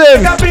lapse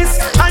in.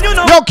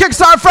 Yo,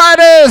 Kickstart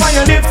Fridays.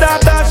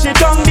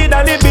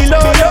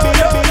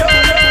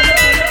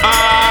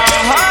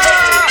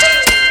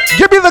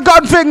 Give me the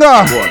gun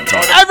finger.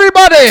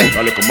 Everybody.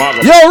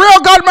 Yo, real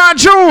gunman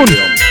tune.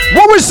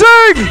 What we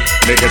sing?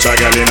 Make a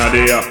girl in a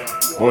day.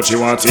 What she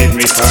want to eat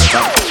me start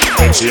up.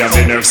 Then she have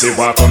the nerve say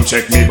walk come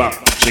check me back.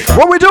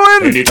 What we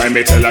doing? Anytime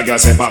me tell a girl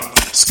say back.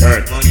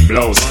 Skirt,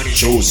 blouse,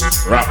 shoes,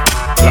 rap,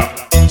 clap.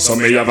 So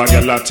me have a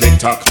girl a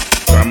TikTok.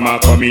 Grandma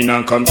come in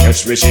and come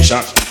catch me she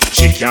shot.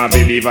 She can't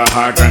believe her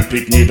heart and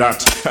pick me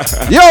that.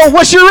 Yo,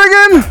 what's she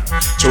ringing?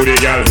 To the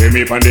girl, hear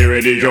me on the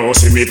radio,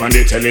 see me on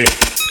the telly.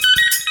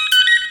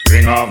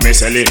 Ring off me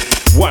celly.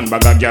 One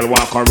bag of girl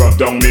walk and rub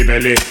down me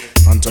belly.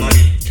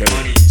 Anthony,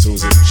 Kelly,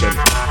 Susie, Shelly.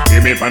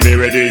 Hear me on the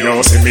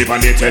radio, see me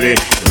on the telly.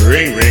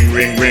 Ring, ring,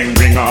 ring, ring,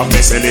 ring off me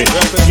celly.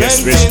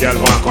 Yes, which girl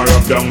walk and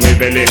rub down me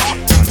belly.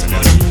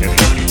 Anthony,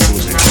 Kelly,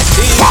 Susie.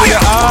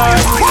 Fire!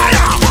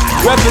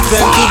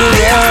 Represent to the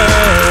world.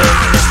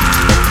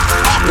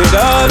 With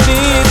all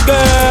these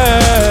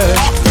girls.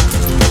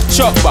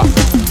 Chop back.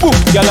 Book,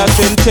 y'all a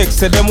send text,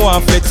 say them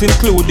want flex,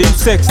 including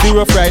sex. The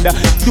Rough Rider,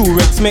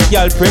 Durex, make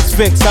y'all press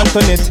vex.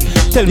 Antoinette,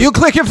 tell me. You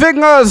click your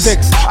fingers.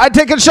 I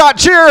take a shot.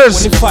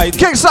 Cheers.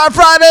 Kickstart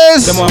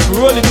Fridays. Them want to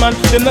roll it, man.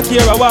 Them not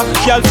care what.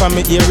 Y'all from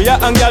me area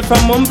and y'all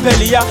from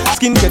Montpellier.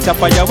 Skin catch a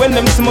fire when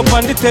them see me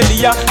on the telly.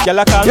 Y'all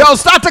a call. Yo,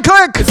 start to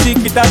click. The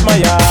secret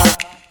admire.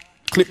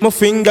 Click my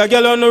finger,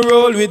 girl on the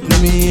roll with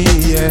me,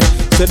 yeah.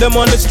 Say them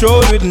on the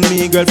stroll with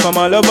me, girl from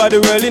all over the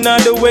world in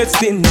all the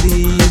West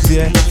Indies,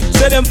 yeah.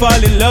 Say them fall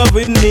in love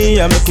with me,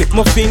 I'ma click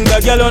my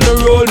finger, girl on the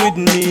roll with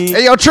me.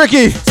 Hey yo,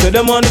 Tricky. Say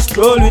them on the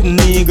stroll with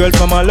me, girl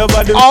from all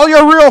over the all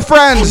your real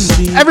friends,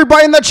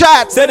 everybody in the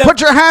chat,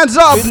 put your hands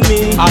up.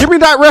 Give me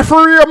that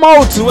referee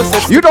remote.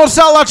 You don't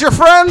sell out your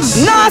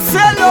friends? No,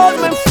 sell out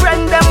my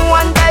friend, them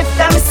one day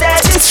them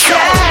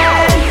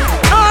satisfied.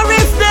 Or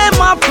if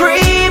them are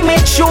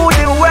premature,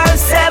 the world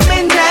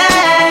 7 9.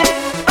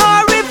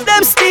 Or if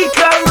them stick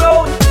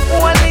around,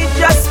 only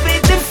just be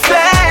the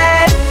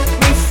fed.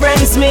 Me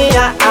friends, me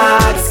I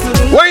ask.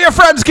 Where your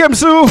friends, Kim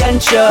Sue?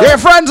 Your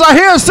friends are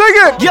here, sing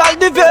it. Y'all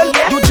the girl,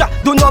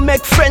 do not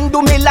make friend,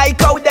 do me like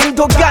how them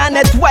do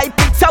garnet, wipe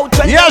it out.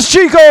 When yes,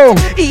 Chico.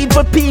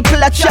 Evil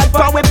people a chat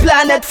for we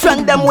planet.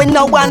 Friend them we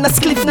no wanna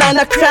spliff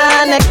nana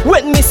chronic.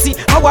 When me see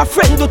our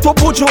friend do to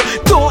bujo,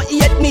 don't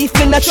hate me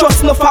finna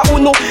trust no for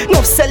uno.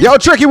 No sell. Yo,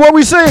 Tricky, what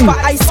we sing?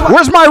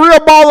 Where's my real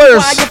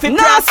ballers?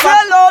 No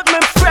sell out me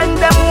friend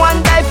them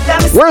one life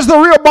them. Where's the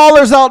real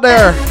ballers out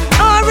there?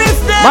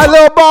 My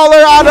little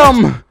baller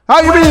Adam.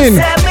 How you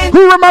mean?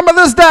 Who remember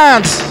this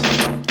dance?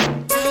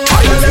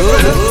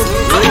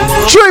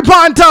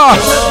 3-pointer.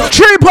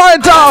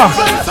 3-pointer.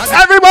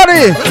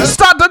 Everybody,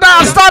 start the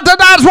dance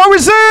while we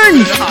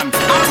sing.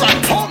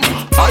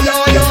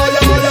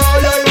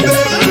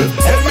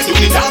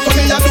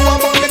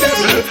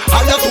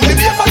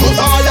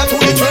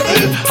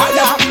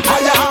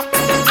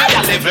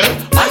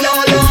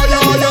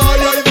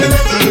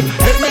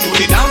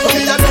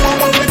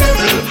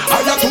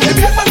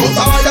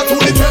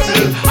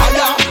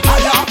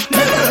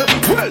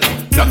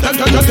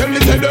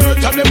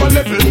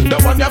 The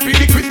one you feel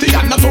the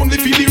Christian, not only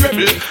feel the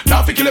rebel.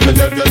 Now fi kill every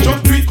devil,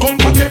 just do it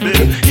compatible.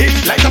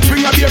 It's like a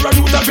spring of beer, a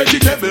root of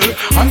vegetable.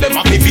 And them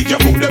a fi feed your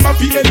food, them a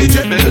fi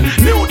eligible.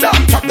 New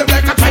dance, trap them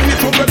like a tiny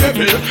trouble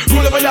devil.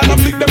 Roll over and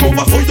flick them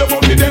over, so you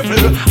want the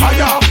devil.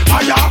 Higher,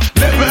 higher,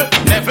 level,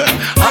 level.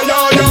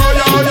 Higher,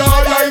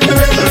 higher, like the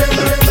devil.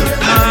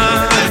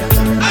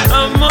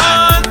 I'm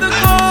on the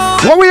go.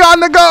 When we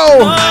on the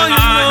go.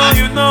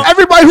 You know.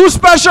 Everybody who's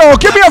special,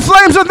 give me a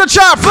flames in the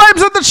chat.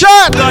 Flames in the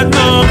chat. God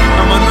no,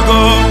 I'm on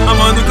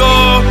the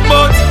go,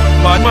 but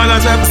bad man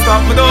has ever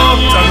stopped me though.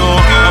 I know,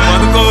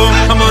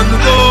 I'm on the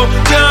go,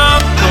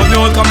 yeah.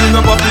 No one coming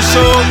up off the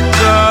show,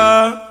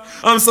 yeah.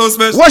 I'm so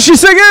special. What's she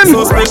singing?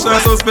 So special,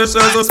 so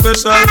special, so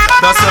special.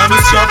 That's why I'm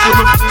strapped with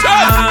me.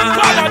 I'm on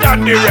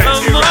the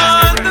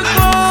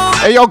go.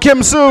 Hey yo,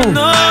 Kim Sue.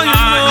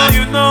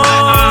 You know.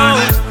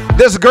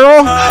 This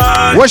girl,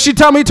 what she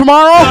tell me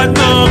tomorrow? I'm on the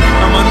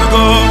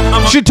go.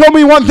 She told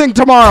me one thing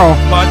tomorrow.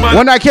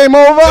 When I came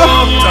over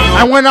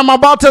and when I'm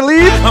about to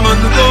leave, I'm on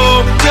the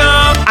go.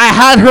 I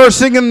had her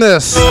singing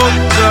this.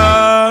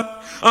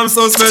 I'm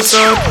so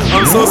special,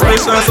 I'm so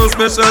special, so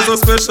special, so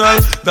special.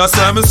 That's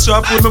why I'm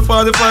strapped with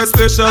my 45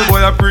 special.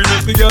 Boy, I bring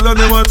it together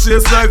and they want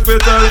chase like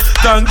petal.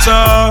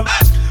 Tancha,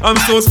 I'm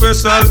so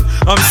special,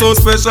 I'm so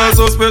special,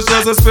 so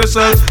special, so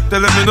special. Tell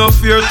them me no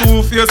fear,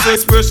 too fierce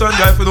expression.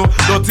 Guy, you know,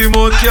 dirty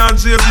mouth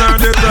can't chase nor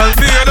they tell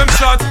me hear them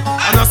shot.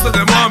 And I said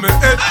them want me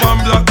head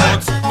pan black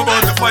out. Me burn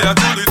the fire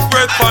to it,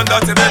 bread pan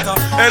that you better.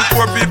 Help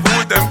poor people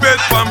with them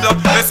bed pan black.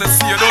 They say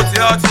see your dirty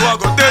heart, you a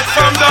go dead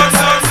from that.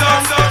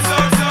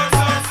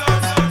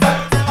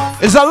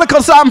 It's a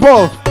little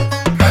sample.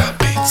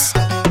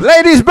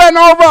 Ladies, bend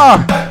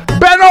over.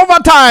 Bend over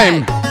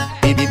time.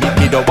 Me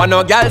don't want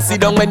no girl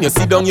sit down. When you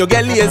sit down you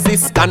get lazy.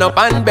 Stand up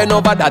and bend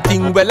over. That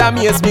thing well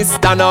amaze me.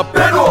 Stand up,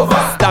 bend over.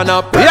 Stand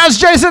up. Yes,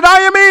 Jason, how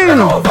you mean?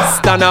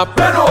 Stand up,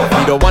 bend over.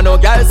 Me don't want no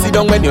girl sit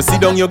down. When you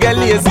sit down you get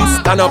lazy.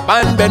 Stand up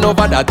and bend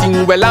over. That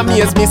thing well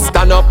amaze me.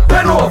 Stand up,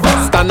 bend over.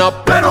 Stand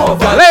up, bend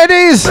over.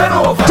 Ladies,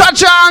 touch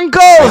your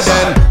ankles.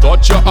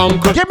 Touch your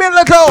ankle. Give me a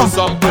little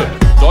sample.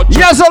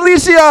 Yes,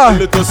 Alicia.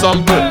 Little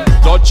sample.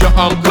 Touch your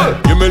ankle.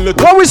 Give me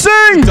little. What we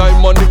sing?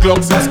 Time on the clock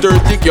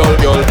 6:30, girl.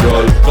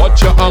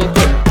 Touch your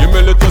ankle. Give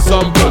me little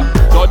sample.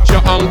 Touch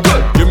your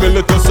ankle. Give me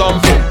little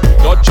sample.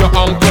 Touch your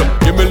ankle.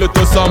 Give me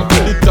little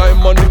sample. The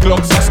time on the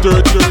clock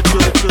 6:30.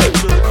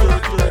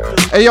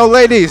 Hey, yo,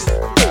 ladies.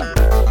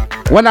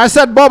 When I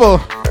said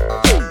bubble,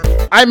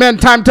 I meant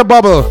time to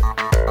bubble.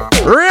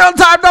 Real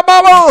time to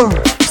bubble.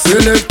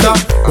 Selector,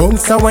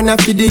 bouncer when I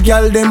feed the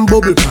girl them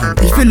bubble pan.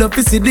 If you love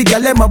to see the girl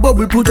them a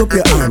bubble, put up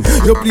your hand.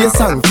 You play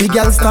song, the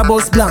girl star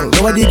bus blank.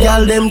 Now the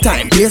girl them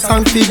time, play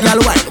song, the girl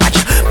white. Watch,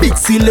 big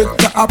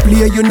selector a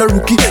play, you no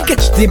rookie.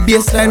 Catch the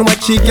baseline,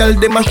 watch the girl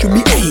them a should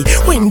be. Hey,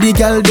 when the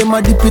girl them a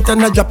dip it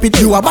and a drop it,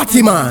 you a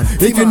batty man.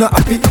 If you not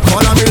happy,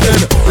 follow me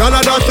then. Y'all a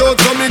dash out,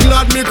 so me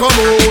glad me come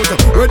out.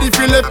 Ready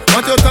for left,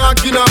 what you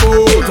talking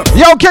about?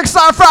 Yo,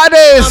 Kickstart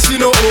Fridays.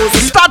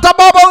 Start a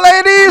bubble,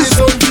 ladies.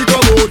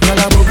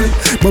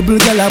 Bubble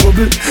gala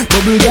bubble,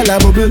 bubble gala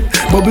bubble,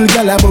 bubble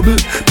gala bubble,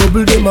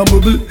 bubble dem a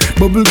bubble,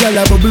 bubble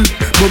gala bubble,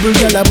 bubble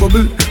gala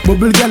bubble,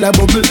 bubble gala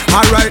bubble.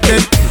 Alright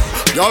then,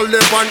 y'all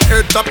live on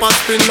head top and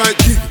spin like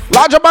it.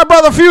 Lodge up my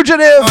brother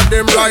Fugitive.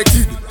 Them right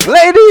it.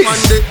 Ladies,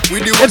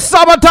 it's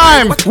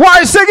summertime.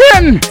 Why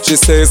singing? She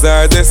says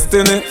our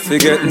destiny, she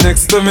get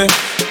next to me.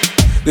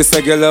 This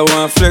a girl I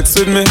want flex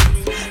with me,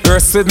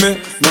 rest with me,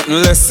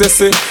 nothing less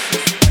sissy.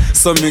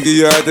 So me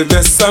give her the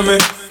best of me.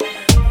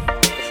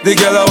 The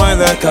girl I wine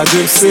like a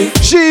gypsy.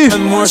 She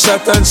and more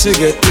shot and she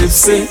get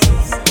tipsy.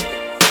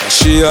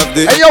 She have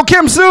the. Hey yo,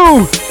 Kim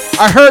Sue,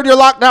 I heard your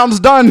lockdown's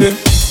done.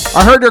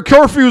 I heard your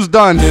curfew's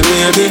done.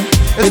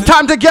 It's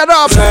time to get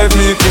up.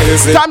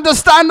 Time to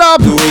stand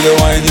up. The way you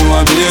wine, you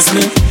amaze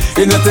me.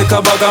 You know take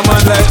a bag of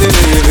man like the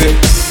Navy.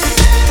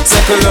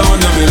 Circle down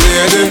on me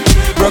lady.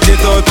 Rock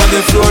it out on the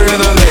floor, you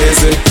know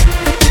lazy.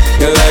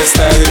 Your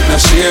lifestyle is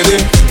not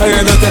shady. And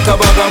you know take a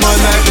bag of man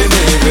like the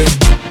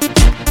Navy.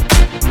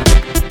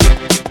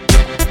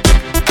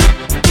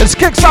 It's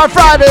Kickstart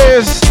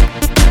Fridays,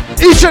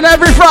 each and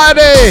every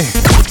Friday.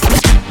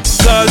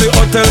 call the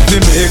hotel to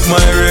make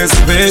my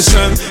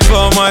reservation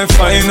for my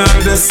final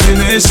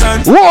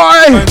destination.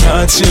 Why? I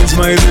not change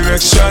my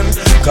direction,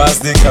 cause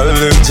the girl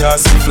them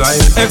just fly.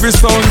 Every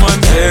sound man,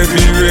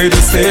 every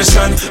radio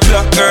station.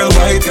 Black girl,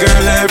 white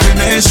girl, every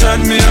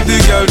nation. Me and the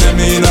girl them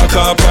in a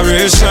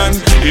corporation.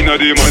 In a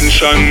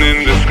dimension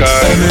in the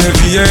sky. And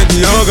every year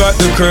the young got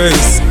the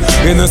craze.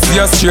 You know see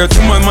a straight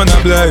to my man a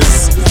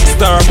blaze.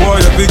 Star boy,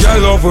 every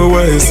girl over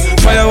ways.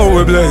 Fire how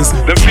we blaze.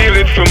 Them feel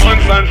it for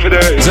months and for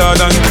days.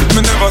 Jordan,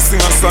 me never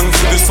sing a song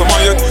for the summer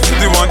yet.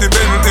 The one the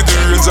Bentley, the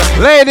Razor.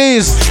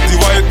 Ladies,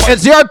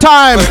 it's your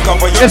time.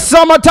 It's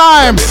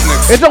summertime.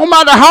 It don't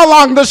matter how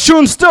long the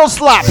tune still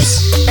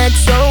slaps.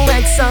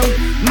 XOXO,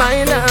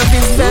 my love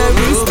is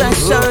very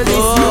special. If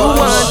you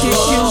want it,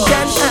 you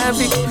can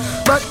have it.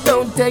 But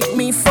don't take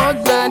me for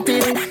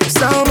granted.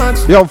 So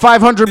much. Yo,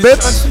 500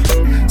 bits.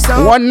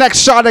 One next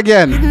shot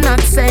again.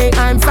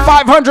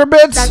 500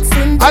 bits.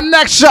 A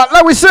next shot.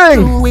 Let me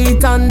sing.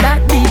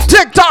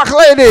 TikTok,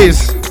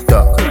 ladies.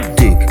 Duck,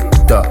 tick,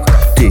 duck,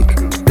 tick,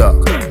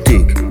 duck,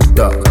 tick,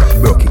 duck.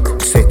 Broke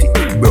it, set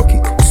it, broke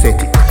it,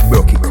 set it,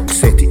 broke it,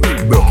 set it,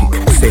 broke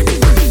it, set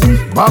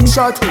it. Back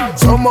shot,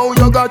 somehow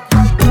you got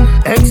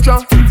extra.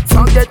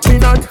 Forget me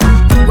not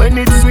when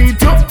it's sweet.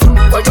 You,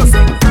 what you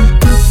say?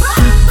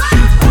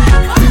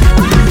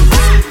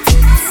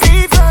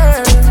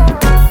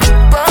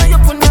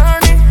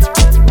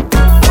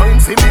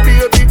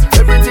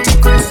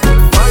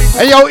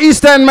 Hey yo,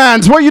 East End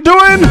mans, what you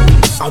doing?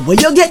 And where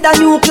you get the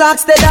new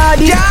clocks, the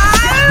daddy?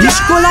 Which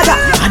color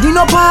that? Daddy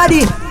no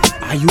party.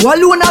 Are you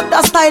alone of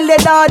the style, the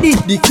daddy?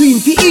 The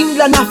queen for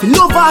England, have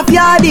love of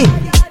yardy.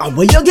 And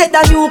where you get the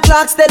new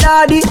clocks, the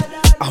daddy?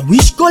 And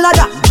which color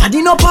that?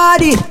 Daddy no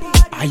party.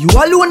 Are you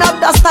alone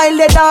of the style,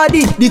 the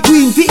daddy? The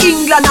queen for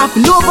England, have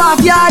love of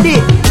yardy.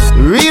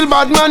 Real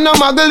bad man, no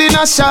muggle in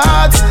a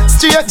shots.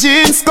 Straight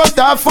jeans, cut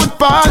off foot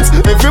pants.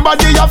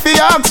 Everybody have to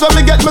ask when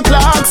me get my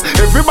clocks.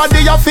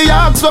 Everybody have to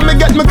ask when me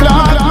get my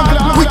clocks.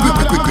 Quick, quick,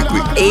 quick, quick, quick,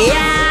 quick.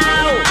 Yeah.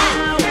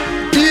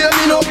 Hear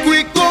me no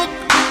quick cook.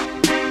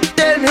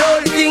 Tell me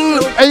how the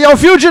thing look. Hey yo,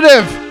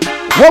 Fugitive,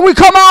 when we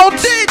come out,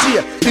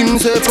 DJ, him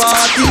say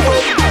party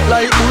up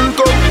like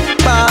Hulk up.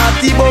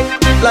 Party bump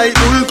like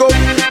Hulk up.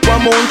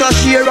 One mount a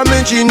share of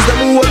me jeans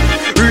them hold.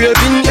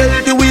 Raving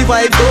healthy we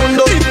vibe down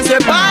low. Him say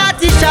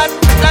party shot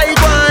like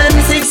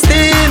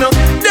 116.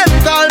 Them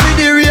call me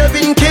the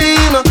raving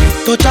king.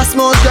 Touch a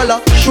small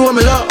girl, show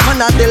me love.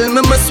 And I tell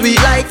me my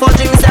sweet like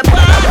fudge. Him say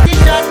party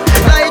shot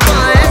like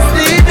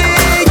 1STD.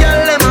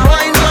 Girl, them a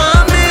wine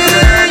for me,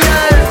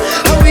 girl.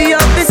 How we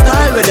have this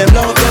style with them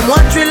love them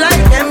watch we like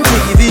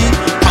MTV.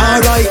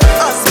 Alright,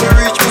 as me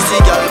reach me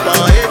see girl my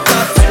head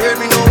taps. Hear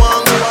me no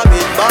one go a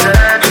bit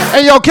back.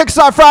 hey yo,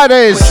 Kickstart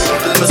Fridays.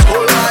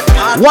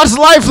 What's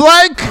life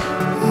like?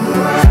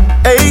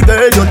 Hey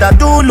girl, you that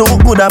do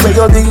look good at where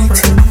you beat.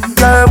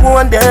 Girl,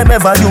 one them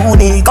ever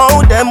unique.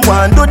 All them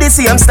want do the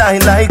same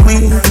style like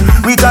we.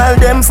 We call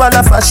them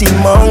follow fashion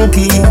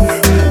monkey.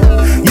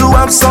 You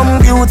have some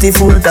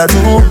beautiful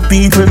tattoo.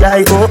 People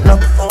like oh no.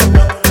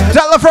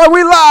 Tell a friend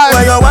we live.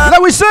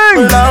 Let me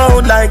sing.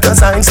 Loud like a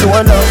sign to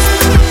a love.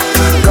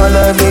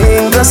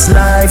 Coloring this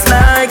life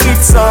like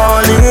it's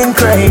all in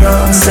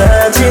crayon.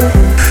 Searching,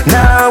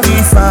 now we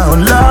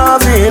found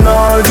love in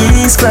all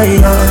these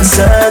crayons.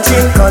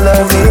 Searching,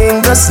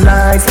 coloring this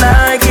life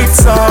like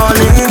it's all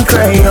in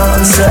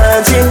crayon.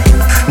 Searching,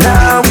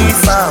 now we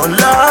found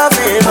love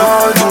in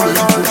all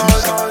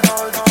these.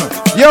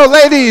 Yo,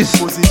 ladies,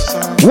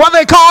 what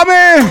they call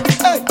me?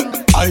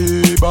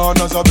 I born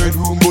as a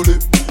bedroom bully.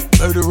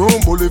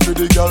 Bedroom bully for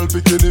the girl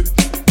bikini.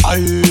 I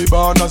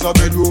born as a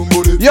bedroom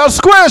bully. Yo,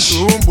 Squish.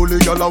 Bedroom bully,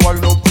 girl a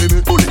wind up with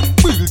me. Bully,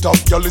 built up,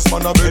 girl is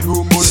man a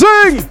bedroom bully.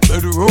 Sing.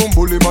 Bedroom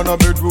bully, man a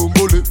bedroom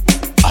bully.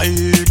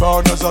 I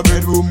born as a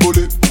bedroom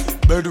bully.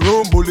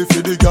 Bedroom bully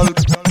for the girl.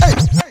 Hey,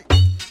 hey.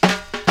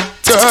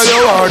 Girl,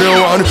 you are the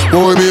one,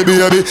 boy, me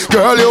baby.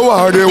 Girl, you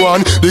are the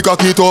one. The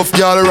cocky tough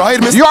girl, ride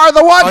me. You are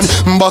the one.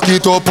 Back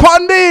it up,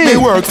 Pondy. Me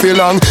work for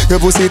long.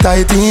 Your pussy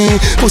tighty,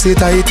 pussy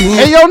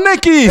tighty. Hey yo,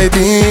 Nikki.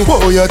 Tighty,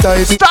 oh you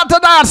tighty. Start to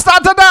dance,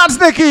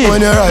 Nikki.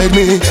 When you ride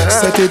me,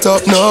 set it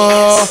up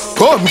now.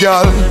 Come,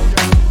 girl.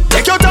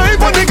 Take your time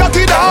on the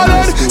cocky,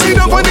 darling. See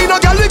the bunny, no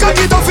girl, the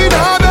cocky tough in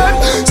her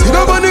bed. See the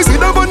bunny, see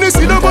the bunny,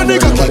 see the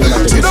bunny cocky.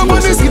 See the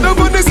bunny, see the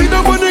bunny, see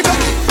the bunny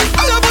cocky.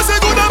 I love you, say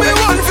good to be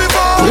one for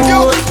four.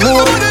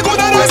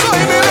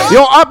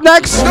 Yo, up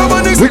next,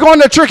 we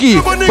going to Tricky.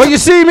 But you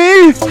see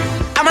me?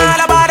 I'm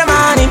all about the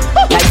money.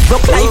 Like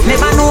broke life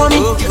never know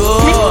me.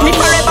 Me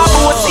forever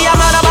bossy.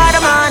 I'm all about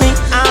the money.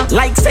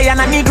 Like say I'm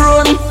a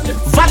Negro me.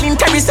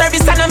 Voluntary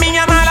service and me.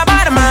 I'm all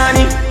about the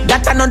money.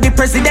 That I know the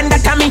president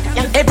that I me.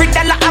 Every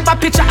dollar have a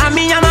picture of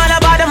me. I'm all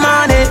about the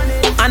money.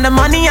 And the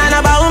money and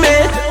about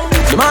me.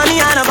 The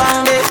money and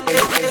about me.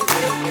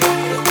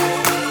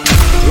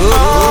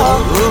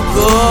 Oh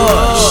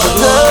gosh.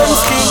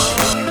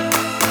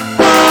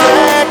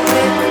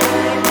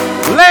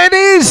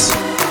 Ladies,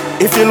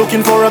 if you're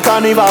looking for a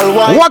carnival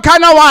wine, what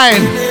kind of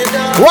wine?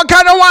 What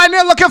kind of wine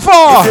you looking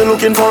for? If you're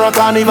looking for a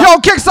carnival. Yo,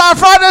 Kickstart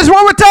Fridays,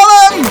 what we tell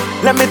them?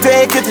 Let me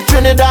take you to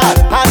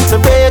Trinidad and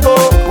Tobago.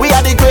 We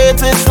are the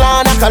greatest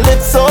land of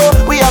Calypso.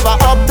 We have a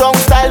uptown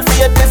style for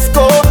your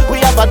disco.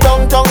 We have a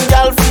downtown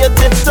gal for your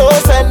tiptoe.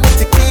 Send me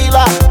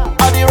tequila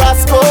or the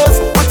Rascals.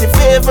 With your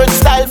favorite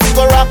style for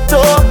your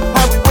rapto.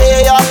 And we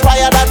way up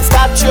higher than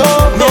Scotcho.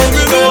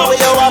 Baby, know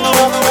where you are.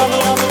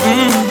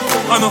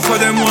 I know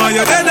for them why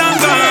you're dead and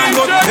gone.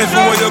 But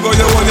everywhere you go,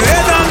 you want your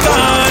head and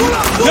gone.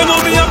 You know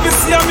me happy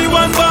see me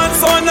one band.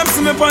 So when them see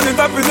me on the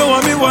top, you know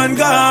me one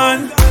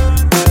gone.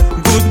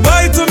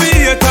 Goodbye to me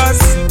haters.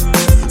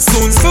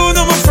 Soon,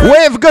 I'm a friend.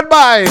 Wave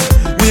goodbye.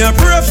 Me a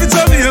pray for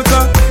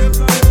Jamaica.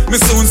 Me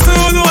soon,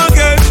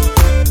 again.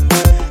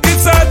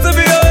 It's hard to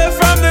be away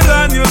from the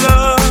land you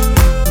love.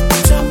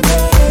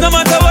 No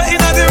matter what in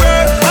the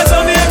world, I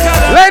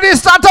Jamaica.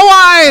 Ladies, start to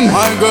wine.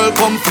 My girl,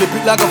 come flip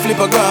it like a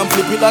flippergram.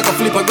 Flip it like a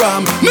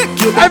flippergram.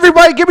 Make you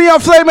everybody give me a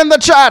flame in the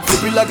chat.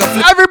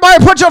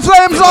 Everybody put your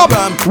flames up.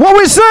 What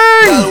we sing?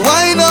 Girl,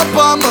 wine up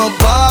on my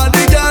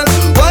body, girl.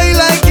 Why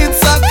like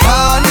it's a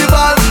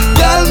carnival?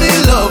 Girl, me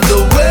love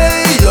the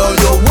way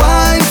you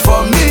wine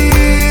for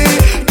me.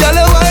 Girl,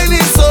 your wine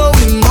is so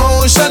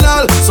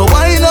emotional. So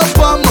wine up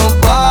on my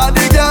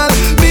body, girl.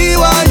 Me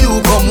while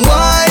you come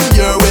wine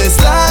your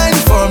waistline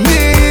for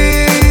me.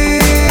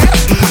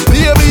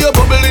 Baby, you're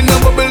bubbling,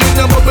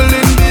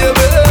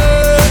 baby.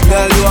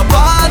 Girl, you a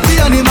party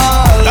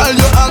animal. Girl,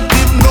 you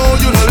active, no,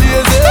 you no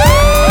lazy.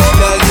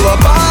 Girl, you a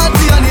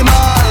party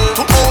animal.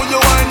 To own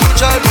your wine, you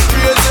try to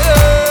crazy.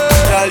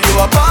 Girl, you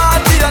a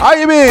party animal. How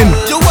you mean?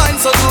 You wine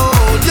so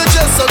good, you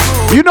just so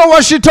good. You know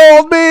what she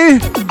told me?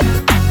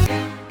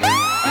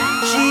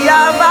 She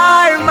a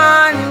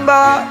barman,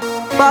 but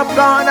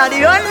popcorn are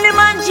the only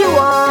man she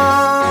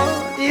want.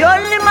 The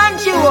only man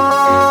she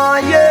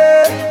want,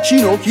 yeah.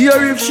 She no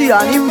care if she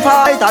and him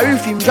fight or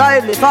if him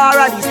drive the far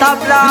at the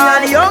stoplight. Me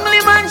are the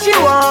only man she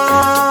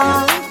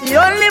want. The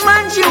only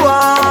man she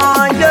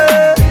want,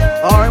 yeah.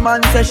 Our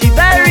man says she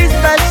very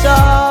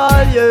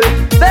special, yeah.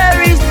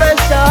 Very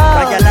special.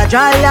 Like a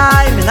dry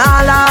line, me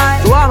nah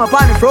lie. So I'm up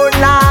on the front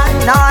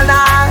line, nah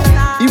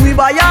lie. If we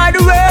buy all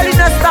the world in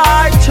a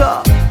starch,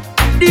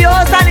 the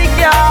house and the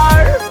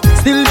car.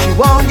 Still she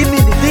won't give me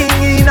the thing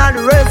in and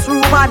the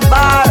restroom and the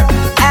bar.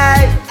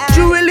 Hey,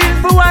 she willing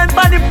for one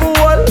for the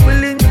pool,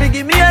 willing to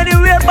give me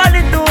anywhere for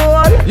the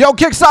door. Yo,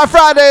 Kickstart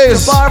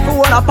Fridays. The bar for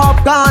one a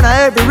popcorn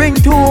and every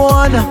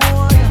ringtone.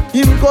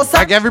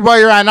 Like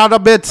everybody ran out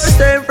of bits.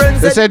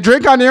 They said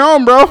drink on your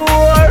own, bro.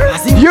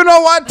 You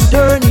know what?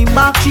 Turn him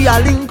back, she a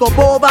link up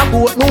over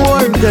boat more.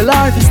 Tell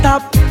her to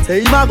stop.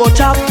 Say him a go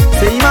chop.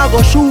 Say him a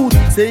go shoot.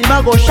 Say him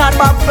a go shot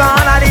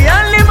popcorn. And the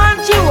only man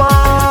she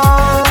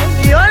want.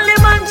 The only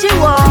man she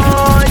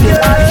want.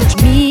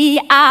 Yeah. Me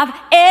have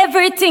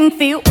everything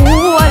for you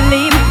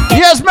only.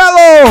 Yes,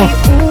 Mello.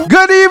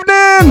 Good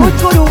evening.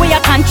 Good the way I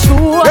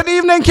control. Good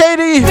evening,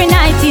 Katie. Every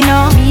night, you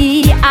know.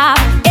 Me have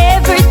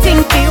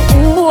everything for you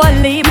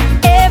only.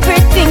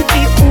 Everything for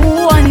you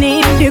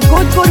only. The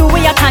good the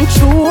way I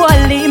control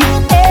him.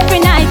 Every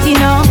night, you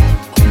know.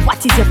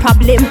 What is your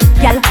problem,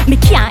 y'all? Me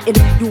can't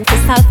help you to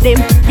solve them,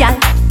 y'all.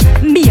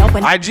 Me up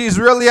when IG's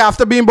really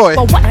after Bean Boy.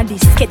 But one of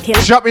these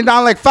sketches shut me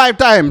down like 5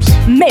 times.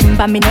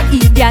 Remember me no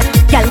idiot,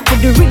 y'all. Put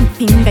the ring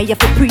finger, you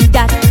fi pre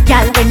that,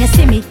 y'all. When you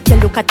see me, you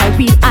look at a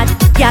real ad,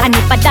 y'all. And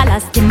if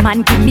 $1, the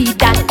man give me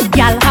that,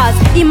 y'all. Cause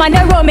him and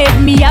the rum made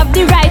me have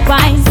the right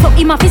wine. So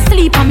him have to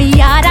sleep on me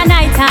hard at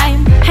night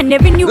time. And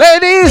every new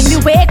ladies, when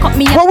you wake up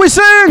me, what we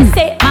sing?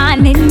 Say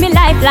man in me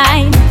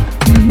lifeline.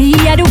 Me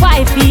a the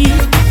wifey.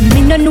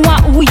 Me no know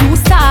who you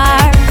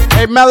are.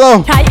 Hey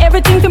Mello, try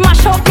everything to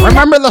mash up.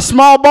 Remember the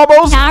small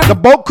bubbles? The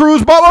boat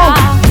cruise bubble?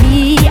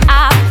 Me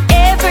have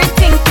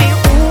everything to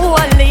you,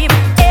 live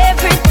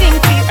everything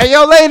to you. Hey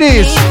yo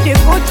ladies, the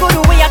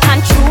good way I can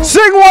choose.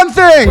 Sing one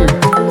thing.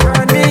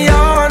 Turn me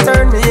on,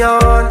 turn me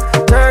on,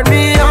 turn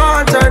me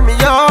on, turn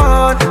me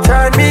on,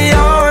 turn me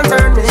on,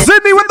 turn me on.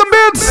 Sydney with the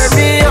bits. Turn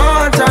me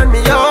on, turn me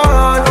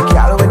on.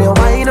 Girl, when you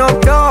wind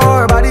up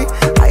your body,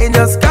 I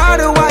just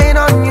gotta wine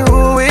on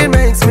you. It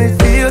makes me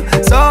feel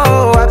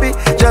so happy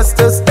just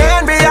to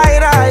stand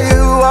behind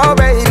you, oh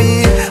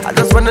baby. I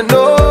just wanna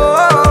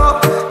know,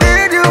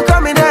 did you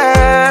come in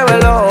there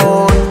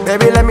alone?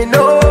 Baby, let me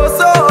know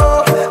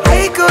so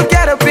I could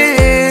get up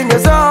in your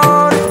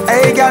zone.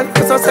 Hey girl,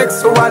 you're so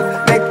sexual,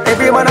 make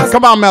everyone else.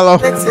 Come on, Mello.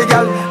 Sexy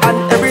girl,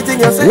 and everything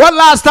you say. One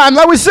last time,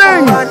 let me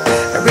sing.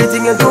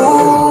 Everything you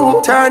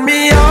do, turn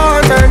me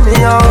on, turn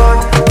me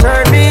on,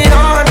 turn me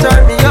on,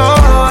 turn me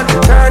on,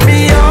 turn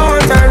me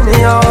on, turn me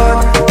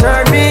on,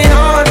 turn me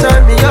on,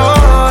 turn me on, turn me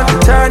on,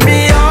 turn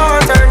me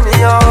on, turn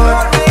me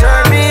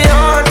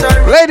on, turn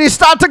me on. Ladies,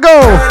 start to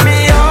go.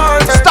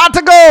 Start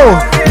to go.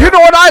 You know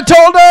what I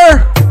told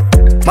her?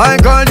 My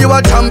girl, you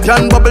a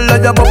champion, bubble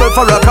like you bubble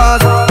for a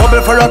cause.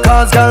 Bubble for a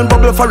cause, girl,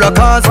 bubble for a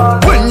cause.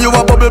 When you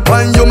a bubble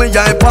pan, you me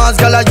eye pass.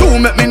 Girl, you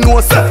make me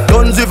know, sir,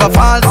 don't give a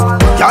false.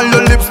 Girl,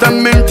 your lips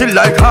them minty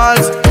like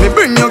hearts. Me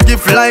bring you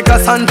gift like a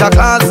Santa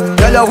Claus.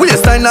 Girl, your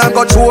waistline I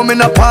got show me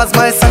in a pass.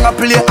 My song I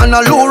play on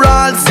a low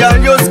rolls. Girl,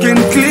 your skin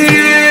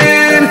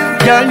clean.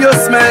 You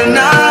smell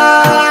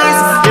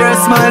nice, your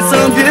smile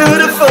so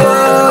beautiful.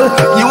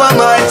 You are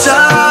my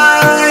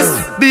choice,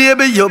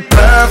 baby. You're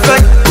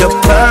perfect, you're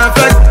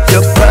perfect,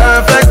 you're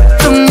perfect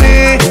to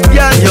me.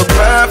 Yeah, you're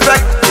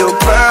perfect, you're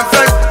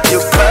perfect,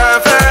 you're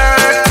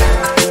perfect.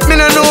 Me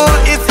no know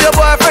if your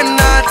boyfriend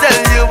not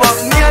tell you, but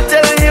me I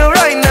tell you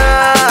right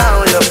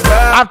now, you're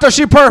perfect. After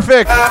she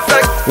perfect,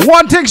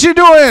 one thing she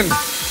doing.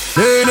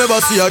 Me never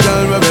see a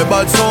girl with a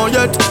bad song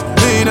yet.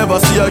 Me never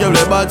see a girl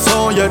with a bad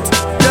song yet.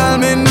 Girl,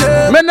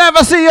 me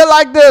never see you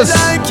like this.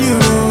 Like you.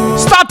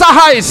 Start the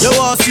heist. You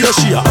want to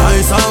see she a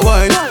ice and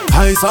wine,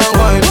 ice and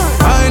wine.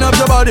 Wind up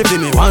your body for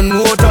me one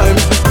more time.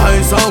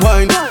 Ice and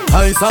wine,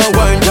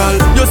 girl.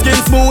 Your skin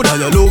smooth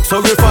and your look so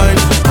refined.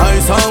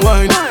 Ice and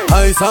wine,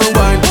 ice and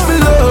wine.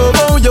 Me love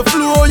how you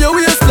flow your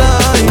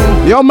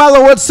waistline. Yo,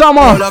 Mellow with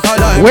summer.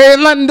 We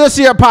ain't letting this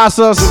year pass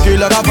us. Looking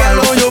like a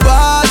girl on your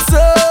bad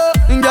so.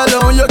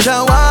 Girl on you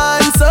can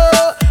wine so.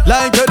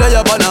 Like you're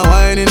there upon a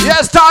whining.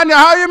 Yes, Tanya,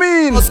 how you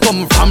mean? Must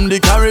come from the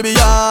Caribbean.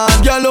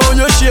 Girl on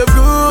you shape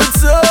good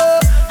so.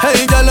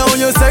 Hey, girl on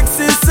you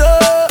sexy so.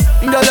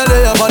 Girl are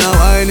there upon a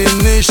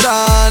whining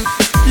nation.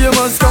 You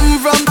must come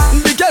from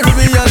the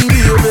Caribbean,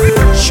 baby.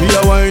 She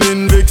a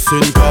whining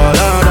vixen, call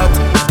her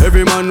that.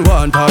 Every man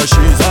want her,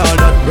 she's all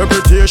that.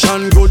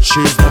 Reputation good,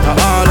 she's not a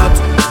all that.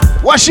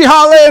 What she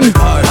hollering?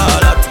 All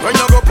that. When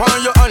you go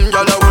on your hand,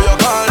 girl, where you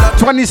call that?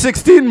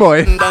 2016,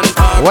 boy.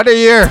 What a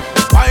year.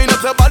 Wind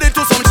up your body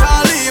to some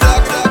Charlie.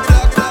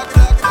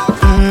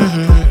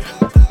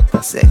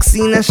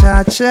 Sexy in a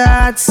short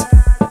shots.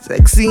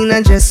 Sexy in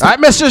a dress. I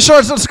miss your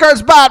shorts and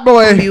skirts, bad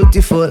boy.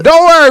 Beautiful.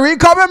 Don't worry, we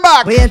coming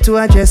back. Where to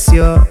address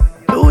you?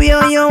 Do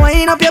you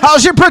wind up your... How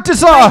she pretty,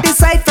 sir?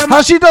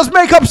 How she does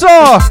makeup,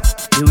 sir?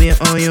 The way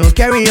how you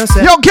carry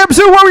yourself. Yo,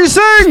 Kimsey, what we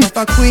sing?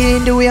 Papa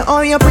Queen, the way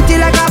how you pretty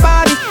like a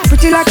Barbie.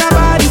 Pretty like a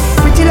Barbie.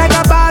 Pretty like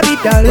a Barbie,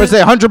 doll. What's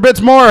that, 100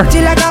 bits more?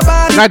 Pretty like a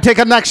Barbie. And I take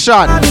a next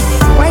shot.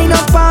 Wind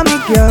up for me,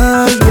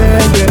 girl,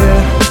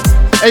 yeah.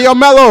 Hey, yo,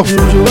 Mellow.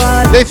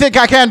 They think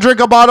I can't drink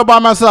a bottle by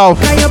myself.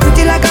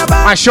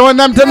 I'm showing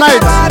them tonight.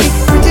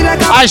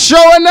 I'm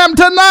showing them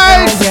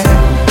tonight.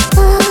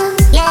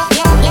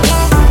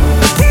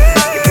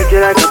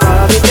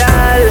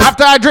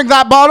 After I drink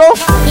that bottle,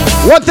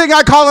 one thing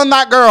I call in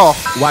that girl.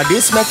 What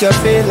this make you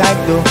feel like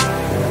though?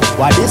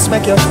 What this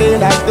make you feel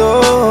like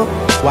though?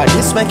 What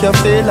this make you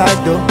feel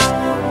like though?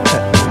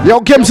 Yo,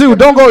 Kim Sue,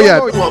 don't go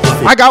yet.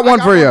 I got one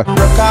for you.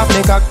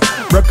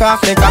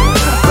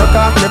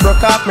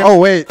 Oh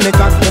wait,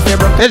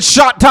 it's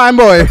shot time,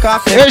 boy.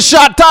 It's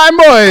shot time,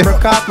 boy.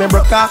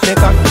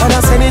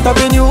 Wanna send it up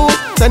in you,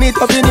 send it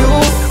up in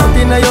you, up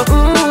in your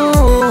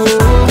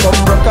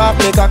come broke off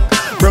me cock,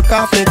 broke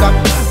off me cock,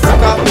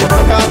 broke off me,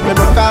 broke off me,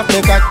 broke off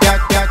me cock,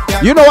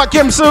 yak. You know what,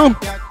 Kim Sue?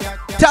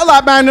 Tell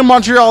that man in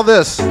Montreal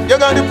this. You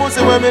got the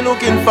pussy where me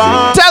looking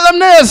for. Tell him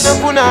this.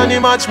 The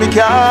punani match me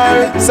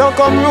car. So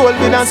come roll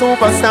with a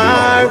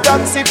superstar.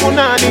 Taxi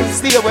punani,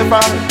 stay away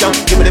from.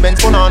 Give me the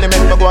Benz punani, make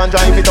me go and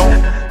drive it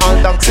down. All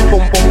taxi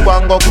pum pum go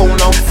and go cool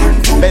now.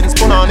 Benz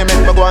punani,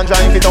 make me go and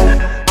drive it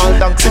down. All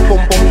taxi pum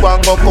pum go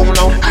and go cool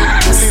now.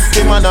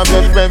 System and a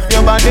blood rev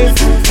your body.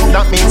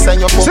 That means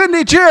send your phone.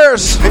 Sydney,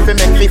 cheers. If you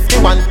make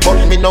 51,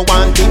 but me no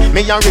want it.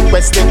 Me a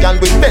request the girl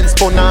with Benz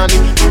punani.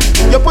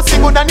 Your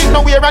pussy good and it no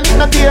wear and it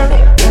no tear.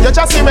 You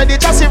just ready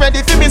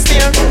for me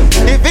steer.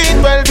 The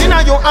V12 in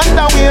your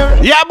underwear.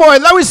 Yeah, boy,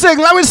 let me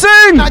sing.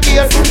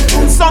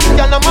 Some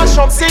girl a mash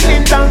up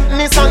cylinder.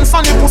 Nissan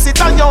Sunny pussy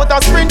tie out a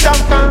Sprinter.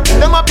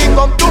 Them a pick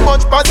up too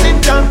much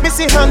passenger.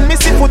 Missy hand,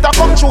 missy foot a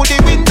come through the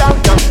window.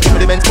 Give me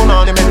the Benz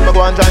punani, make me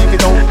go and drive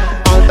it down.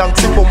 All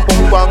taxi pum pum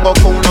go and go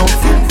cool now.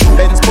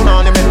 Benz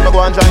punani, make me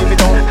go and drive it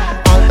down.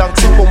 All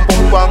taxi pum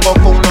pum go and go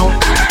cool now.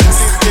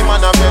 System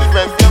and a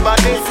rev your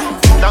body.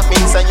 That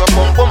means that you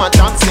pump for my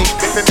taxi.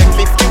 If you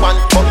make 51,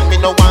 but me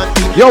no want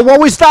it. Yo,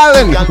 what we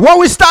styling? What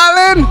we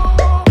styling?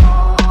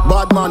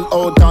 Bad man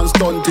out and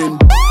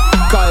stunting.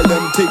 Kyle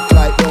them thick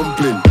like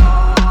dumpling.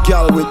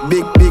 Girl with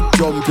big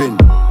jumping.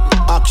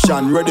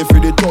 Action ready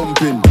for the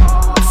thumping.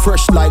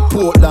 Fresh like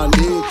Portland,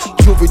 eh?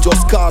 Juvie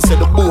just cast at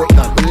the boat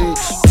now, eh?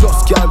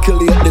 Just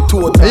calculate the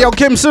total. Hey, yo,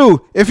 Kim Sue,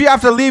 if you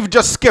have to leave,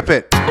 just skip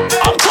it.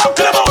 I'm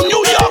talking about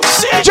New York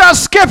City.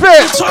 Just skip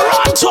it.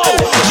 Toronto,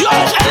 yo,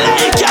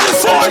 LA,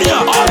 California.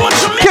 I want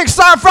to make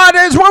Kickstart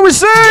Fridays, what we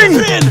sing.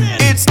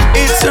 It's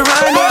a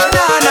run, yeah.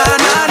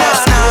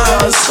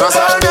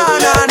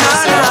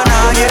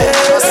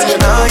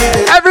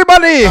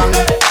 Everybody,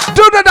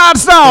 do the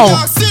dance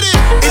now.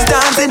 It's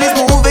dancing, it's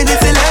moving, it's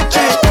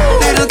electric.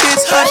 Little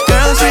kids, hot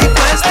girls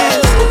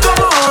requesting.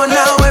 Come on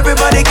now,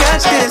 everybody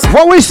catch this.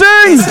 What we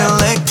sing?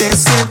 Select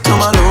this, skip to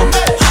my loop.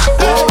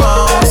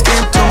 Oh,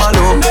 skip to my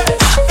loop.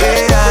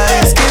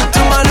 Yeah, skip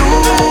to my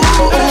loop.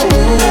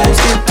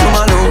 Skip to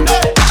my loop.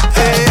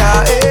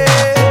 Yeah.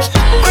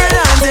 We're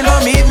dancing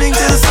from evening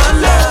till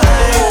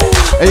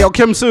sunlight. Hey, yo,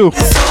 Kim Sue.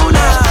 So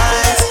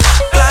nice.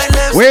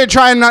 We ain't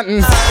trying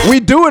nothing. We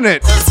doing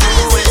it.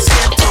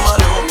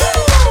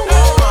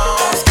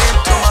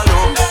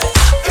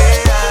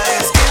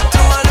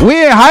 We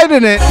ain't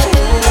hiding it.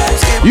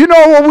 You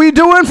know what we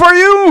doing for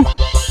you?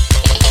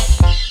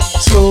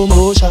 slow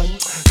motion.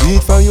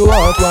 Beat from your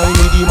heart, why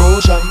need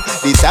emotion?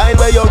 The style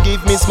where you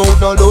give me smooth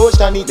no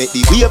lotion. It make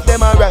the wave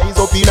them a rise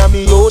up in a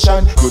me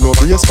ocean. You know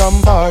brace from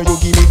bar, you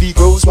give me the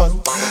gross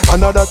one.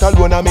 Another tall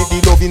one I make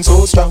the loving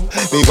so strong.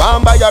 Me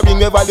want buy a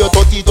ring me value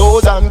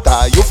 30,000.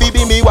 You fi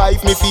be me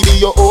wife, me fi be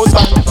your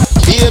husband.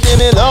 Baby,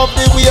 me love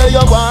the way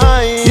you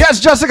whine.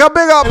 Yes, Jessica,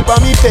 big up. For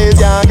me face,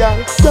 yeah, girl.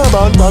 Grab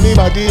on for me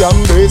body,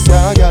 embrace,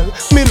 yeah, girl.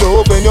 Me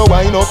love when you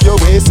wind up your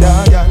waist,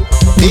 yeah, girl.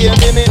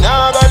 Baby, me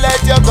nah gonna let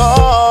you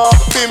go.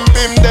 Bim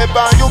bim dep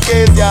on you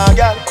case, yeah,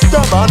 girl.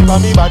 Grab on for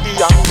me body,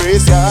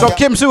 embrace, yeah. So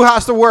Kim Sue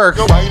has to work.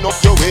 You wind up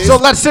your waist. So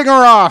let's sing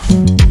her off.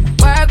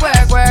 Work,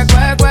 work, work,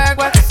 work, work,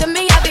 work. To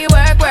me, I be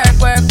work, work,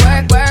 work,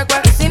 work, work,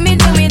 work. You see me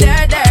do me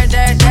dirt, dirt,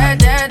 dirt, dirt,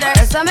 dirt,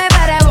 dirt. So me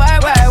better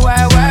work, work,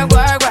 work, work,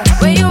 work, work.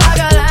 When you walk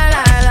a line,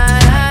 line,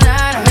 line, line,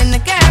 line. In the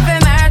cafe,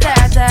 man, ta,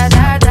 ta,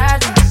 ta, ta,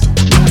 ta.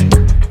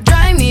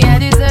 Drive me a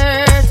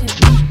dessert.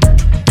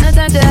 No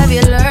time to have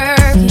you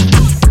lurking.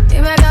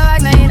 You make a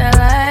walk, now you don't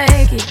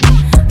like it.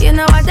 You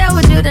know I dealt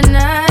with you the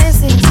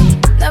nicest.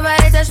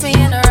 Nobody touched me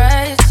in the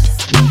right.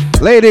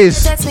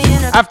 Ladies,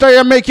 after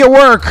you make your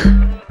work.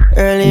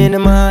 Early in the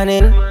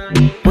morning,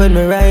 when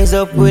me rise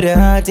up with a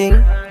hot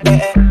thing,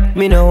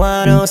 me no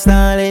want no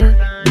stalling.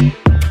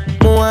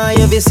 Me want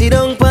you to sit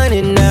down on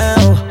it now.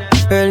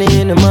 Early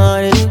in the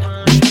morning,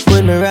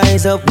 when me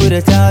rise up with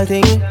a tall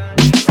thing.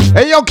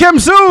 Hey yo, Kim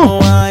Sue,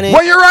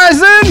 when you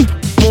rising?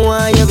 Me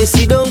want you to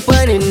sit down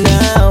on it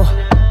now.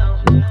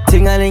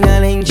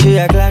 Ting-a-ling-a-ling, 3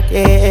 o'clock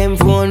a.m.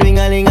 phone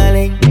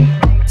ring-a-ling-a-ling.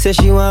 Say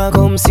she want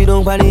come sit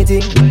down on the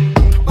thing.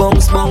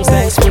 Bounce, bounce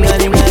like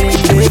spring-a-ling-a-ling.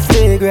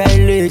 Big right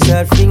leg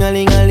shot,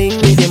 fling-a-ling-a-ling.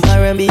 With them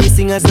R&B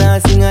singers now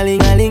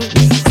sing-a-ling-a-ling.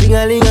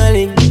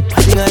 Sing-a-ling-a-ling,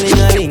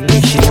 sing-a-ling-a-ling.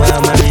 She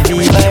want marry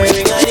me by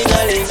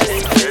ring-a-ling-a-ling.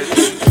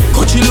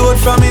 Coachy load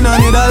from in a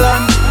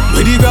Netherland.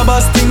 Where the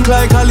grabbers think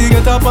like Ali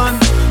get up on.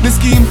 The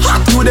scheme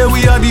hot today,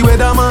 we are the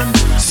weatherman.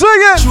 Sing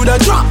it! Shoulda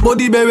drop, but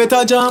the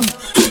beretta jam.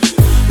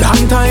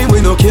 Long time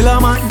we no kill a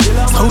man.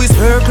 So we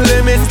circle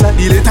elements like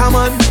the little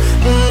man.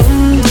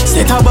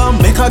 Set a bomb,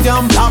 make a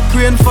damn black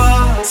rain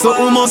fall. So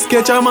we must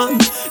catch a man.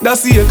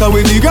 That's the echo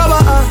with the grabber.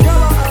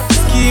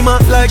 Schema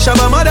like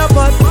Shabba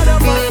Motherpot.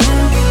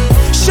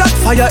 Shot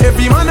fire,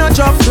 every man a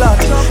drop flat.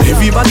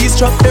 Everybody's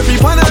trapped, every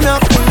pan a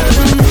nap.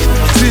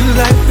 Still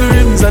like the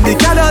rims and the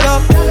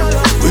Cadillac.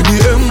 With the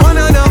M1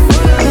 and up.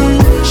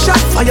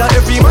 Shot fire,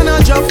 every man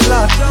a drop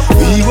flat.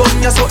 We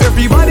run ya so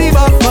everybody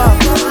back back.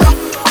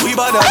 We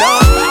badder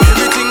down,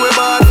 everything we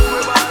bad.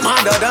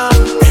 Madder down,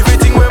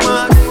 everything we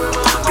mad.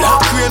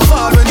 Black rain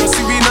fall when you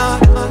see we not.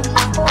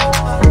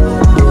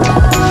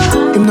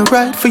 Him no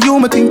right for you,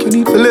 I think you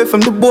need to live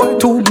from the boy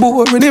too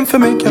boring him for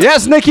make you.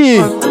 Yes, Nikki,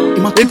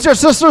 it's your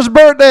sister's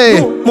birthday.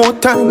 More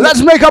time.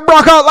 Let's make a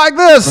block out like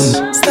this.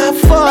 Stop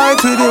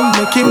fight with him,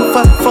 make him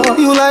fight for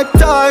you like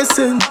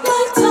Tyson.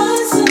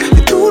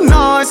 You're too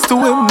nice to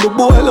him, the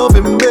boy love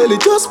him barely,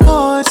 just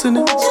poison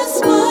him.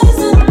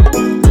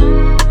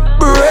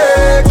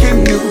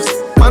 Breaking news,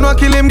 man wa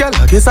kill him, girl.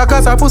 I guess I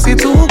cause her pussy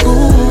too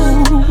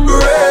good.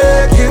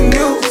 Breaking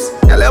news,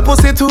 girl, her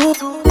pussy too good.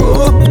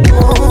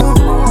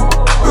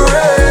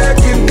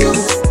 Breaking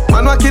news,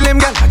 man wa kill him,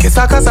 girl. I guess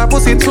I cause her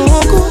pussy too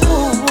good.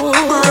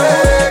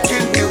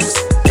 Breaking news,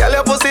 girl,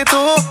 her pussy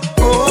too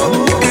good.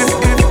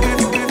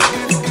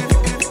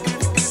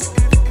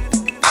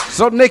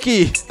 So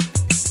Nikki,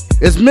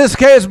 it's Miss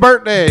K's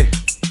birthday.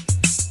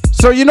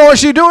 So you know what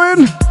she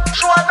doing?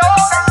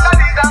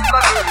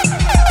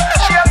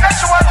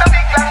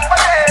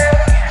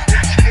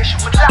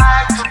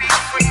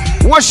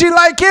 What's she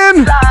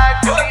liking?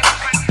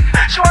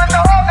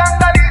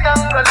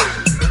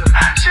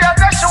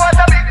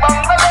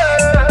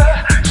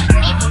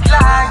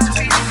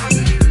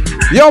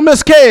 Yo,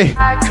 Miss K,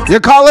 you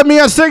calling me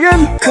and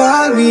singing?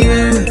 Call me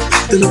in,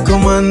 the look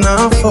of man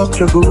now fuck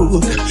you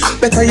good.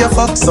 Better you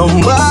fuck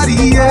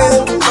somebody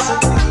else.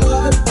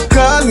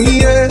 Call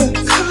me in,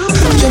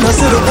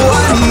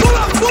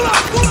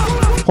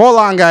 hold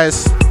on,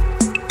 guys.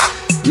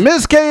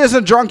 Miss K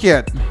isn't drunk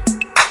yet.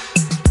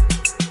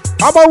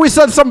 How about we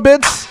send some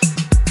bits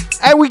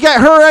and we get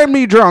her and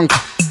me drunk,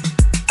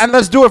 and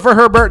let's do it for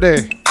her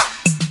birthday.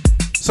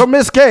 So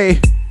Miss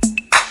K,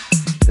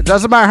 it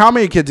doesn't matter how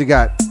many kids you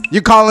got.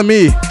 You calling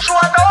me?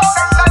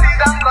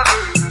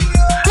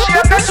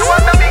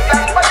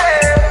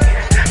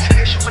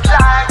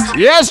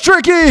 Yes,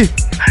 Tricky.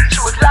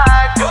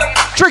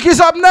 Tricky's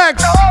up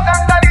next.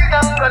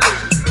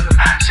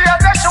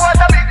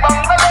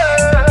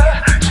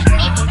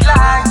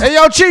 Hey,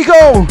 yo,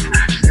 Chico.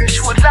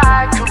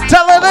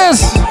 Tell her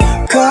this.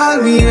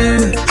 Call me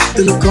in,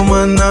 the look of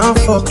man now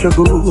fuck you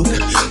good.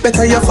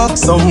 Better you fuck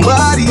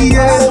somebody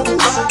else.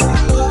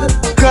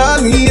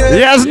 Call me in.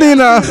 Yes,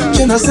 Nina.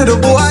 Jenna said the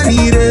boy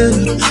need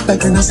it.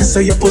 Like when I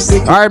say your pussy.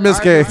 All right, Miss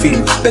K.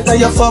 Better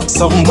you fuck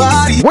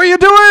somebody. What you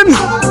doing?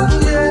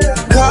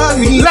 Call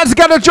me. Let's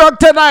get a drunk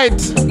tonight.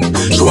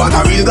 She want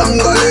a real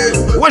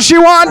gangale. What she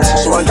want?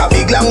 She want a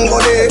big long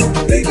body.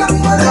 Big long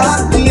body.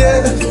 Call me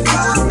in.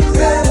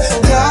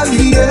 Call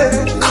me in.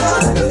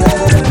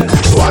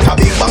 She want a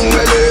big bang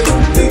belly.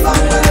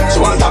 She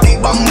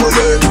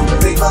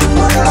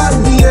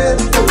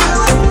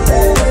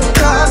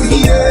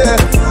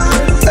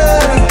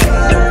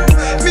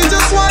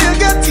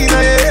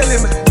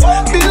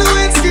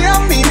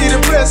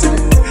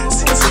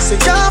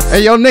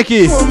Hey, yo,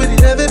 Nikki,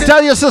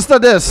 tell your sister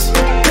this.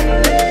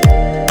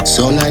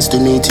 So nice to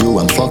meet you,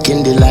 I'm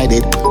fucking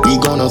delighted. We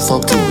gonna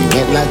fuck till we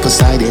wet like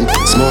Poseidon.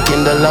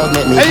 Smoking the loud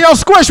make me. Hey, yo,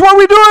 Squish, what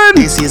we doing?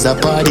 This is a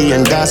party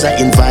and guys are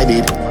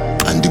invited.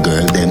 And the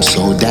girl them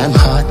so damn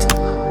hot.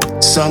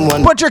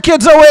 Someone put your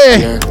kids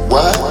away.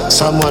 What?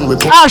 Someone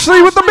with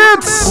Ashley with the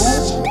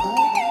bits.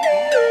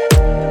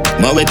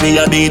 More with me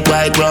a beat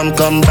white rum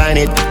combine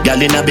it. Girl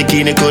in a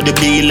bikini could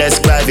be less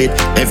private.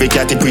 Every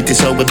cat is pretty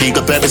so we big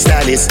up every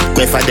stylist.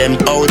 Go for them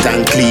out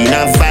and clean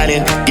and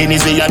violent.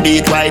 Guineas we a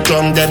beat white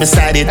rum them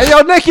beside it. Hey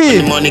yo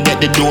Nikki, the money get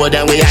the door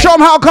then we show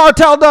them how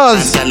Cartel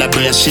does.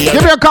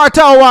 Give me a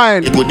Cartel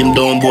wine. Put them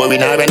down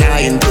boring or an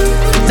iron.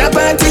 The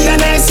party a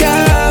nice yo.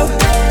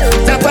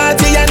 The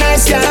party a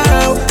nice yo.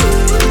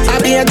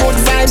 I be a good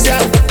vibes yo.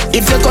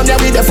 If you come here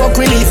with the fuck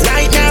relief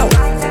right now.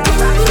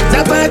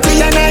 The party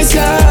a nice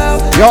yo.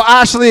 Yo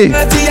Ashley,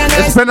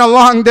 it's been a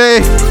long day,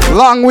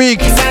 long week.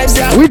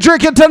 We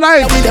drinking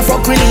tonight.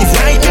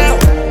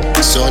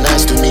 So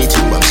nice to meet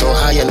you. I'm so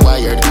high and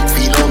wired.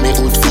 Feel on me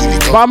good, feel it.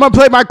 But I'm gonna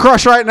play my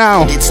crush right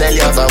now.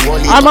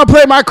 I'm gonna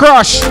play my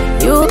crush.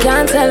 You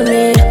can't tell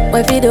me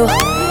where we do,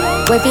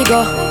 where we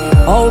go.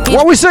 Oh,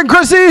 what we sing,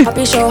 Chrissy?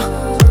 Happy show.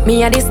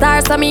 Me and the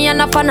stars, so me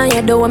and a fan of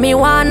you do me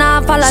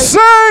wanna follow.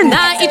 Sing!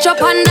 Now itch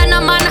up under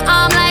a man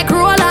arm like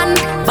Roland.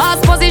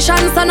 Boss position,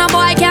 so no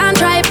boy can't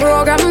try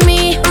program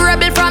me.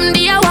 Rebel from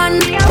day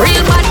one,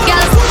 real bad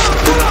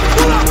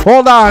girls.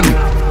 Hold on.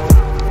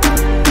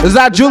 Is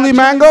that Julie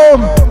Mango?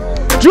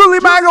 Julie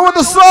Mango with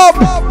the sub.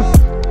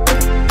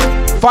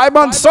 5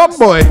 month sub,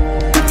 boy.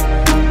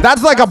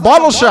 That's like a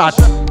bottle shot.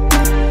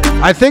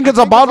 I think it's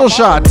a bottle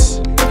shot.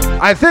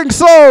 I think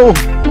so.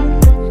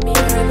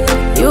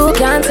 You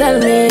can't tell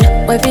me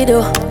where we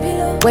do,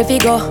 where we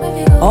go.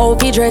 How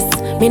we dress,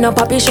 me no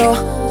papi show.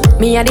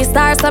 Me and the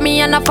stars, so me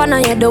and a fan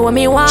of you do what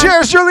me want.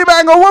 Cheers, Julie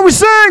Mango, what we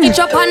sing? Itch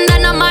up under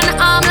a man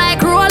arm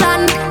like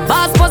Roland.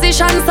 Boss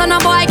position, so no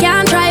boy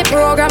can't try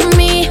program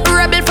me.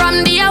 Rebel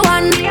from day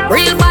one.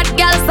 Real bad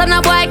girl, so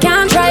no boy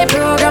can't try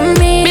program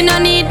me. Me no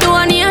need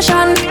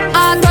donation.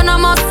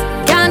 Autonomous,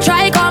 can't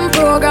try come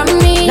program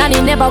me.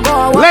 Nanny never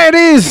go away.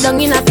 Ladies, down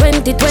in a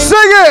 2020. Sing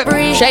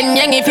it. Shen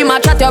Yang if you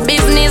match at your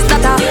business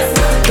data.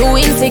 Too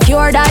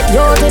insecure that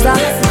you is a.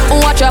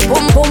 Watch your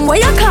boom boom, where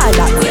you call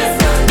that?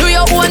 Do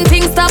your own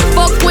thing, stop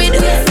fuck with.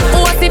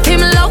 What if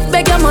him love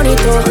beg your money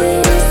too?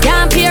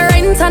 Can't pay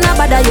rent and a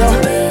bother you.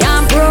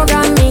 Can't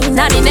program me.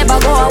 Nanny never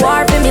go a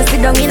war for me.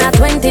 Sit down in a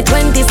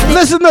 2020.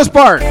 Listen to this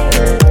part.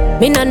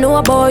 Me no know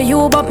about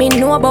you, but me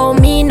know about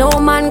me. No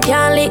man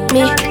can lick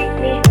me.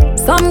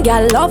 Some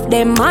gal love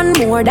them man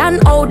more than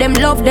how them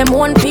love them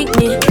one pick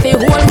me. The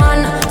whole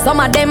man, some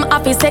of them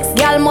happy sex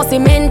gal must be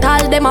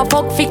mental. Them a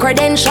fuck fi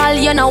credential.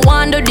 You know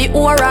want do the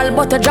oral,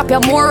 but to drop your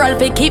moral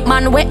fi keep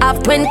man we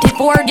have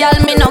 24 gal.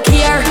 Me no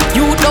care.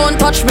 You don't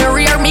touch me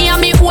rear. Me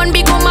and me one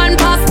big woman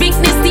pass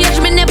business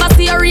stage. Me never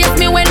serious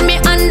me when me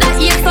under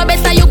here. So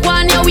better you go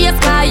on your waist,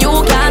 cause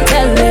you can't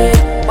tell me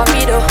what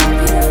me do,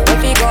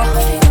 what we go,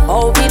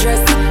 how we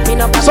dress.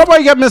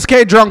 Somebody get Miss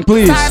K drunk,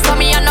 please.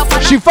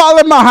 She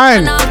falling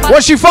behind.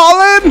 Was she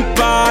falling?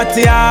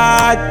 Party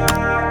hard.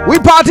 We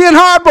partying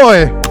hard,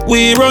 boy.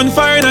 We run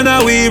fire and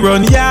now we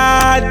run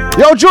yard.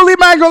 Yo, Julie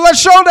Mango, let's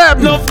show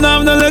them. Nuff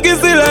nam no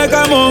legacy like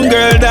a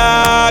mongrel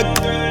dog.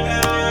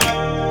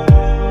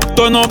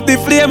 Turn up the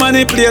flame and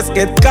the place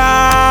get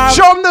calm.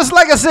 Show them this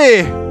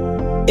legacy.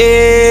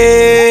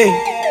 Hey.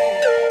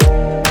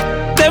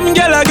 Them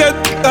gyal a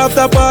get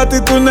after party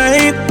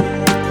tonight.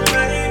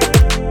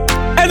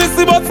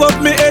 Anything but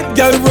fuck me head,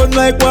 girl run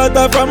like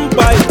water from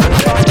pipe.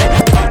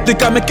 They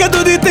can make you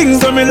do the things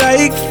that me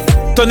like.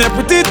 Turn your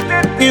pretty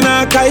in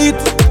a kite.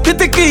 The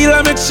tequila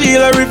make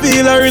Sheila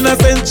reveal her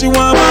innocence. She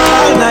want me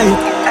all night.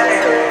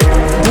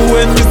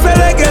 When we say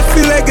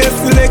legacy,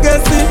 legacy,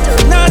 legacy,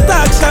 not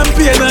talk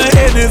champagne or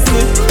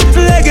Hennessy.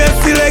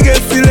 Legacy,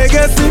 legacy,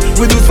 legacy.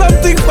 We do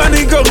something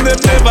funny, come them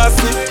never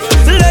see.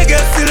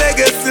 Legacy,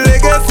 legacy,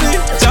 legacy.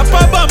 Chop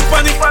a bump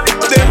funny,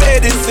 them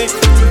Edison.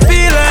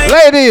 Feel like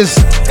ladies,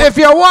 if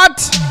you're what?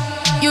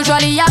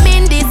 Usually I'm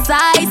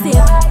indecisive,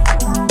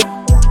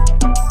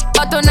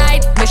 but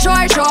tonight me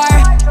sure.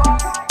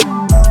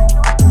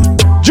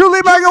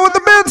 Julie Mango with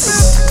the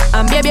bits.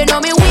 And baby, you know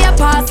me way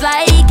past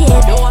like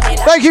it.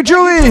 Thank you,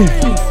 Julie.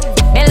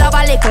 Me love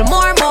a little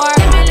more.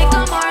 Give me a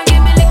little more,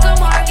 give me a little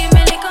more, give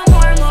me a little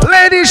more.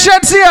 Lady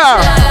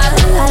Shetsia.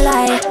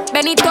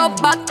 Bend it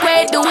up back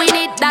way, doing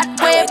it that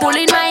way.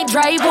 Pulling my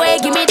driveway,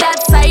 give me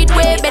that side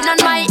way. Bend on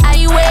my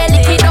highway,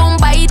 lick it don't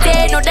bite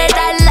it. No that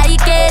I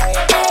like it.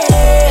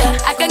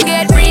 Yeah. I can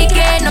get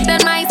freaky, no tell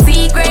my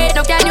secret.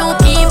 No can you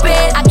keep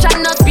it?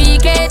 Action not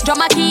speak it.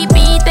 Drama keep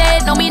beat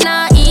it. No me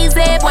not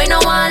easy, boy no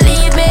one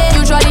leave it.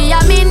 Usually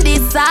I'm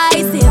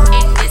indecisive.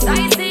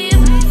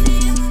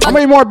 How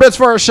many more bits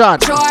for a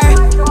shot? Sure.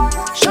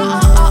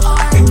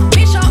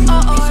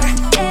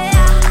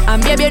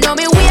 And baby, you know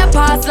me way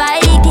past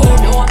like it.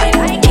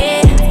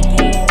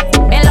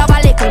 Me love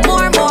a little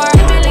more.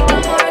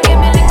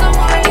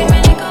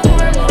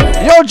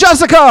 Yo,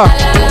 Jessica.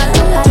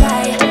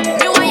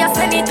 Me want you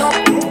send it up,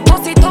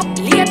 bust it up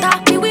later.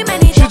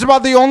 That's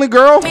about the only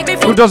girl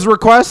who does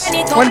requests.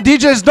 When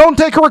DJs don't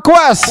take a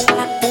request.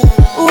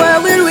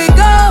 Where will we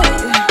go?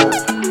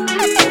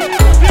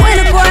 When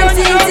the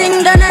quarantine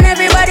thing done and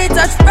everybody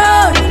touch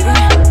road.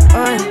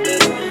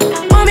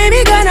 Oh,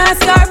 maybe gonna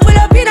start, pull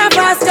up in a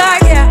fast car,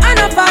 yeah. I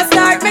know fast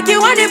start, make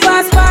you want the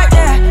fast part,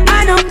 yeah.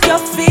 I know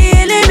you're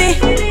feeling me.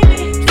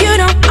 You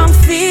know I'm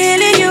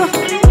feeling you.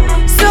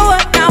 So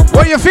what now?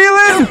 What you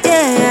feeling?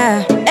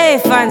 Yeah. Hey,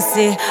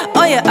 fancy.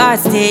 Oh, your heart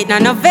state, now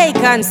no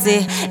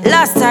vacancy.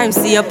 Last time,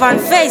 see up on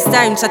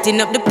FaceTime, shutting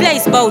up the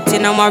place, bout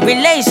in my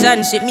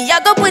relationship. Me, I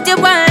go put you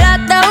on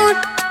lockdown.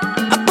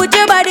 I put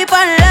your body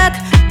on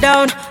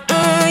lockdown.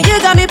 You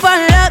got me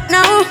on lock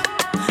now.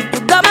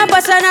 You got my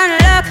passion on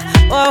lock.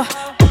 Oh,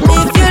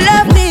 if you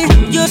love me,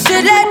 you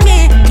should let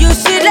me. You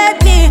should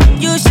let me.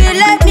 You should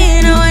let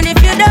me know. And if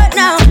you don't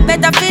know,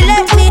 better feel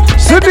let me.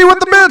 Sydney with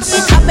the bits.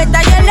 I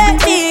better you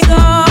let me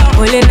go.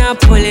 Pulling up,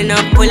 pulling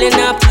up, pulling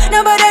up.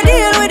 Nobody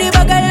deal with the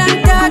bugger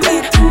and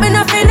talking. Me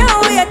nothing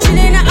now, we are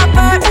chilling in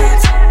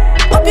apartments.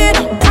 Hope you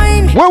don't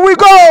mind. Where we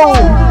go?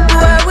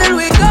 Where will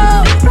we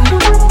go?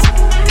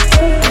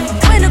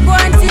 When the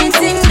quarantine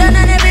thing done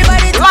and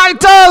everybody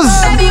lighters.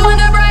 Baby,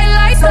 when the bright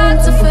lights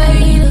start to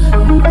fade,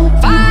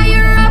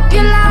 fire up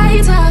your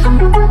lighter,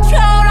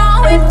 float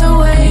on with the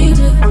weight.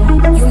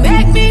 You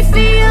make me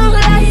feel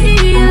like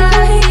you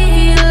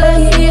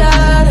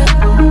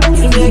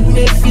make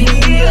me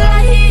feel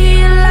like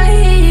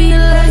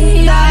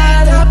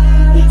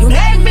you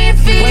make me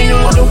feel.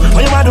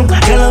 When you do,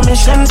 kill a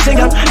mission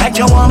singer. Like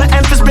you want my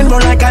emphasis spin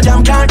roll like a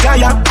jam can't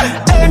tire.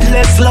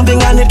 Endless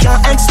loving and it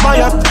can't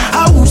expire.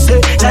 I will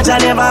say that I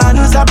never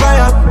answer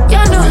prayer.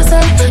 You know,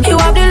 say, you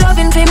have the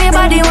loving for me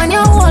body when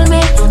you hold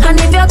me. And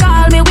if you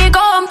call me, we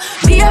come.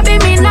 Baby,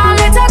 me now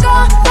let her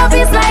go. Love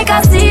is like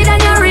a seed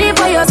and you reap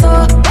what you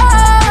sow.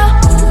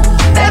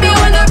 Baby,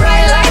 when the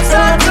bright lights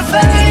start to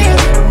fade,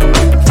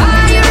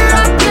 fire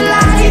up your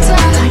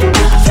lighter,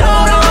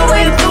 float on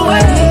with the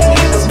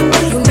waves.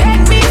 You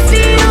make me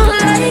feel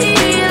like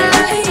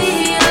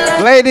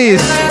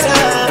Ladies,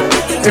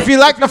 if you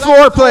like the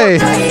floor play,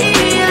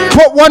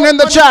 put one in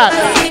the chat.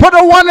 Put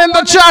a one in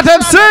the chat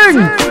and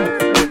sing.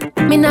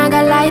 Me nah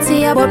gonna lie to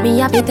you, but me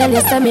happy tell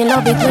you say me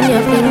love it when you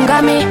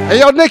finger me. Hey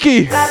yo,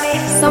 Nikki,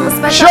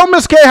 show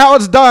Miss K how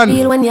it's done.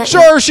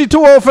 Sure, she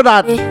too old for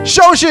that.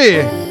 Show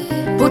she.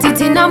 Put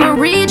it in our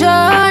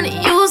region.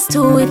 Used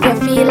to if you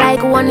feel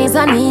like one is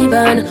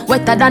uneven.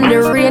 Wetter than the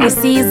rainy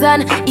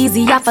season.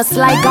 Easy off a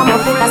slide, come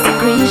up full of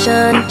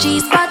secretion.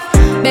 Cheese spot,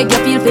 beg you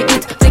feel for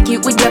it. Flick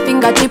it with your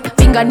fingertip.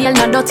 Fingernail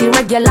not dirty,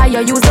 regular,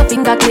 you use a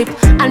finger clip.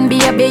 And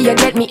baby, you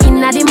get me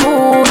in the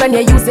mood. When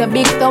you use your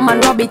big thumb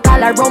and rub it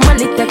all around my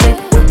little clip.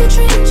 Put the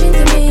trench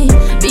into me.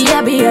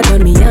 Baby, you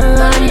turn me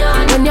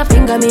on. When you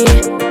finger me.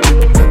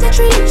 Put the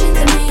trench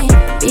into me.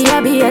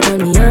 Baby, you turn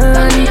me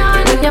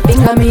on. When you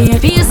finger me.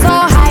 Feel so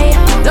high.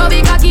 No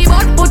big cocky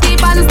but put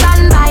it on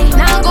standby.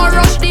 Now go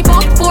rush the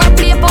book for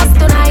play post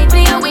tonight.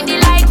 Play with the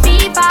like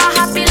FIFA.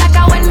 Happy like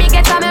a when me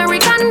get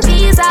American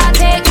visa.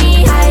 Take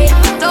me high.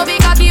 No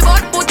big cocky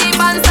but put it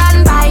on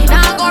standby.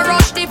 Now go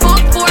rush the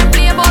book for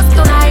play post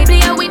tonight.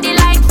 Play with the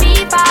like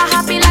FIFA.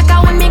 Happy like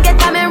a when me get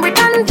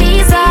American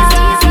visa.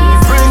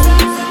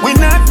 We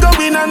not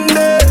going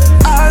under.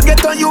 I'll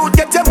get on you,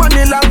 get your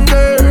money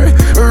longer.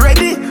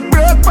 Ready,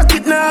 broke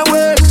pocket now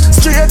work.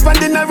 Straight from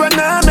the narrow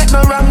now, make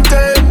no wrong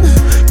turn.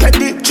 Get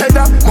the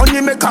cheddar,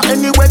 money maker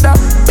any weather.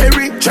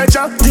 Perry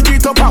treasure, dig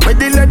it up and with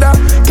the leather.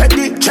 Get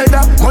the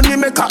cheddar, money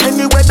maker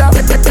any weather.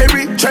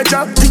 Perry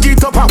treasure, dig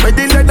it up and with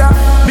the leather.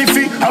 Me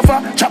fi have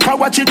a chopper,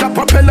 watch it a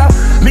propeller.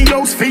 Me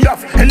house fi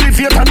off,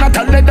 elevator not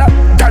a leather.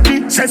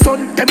 Daddy say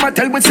son, them a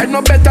tell we say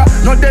no better.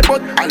 No they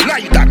but I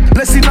like that,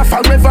 blessing a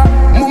forever.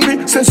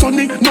 Mummy say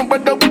sonny, no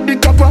better with the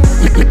copper.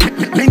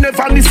 Me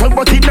never listen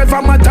but it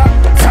never matter.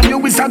 From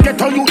you is a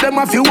ghetto, you them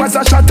a few as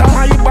a shatter.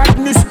 My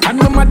badness and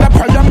no matter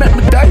prayer make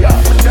me die.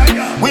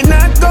 We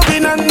not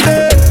going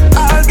under.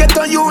 I'll get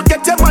on you,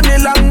 get your money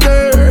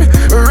longer.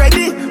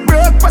 Ready,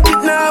 broke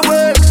pocket now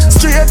work.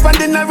 Straight from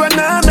the narrow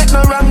now, make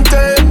no wrong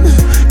turn.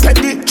 Get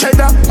the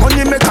cheddar,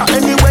 money maker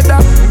any weather.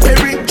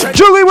 Perry cheddar.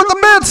 Julie with the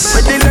bits.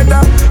 With the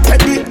leather, get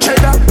the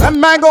cheddar. And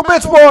Mango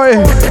Bits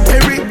boy.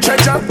 Perry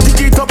treasure,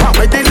 dig it up and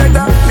with the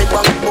leather. Me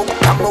bang book,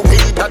 I'm a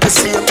weed at the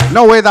same.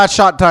 No way that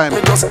shot time.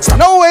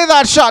 No way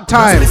that shot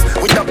time.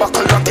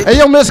 Hey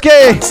yo, Miss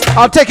K,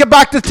 I'll take it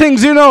back to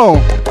things you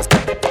know.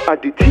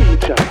 The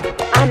teacher.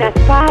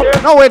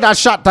 No way that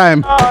shot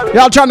time.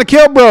 Y'all trying to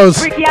kill bros.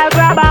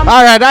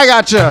 Alright, I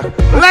got you.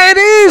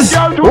 Ladies,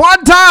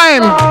 one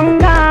time.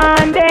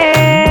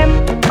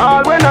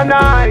 All when a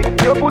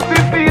night, your pussy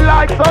feel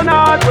like sun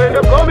hot when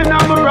you coming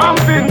on the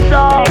ramping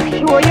shot.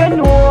 Make sure you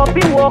know,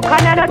 be walk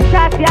on and a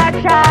chat, ya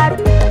chat.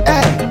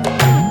 Hey.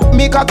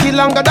 Me cocky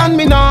longer than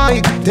me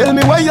Nike. Tell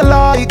me what you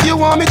like. You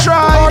want me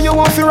try or you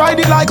want to ride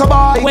it like a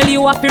bike? Well,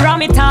 you have to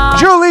ram it up.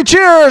 Julie,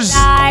 cheers.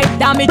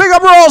 Big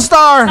up Roll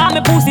Star.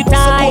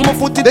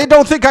 They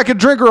don't think I can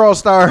drink Roll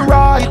Star.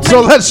 Right.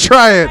 So let's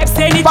try it.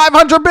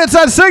 500 bits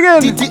and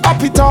singing. Titty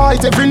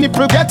appetite, every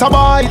nipple get a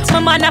bite. My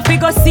man a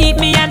figure seat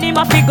me and him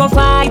a figure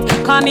fight.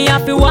 Call me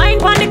up to wine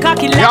pon the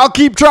cocky like. Y'all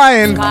keep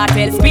trying.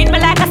 Cartel spin me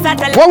like a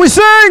satellite. What we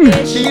sing?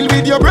 Deal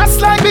with your breasts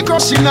like me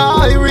crushing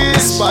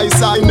iris.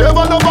 Spice, I never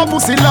love a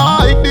pussy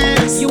like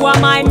this. You are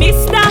my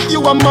mister.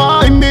 You are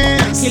my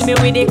miss. Kill me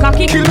with the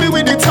cocky. Kill me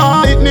with the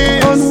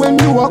tightness. And when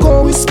you are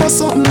go whisper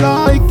something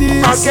like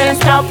this. I can't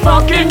stop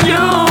fucking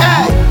you.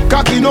 Hey,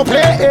 cocky no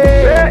play.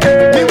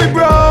 Me we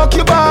broke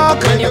your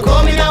back when you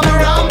coming on the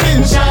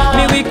rambling shot.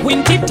 Me we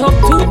quint it up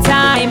 2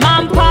 times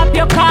and pop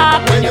your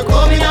cock when you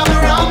coming on the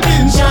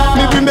rambling shot.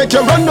 Me we make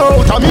you run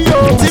out of me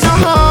out in a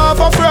half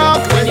a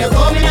frock when you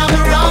coming on the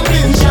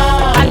rambling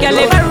shot. I'll get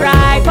live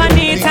right on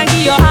it and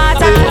give your heart.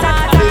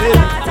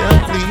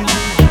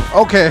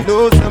 Okay,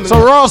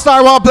 so Roll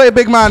Star wanna play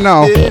big man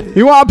now.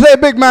 You wanna play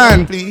big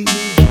man?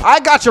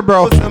 I got you,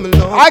 bro.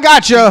 I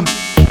got you.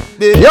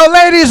 Yo,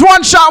 ladies,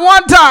 one shot,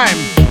 one time.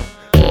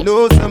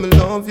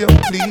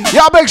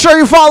 Y'all make sure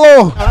you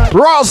follow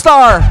Roll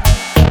Star.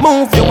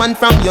 Move your one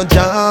from your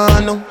jaw.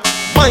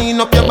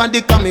 Wind up your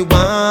body, come me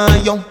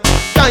want you.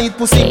 Tight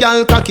pussy,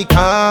 girl, cocky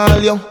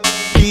call you.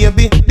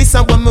 Baby, this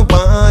is what me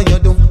want you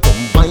do.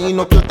 Combine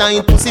up your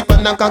tight pussy for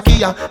the cocky,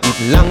 yeah.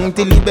 It long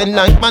till it bend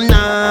like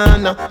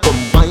banana.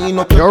 Combine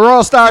up your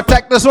Roll Star,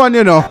 take this one,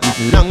 you know.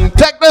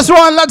 Take this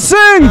one, let's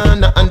sing.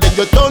 And then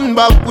you turn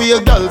back with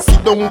your girl,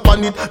 sit down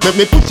on it. Let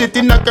me push it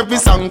in like every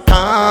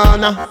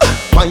Santana.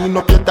 Wind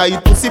up your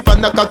tight pussy for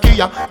the cocky,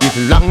 yeah.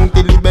 It long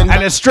till it bend.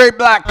 And it's straight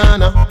black.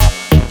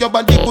 Your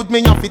body good,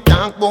 me have to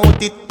talk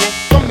about it.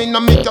 Come in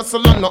and make your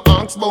salon, no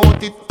ask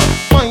about it.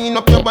 Wind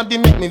up your body,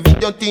 make me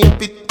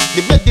videotape it.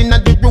 The bed in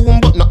the room,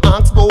 but no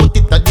ask about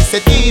it. I just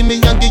say, me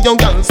and the young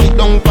girl sit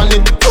down on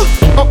it.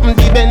 Up in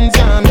the Benz,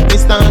 yeah, make me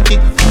start it.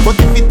 But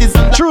if it is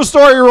under true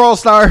story, Roll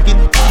Star.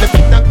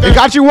 It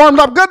got you warmed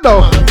up good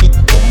though.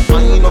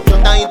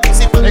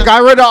 It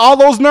got rid of all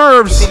those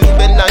nerves.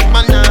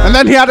 And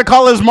then he had to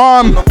call his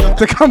mom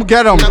to come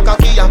get him.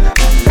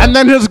 And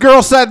then his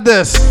girl said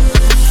this.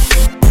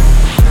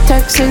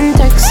 Texting,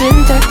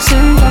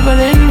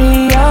 juggling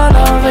me all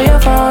over your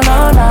phone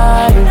all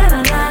night.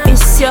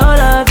 It's your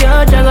love,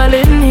 you're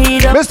juggling me.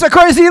 Mr.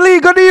 Crazy Lee,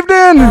 good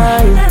evening.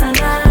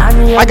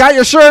 I got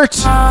your shirt.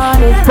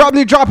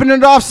 Probably dropping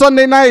it off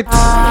Sunday night.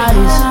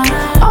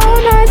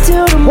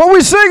 What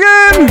we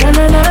singing?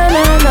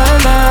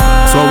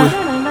 So we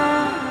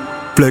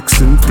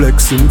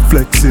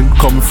flexing,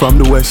 coming from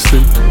the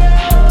western.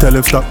 Tell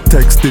him stop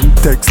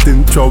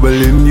texting,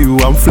 troubling you.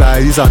 I'm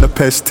flies on the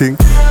pesting.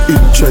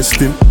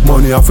 Interesting,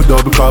 money off a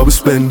double car we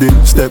spending.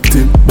 Stepped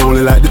in,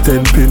 bowling like the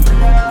 10-pin.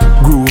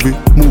 Groovy,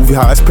 movie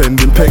high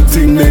spending.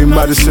 Painting name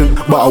Madison,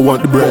 but I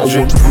want the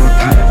brethren.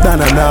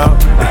 Nah.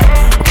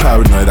 I'm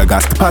paranoid, I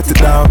got to pat it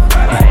down.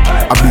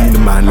 I be the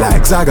man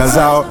like Zaga's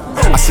out.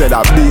 I said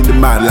I be the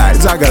man like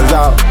Zaga's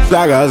out.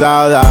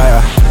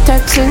 Yeah.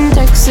 Texting,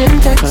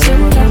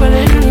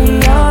 juggling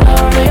me all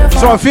over your phone.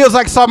 So it feels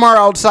like summer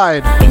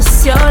outside.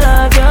 It's your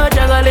love, you're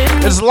juggling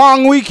me. It's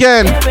long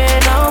weekend.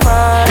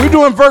 We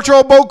doing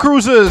virtual boat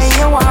cruises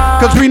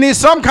because we need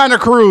some kind of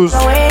cruise.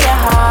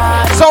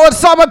 So it's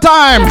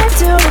summertime.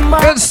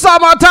 It's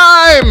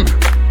summertime.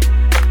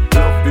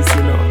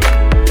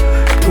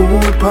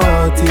 Pool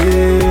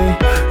party.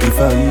 If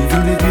I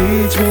even the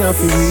beach, me have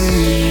to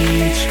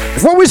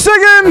reach. What we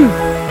singing?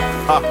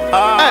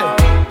 Hey,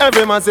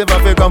 every man say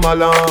if you come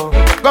along,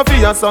 go for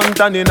your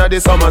suntan in the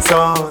summer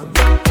sun.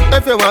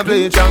 If you want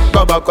bleach and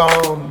go back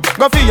home,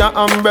 go for your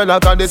umbrella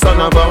 'cause the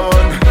sun a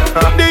burn.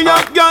 The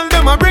young girl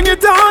them a bring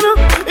it on,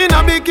 in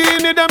a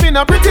bikini them in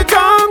a pretty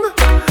tongue.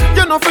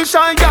 You know for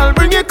shy girl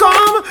bring it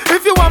come.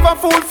 If you have a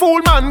fool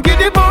man get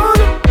it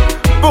on.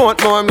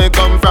 Both more may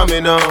come from me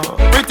now.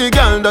 Pretty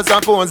girl does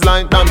a pose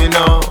like dummy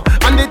now.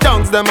 And the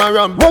tongues them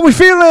around. What we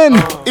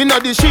feeling? Inna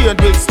the shade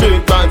with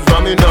straight vibes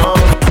from me now.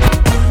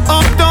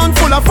 Uptown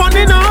full of fun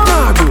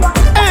now.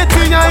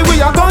 ATI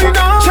we are going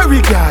now.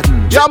 Cherry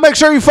Garden. Y'all make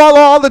sure you follow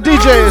all the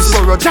DJs.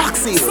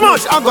 Jackson.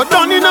 Smush I got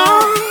done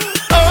now.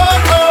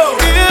 Oh,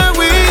 here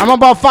we. I'm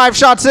about 5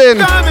 shots in.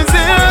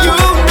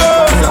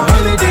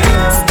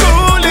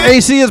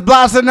 AC is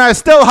blasting now.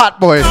 Still hot,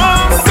 boy.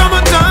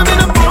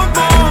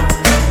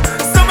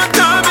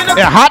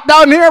 Yeah, hot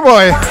down here,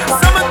 boy.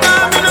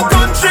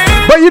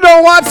 But you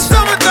know what?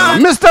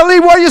 Mr.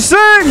 Lee, what you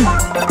sing?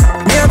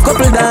 Me a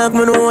couple dog,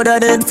 me know what I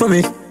did for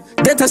me.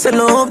 That I say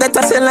love, that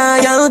I say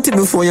loyalty.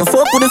 Before you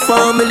fuck with the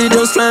family,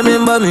 just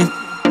remember me.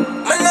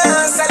 I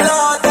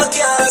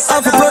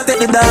have to protect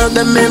the dog,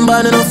 them member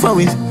enough for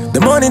we. The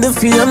money, the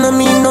fame, no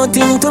mean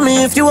nothing to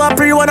me. If you are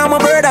free, one I'm a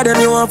brother, then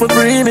you want to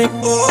free me.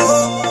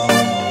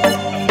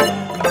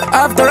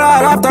 After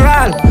all,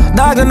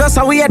 Dog and us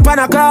a wait pan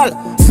a call.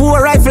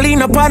 4 rifle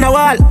in up on a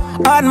wall.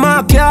 On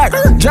my car,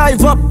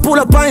 drive up, pull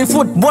up on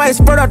foot, boys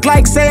spread out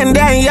like saying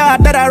damn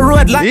yard that I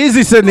road like.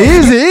 Easy, Sydney,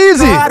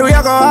 easy. Hard, we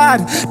a go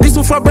hard. This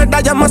is for bread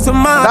that you must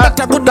mad.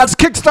 That's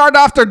Kickstart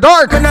After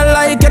Dark. And I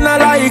like.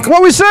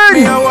 What we sing?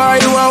 Me a why,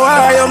 you a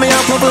why, you me a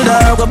couple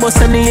dog, go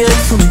bust any head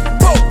for me.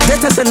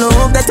 That I say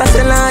love, that I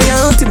say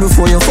loyalty.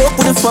 Before you fuck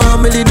with the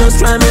family, just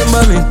try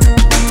remember me.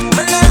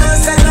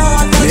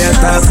 Yeah,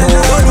 that's all.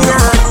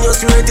 You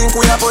still think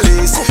we are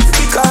police?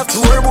 Kick off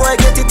door, boy,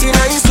 get it in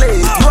a slave.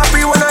 You are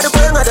free one of the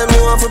pen of them,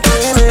 you want to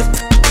play me.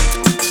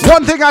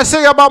 One thing I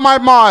say about my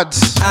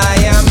mods. I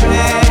am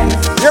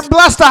blessed. You're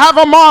blessed to have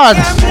a mod.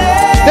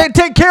 They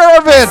take care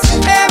of it.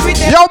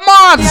 Yo,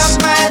 mods,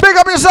 big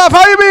up yourself.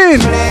 How you mean?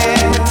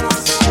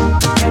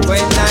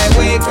 When I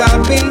wake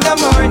up in the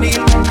morning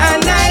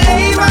and I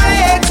lay my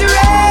head to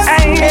rest,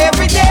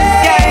 every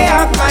day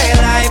of my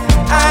life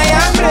I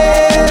am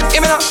blessed.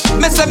 Even though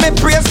me say me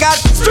praise God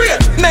straight,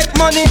 make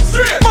money,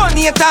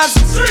 money haters,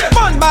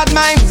 fun bad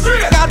mind.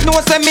 God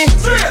knows me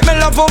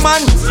love woman,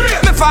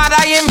 me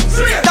father him,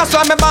 that's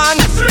why me born.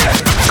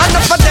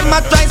 Enough of them a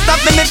try stop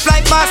me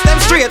fly past them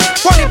straight.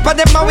 One for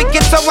them a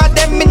wicked, so what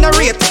them in a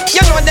rate.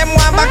 You know them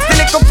want back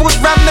the little food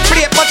from the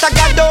plate, but I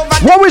got over.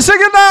 What we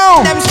singing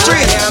now? Them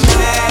straight.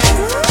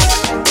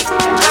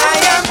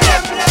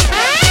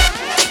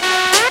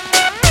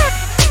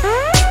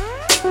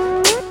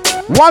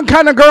 One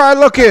kind of girl I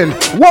looking.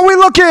 What we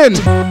looking?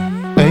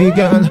 Hey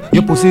girl,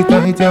 your pussy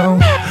tight down.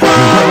 You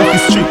like to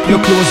strip your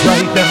clothes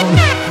right down.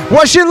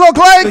 What she look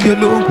like? You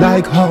look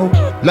like how?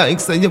 Like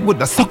say you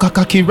woulda suck a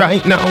cocky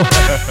right now.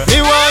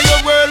 Me want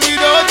your world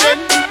without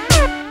end.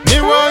 Me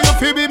want you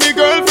to be me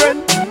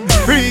girlfriend.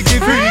 Freaky,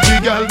 freaky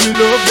girl, me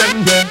love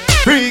them, yeah.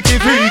 Freaky,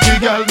 freaky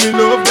girl, me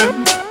love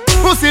them.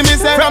 Pussy me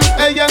say from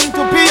AM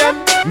to PM.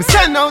 Me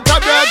send out a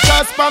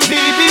broadcast from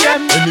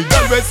BBM. Any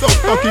girl we so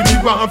cocky, me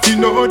want to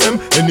know them.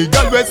 Any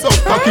girl we so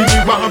cocky, me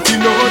want to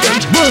know them.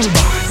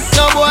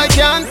 No boy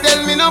can't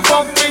tell me no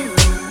fucking.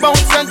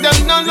 Bounce and them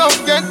no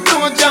love get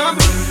no jam.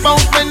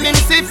 Bounce when him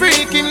see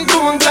freak him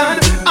too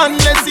glad.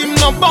 Unless him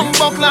no bump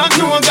up like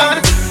no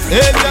god.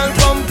 Hey girl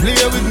come play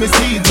with me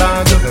seed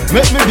bag.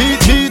 Make me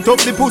beat up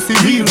the pussy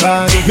real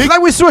bad.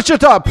 Let we switch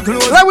it up.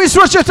 Let we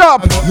switch it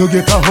up. You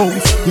get a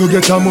house, you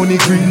get a money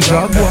green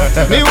job.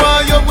 Me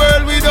want your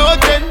world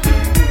without end.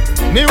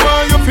 Me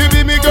want you to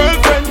be me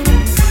girlfriend.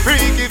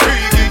 Freaky,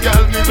 freaky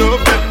girl, me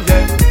love them,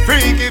 yeah.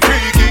 Freaky,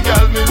 freaky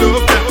girl, me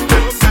love them.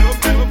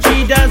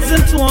 She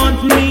doesn't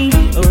want me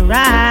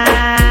around.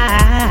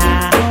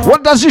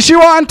 What does she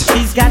want?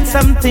 She's got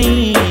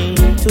something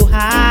to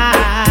hide.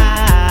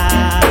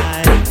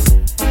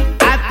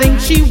 I think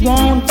she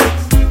wants a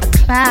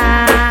clown,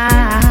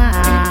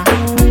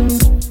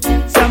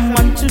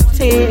 someone to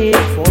take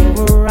for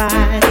a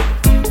ride.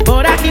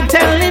 But I keep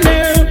telling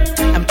her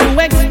I'm too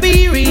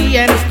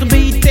experienced to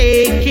be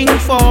taking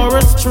for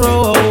a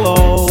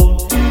stroll.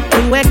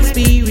 Too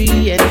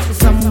experienced for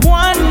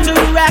someone to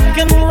rock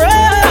and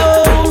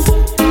roll.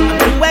 I'm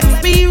too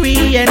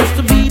experienced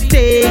to be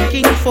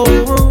taking for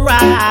a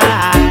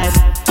ride.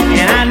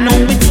 And I know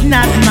it's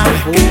not my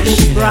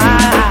foolish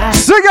pride.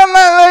 Sing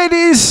it,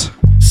 ladies.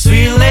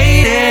 Sweet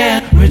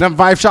lady. Them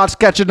 5 shots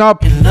catching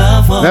up.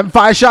 Them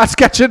 5 shots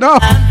catching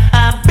up.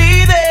 I'll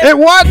be there. It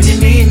what? If you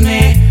need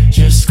me,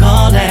 just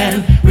call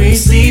and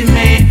receive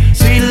me.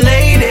 Sweet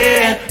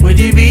lady, would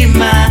you be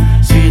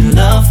my sweet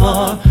love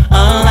for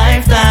a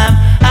lifetime?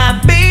 I'll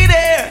be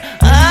there.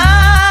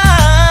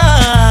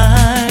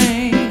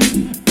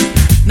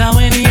 Now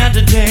any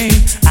other day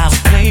I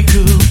would play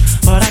cool,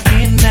 but I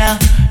can't now,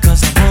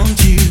 cause I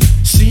want you.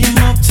 See him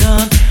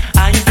uptown,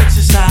 I fix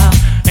your style,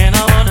 and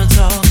I wanna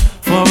talk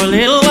for a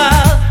little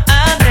while.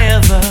 I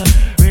never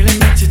really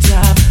met your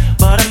type,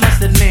 but I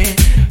must admit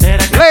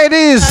that I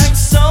Ladies. like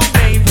so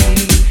baby.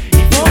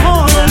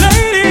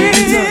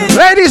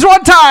 Ladies,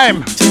 one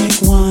time.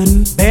 Take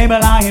one, baby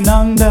lying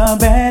on the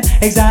bed.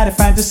 Exotic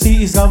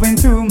fantasies going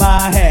through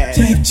my head.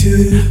 Take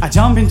 2, I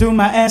jump into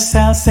my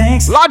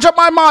SL6. Lodge up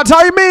my mods,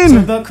 how you mean?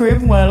 To the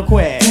crib well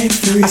quick. Take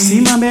 3, I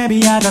see my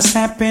baby, I just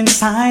step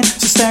inside.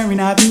 She's staring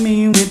at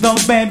me with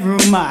those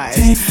bedroom eyes.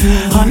 Take 4,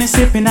 honey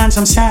sipping on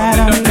some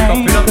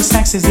Chardonnay. The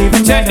sex is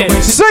even better.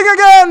 Sing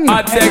again.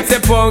 I take the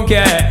punky,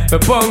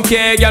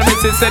 girl, me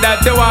say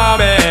that you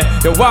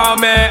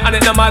want me, and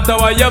it no matter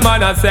what your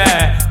man I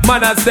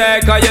say,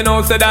 cause you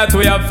know say that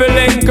we are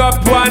filling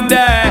up one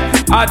day.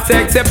 I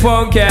take the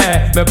punky,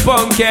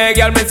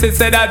 girl, me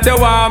say that you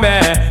want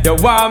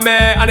me,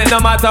 and it no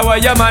matter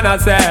what your man I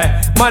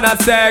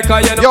say,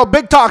 cause you know. Yo,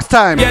 big talks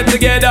time. Get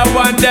together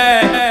one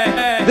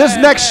day. This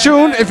next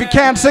tune, if you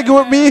can't sing it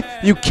with me,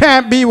 you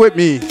can't be with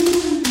me.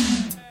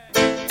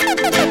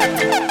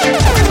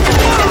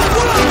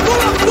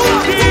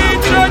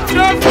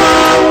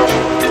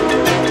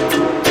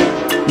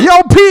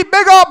 Yo, Pete,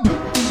 big up.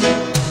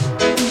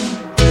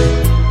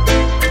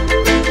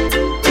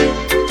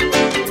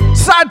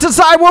 Side to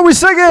side, what we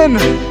singing?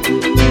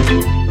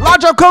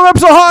 Lodge up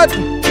Calypso Hut.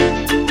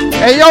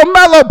 Hey, yo,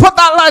 Mello, put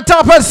that light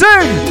up and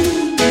sing.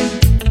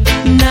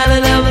 Now the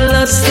love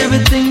lost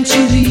everything to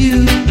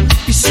you.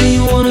 You say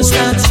you wanna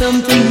start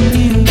something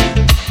new,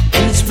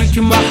 and it's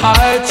breaking my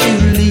heart to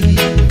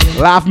leave.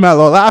 Laugh,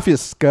 Mellow, laugh, you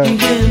scum. You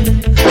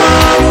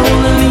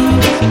wanna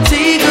leave,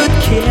 take good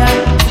care.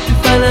 You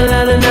find a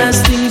lot of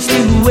nice things to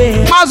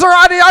wear.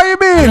 Maserati, how you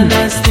mean?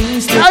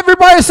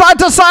 Everybody side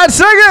to side,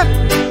 sing it.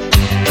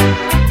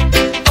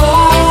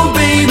 Oh,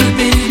 baby,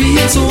 baby,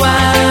 it's a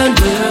wild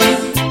world.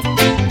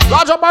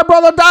 Lodge up my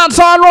brother, dance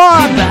on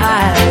one.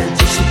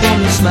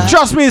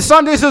 Trust me,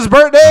 Sunday's his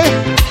birthday.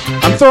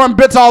 I'm throwing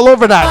bits all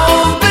over that.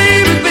 Oh,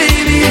 baby,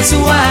 baby, it's a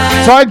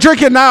wild. So I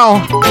drink it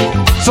now,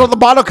 so the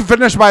bottle can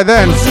finish by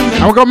then.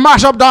 And we're gonna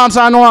mash up dance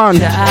on one.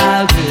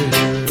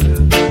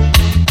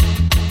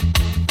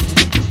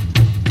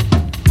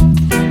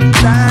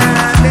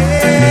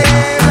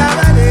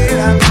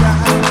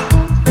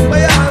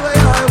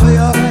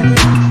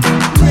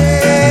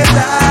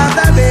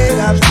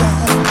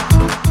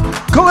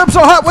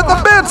 Calypso hot with the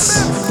bits.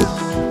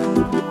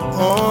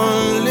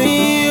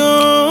 Only you.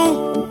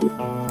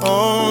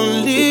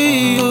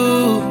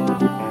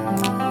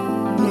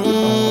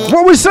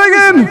 What we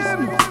singing?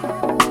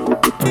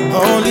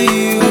 Only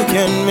you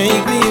can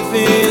make me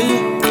feel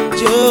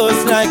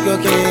just like a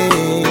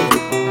king.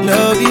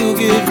 Love you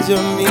give to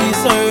me,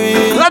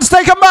 sorry. Let's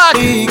take him back.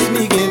 Makes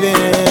me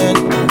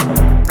giving.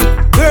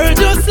 Girl,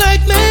 just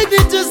like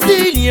magnet, just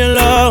in your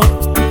love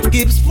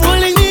keeps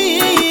pulling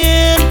me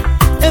in.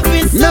 If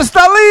it's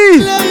Mr.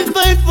 Lee, let me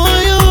fight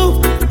for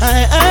you.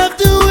 I have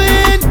to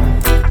win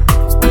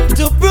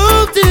to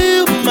prove to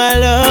you my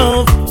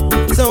love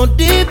so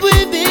deep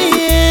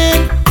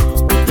within.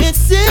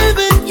 It's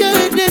even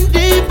getting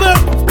deeper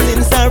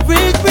since I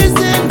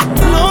represent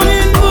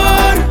longing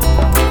for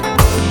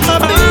my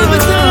baby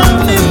to love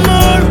me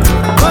more.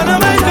 What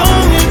am I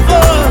longing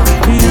for?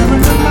 Here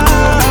in the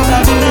mind,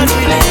 I've been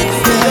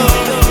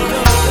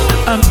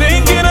I'm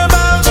thinking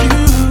about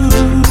you.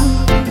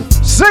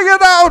 Sing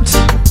it out.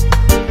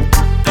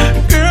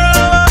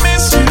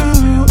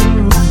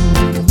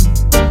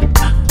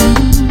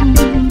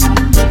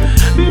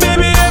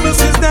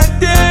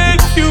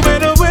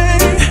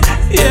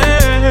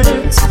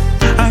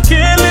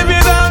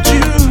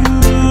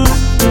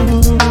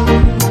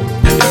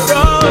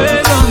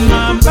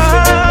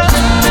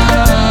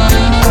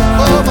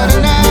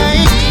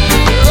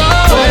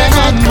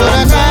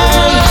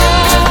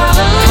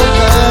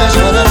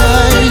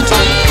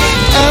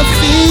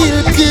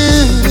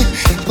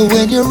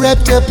 When you're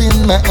wrapped up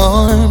in my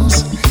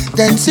arms,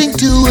 dancing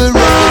to a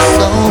reggae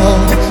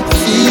song.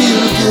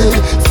 Feel good,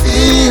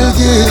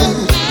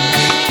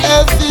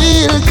 I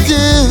feel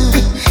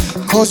good.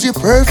 Cause your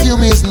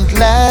perfume isn't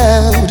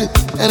loud,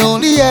 and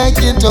only I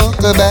can talk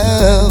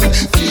about.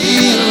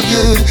 Feel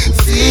good,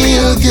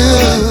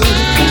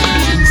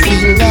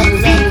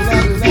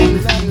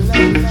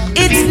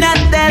 it's not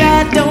that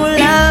I don't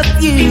love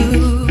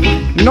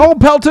you. No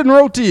pelting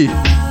roti.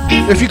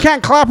 If you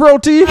can't clap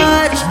roti,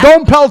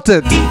 don't pelt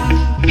it.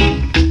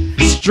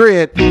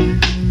 Straight.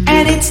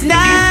 And it's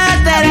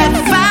not that I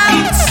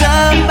found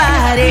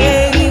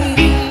somebody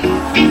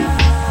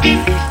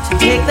to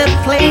take the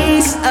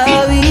place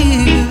of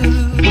you,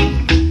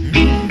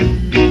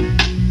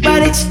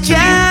 but it's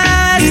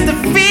just the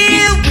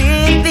feel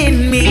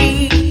within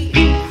me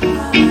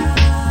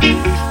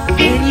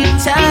when you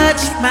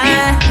touch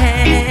my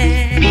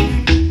hand,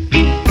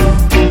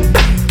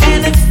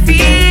 and the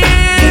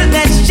fear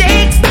that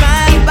shakes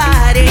my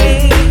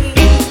body.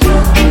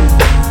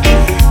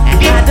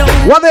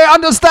 What they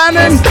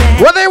understanding?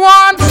 What they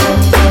want?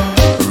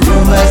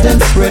 Rumors them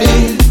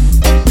spreading,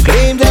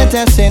 claim that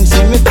I sense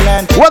in me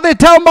plan. What they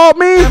tell about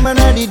me? I'm a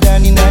naddy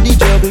dandy naddy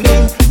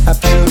juggling. I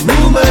feel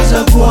rumors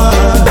of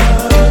one.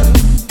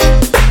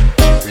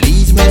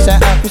 Please, Mr.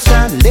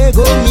 Officer, let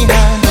go me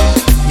hand.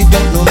 You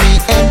don't know me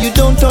and you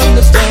don't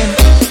understand.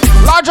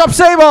 Large up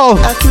Sable.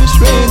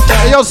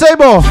 Hey, yo,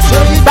 Sable.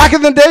 Back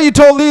in the day, you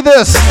told Lee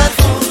this.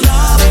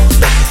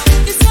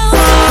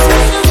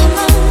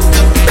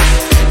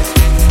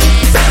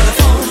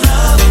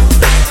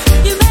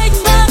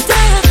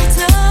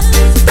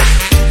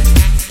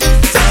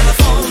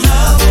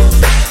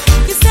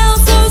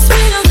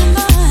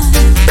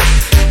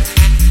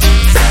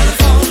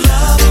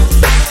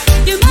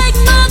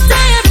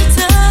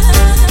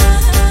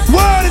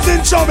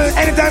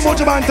 Anytime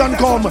Mojo Banton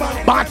come,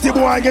 Batty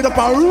boy get up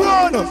and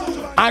run.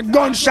 A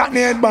gunshot in the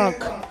head back.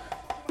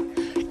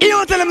 You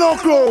don't tell him no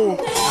crow.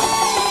 I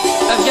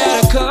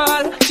got a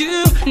call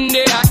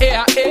today.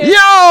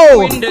 Yo!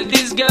 When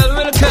this girl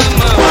will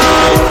come up.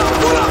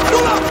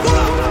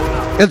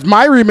 It's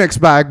my remix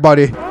bag,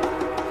 buddy. I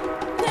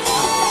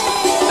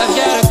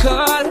got a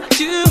call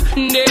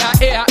today.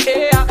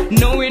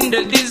 Knowing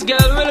that this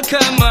girl will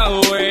come my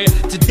way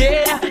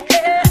today.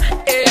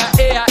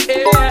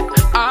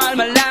 All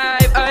my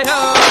life I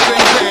hope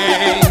and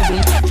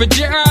pray for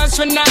just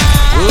for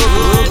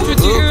night with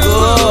you.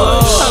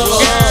 Oh,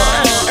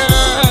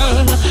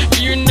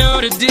 girl, you know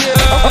the deal.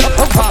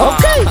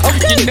 Okay.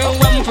 You know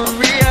I'm for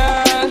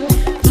real.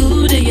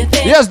 Who do you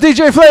think? Yes,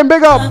 DJ Flame,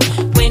 big up.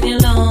 When you're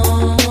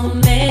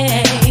lonely,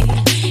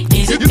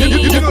 is it me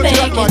you're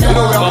thinking man, you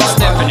know we are bad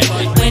man.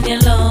 When you're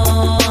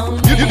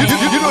lonely,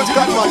 You know it's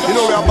God man, you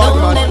know we are bad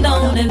man.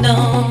 lonely, lonely,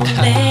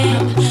 lonely,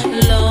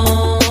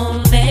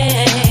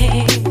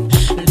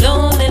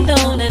 lonely,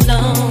 lonely,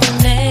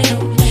 lonely,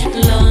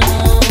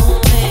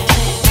 lonely.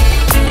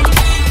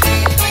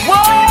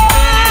 Whoa,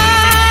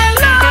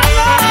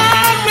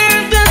 love,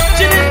 we're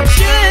just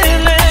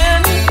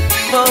chillin'.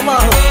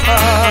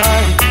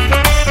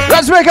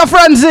 Let's make a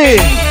frenzy.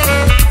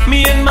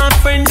 Me and my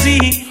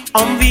frenzy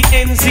on the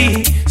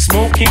NZ,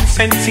 smoking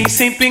Sensi,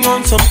 sipping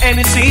on some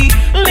energy,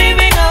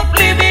 living up,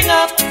 living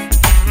up,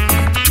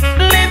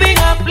 living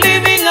up,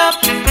 living up.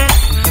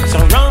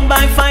 Surrounded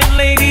by fine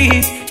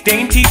ladies,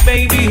 dainty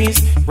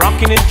babies,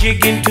 rocking and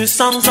jigging to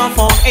songs of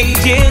all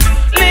ages,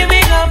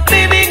 living up,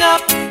 living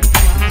up,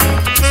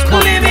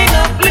 living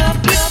up,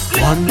 living up.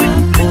 One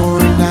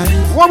more night.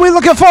 What we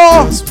looking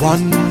for? Just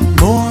one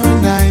more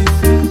night,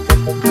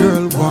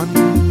 girl. One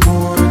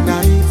more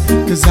night,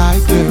 'cause I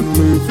can't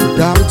live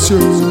without you.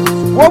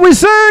 What we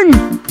sing?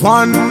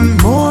 One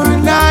more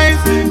night,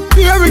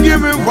 baby,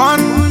 give me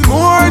one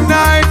more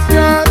night,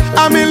 girl.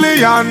 A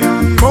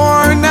million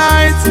more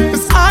nights,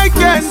 'cause I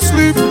can't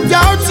sleep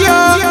without you.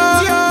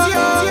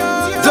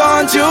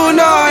 Don't you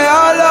know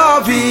your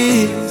love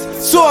is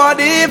so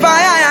deep?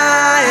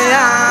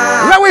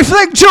 Let we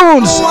fling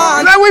tunes.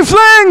 Let we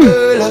fling.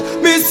 Girl,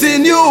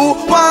 missing you,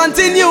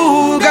 wanting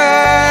you,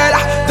 girl.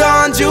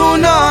 Don't you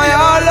know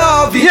your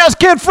love is Yes,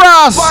 Kid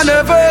Frost. one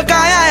of a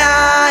kind.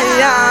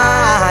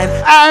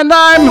 And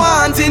I'm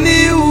wanting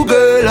you,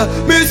 girl.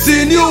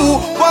 Missing you,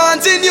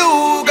 wanting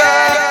you,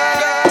 girl.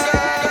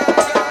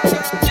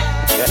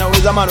 You know,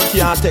 he's a man who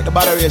can't take the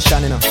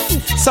botheration, you know.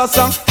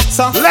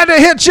 So. Let it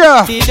hit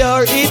ya. The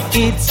door, it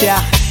hits ya.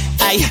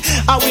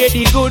 I wear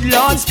the good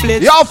Lord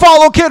split. Y'all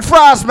follow Kid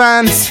Frost,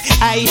 man.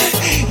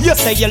 You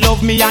say you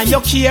love me and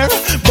you care,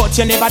 but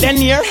you never then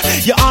near.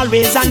 You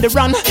always on the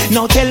run.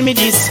 Now tell me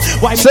this.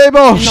 Why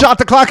Sabo, shot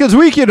the clock is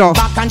weak, you know.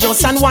 back and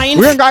just unwind?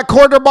 We ain't got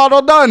quarter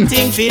bottle done.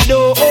 Think we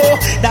do.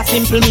 That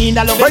simple mean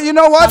that love. But you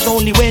know what? That's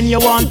only when you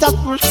want to.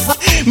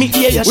 Me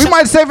hear you. We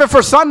might save it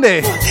for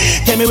Sunday.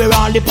 Tell me where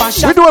all the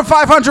passion. We're doing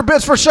 500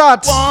 bits for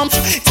shots.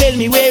 Tell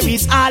me where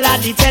is all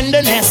of the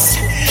tenderness.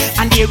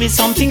 And there is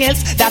something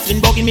else that's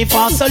been bugging me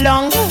for so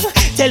long.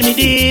 Tell me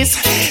this.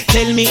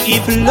 Tell me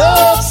if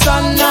love's so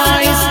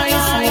nice.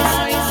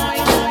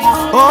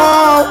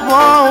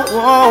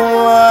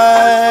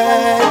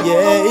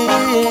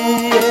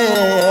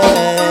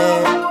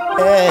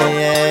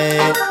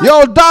 Yeah.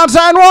 Yo, dance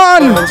and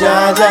one.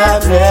 Jaja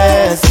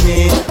bless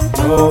me.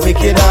 No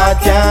wicked heart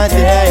can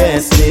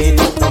test me.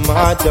 No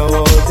matter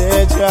what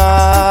they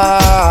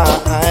try.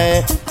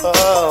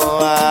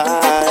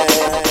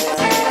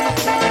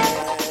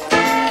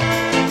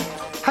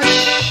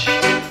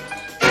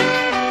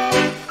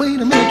 Wait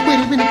a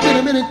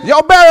minute.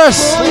 Yo,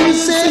 Barris.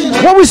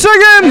 What we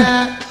singing?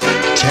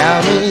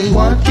 Tell me,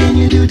 what can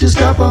you do to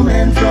stop a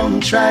man from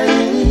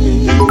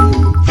trying?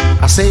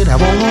 I said I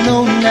wanna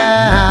know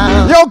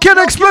now. Yo, Kid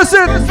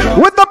Explicit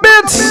with the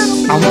bits.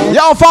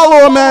 Y'all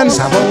follow him, man.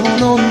 I wanna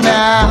know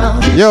now.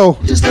 Yo,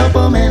 To stop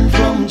a man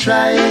from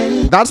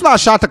trying. that's not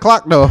shot the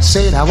clock though.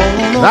 Said I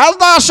wanna know. That's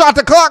not shot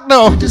the clock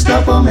though. To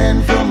stop a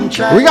man from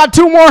trying. We got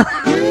two more.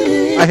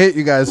 I hate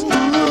you guys.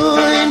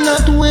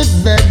 Not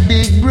with that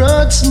big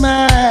broad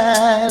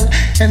smile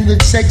and the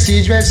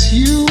sexy dress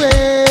you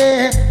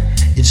wear.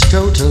 It's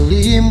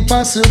totally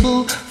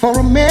impossible for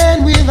a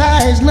man with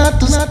eyes not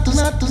to.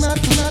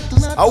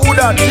 I would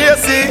have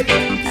Jesse.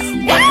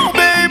 Wow,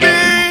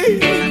 baby.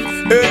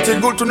 Ain't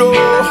it good to know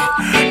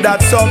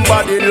that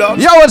somebody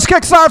loves Yo, it's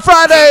Kickstart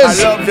Fridays. I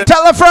love you.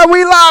 Tell a friend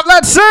we love.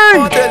 Let's sing.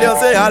 I'll tell you,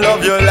 say I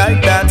love you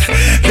like that.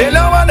 They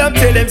know what I'm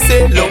telling,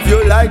 say love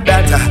you like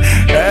that.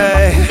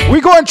 Hey.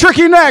 We going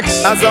tricky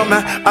next.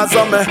 Azome.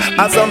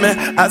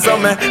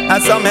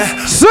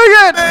 Sing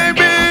it.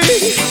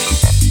 Baby.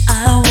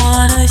 I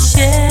wanna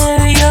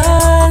share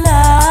your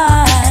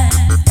life.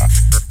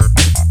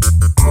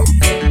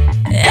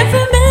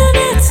 Every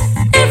minute,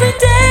 every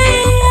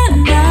day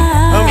and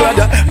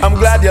night. I'm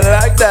glad you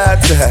like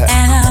that.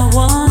 And I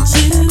want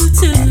you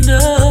to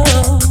know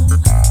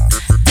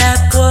that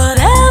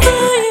whatever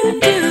you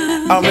do,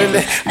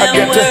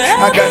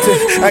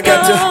 I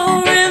got to.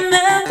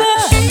 remember,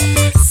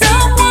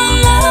 someone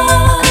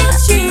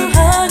loves you,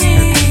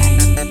 honey.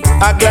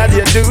 I'm glad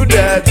you do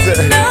that.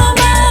 No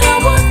matter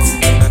what,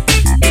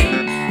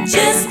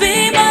 just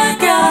be my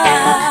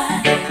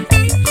guy.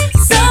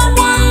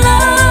 Someone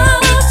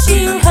loves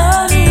you,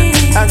 honey.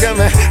 I give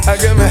me.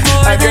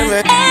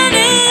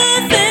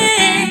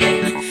 Anything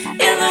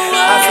in the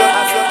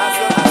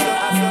world.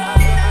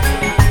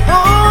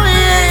 Oh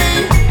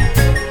yeah.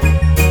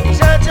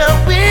 Jaja,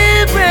 we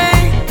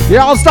pray.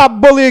 Y'all stop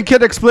bullying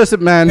Kid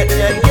Explicit, man.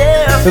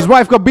 His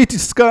wife got beat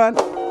his gun.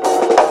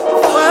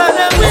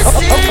 Father, we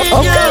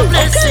sing your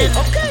blessing.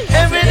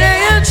 Every day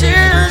your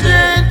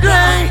children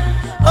cry.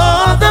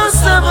 All those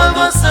some of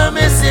us are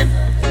missing.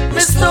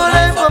 Miss no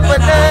life up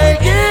and I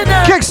get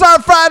up.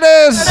 Kickstart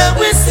Fridays. Father,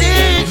 we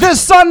sing This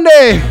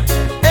Sunday.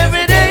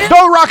 every day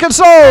Don't rock and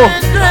soul.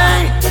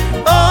 cry.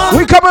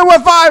 We coming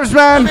with vibes,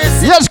 man.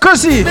 Yes,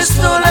 Chrissy.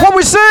 What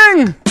we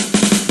sing?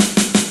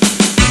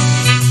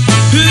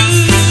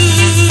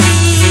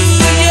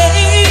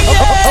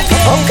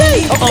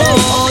 Okay.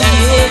 Oh,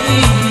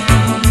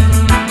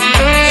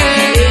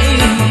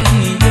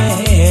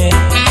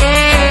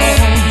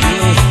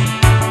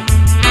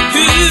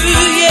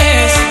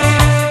 yes.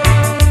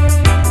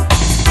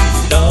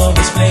 Love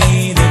has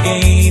played the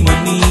game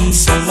on me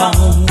so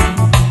long.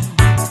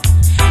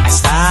 I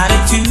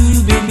started to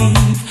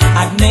believe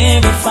I'd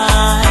never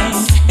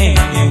find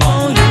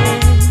anyone.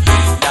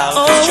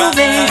 Oh,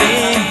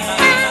 baby,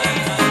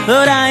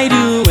 but I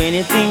do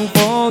anything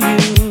for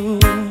you,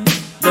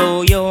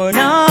 though you're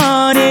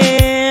not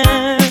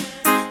here.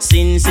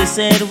 Since you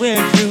said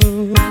we're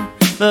through,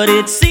 but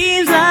it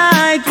seems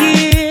like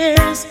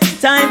years.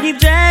 Time keeps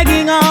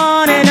dragging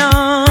on,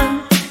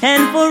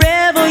 and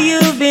forever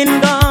you've been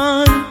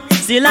gone.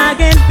 Still I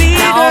can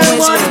figure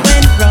what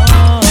went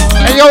wrong.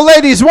 Hey, yo,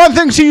 ladies, one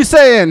thing she's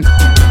saying.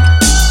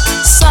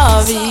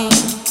 Sorry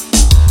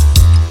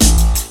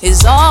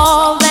is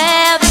all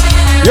that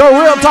Yo,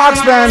 real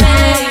talks, man.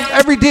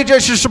 Every DJ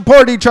should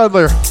support each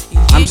other.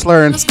 I'm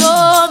slurring.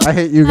 I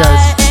hate you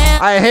guys.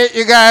 I hate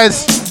you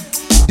guys.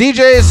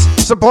 DJs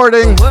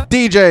supporting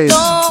DJs.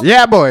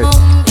 Yeah, boy.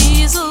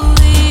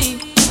 easily.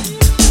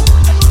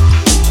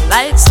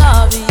 Like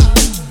sorry.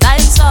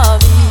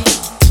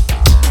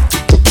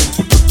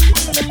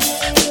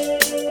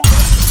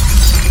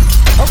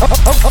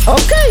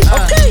 Okay.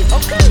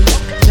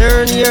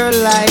 Turn your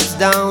lights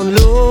down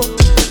low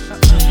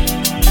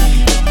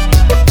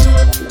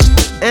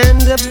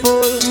and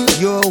pull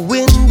your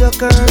window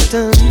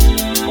curtain.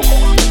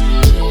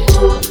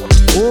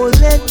 Oh,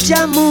 let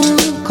your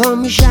moon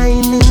come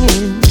shining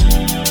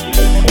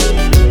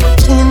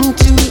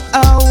into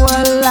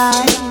our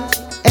life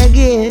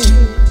again.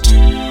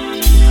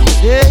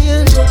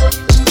 Saying,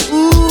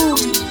 ooh,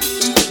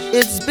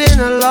 it's been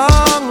a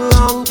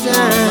long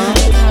time.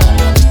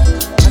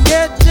 I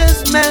get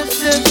this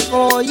message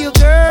for you,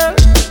 girl,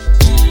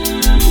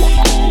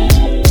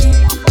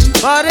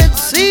 but it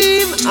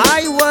seemed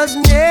I was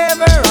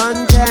never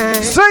on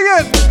time. Sing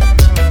it!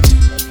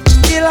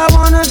 Still I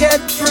wanna get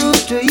through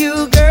to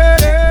you, girl.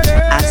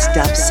 I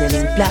stopped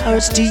selling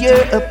flowers to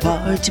your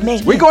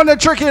apartment. We going to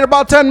Tricky in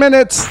about 10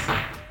 minutes.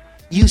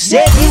 You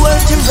said you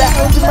weren't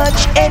around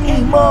much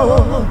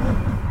anymore.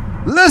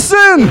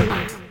 Listen!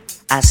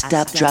 I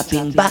stopped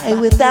dropping by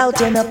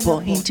without an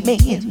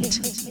appointment.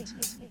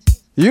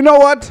 You know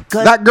what?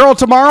 That girl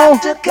tomorrow,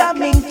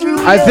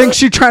 I think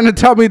she's trying to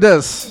tell me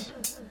this.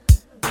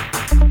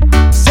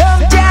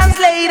 Sometimes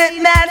late at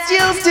night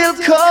you'll still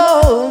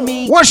call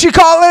me. What's she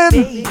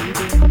calling?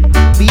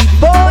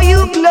 Before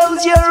you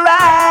close your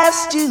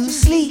eyes to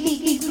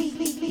sleep,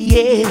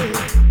 yeah.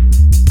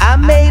 I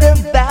made a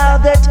vow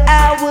that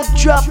I would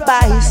drop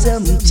by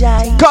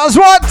sometime. Cause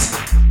what?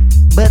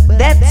 But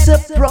that's a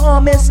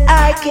promise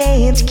I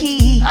can't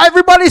keep.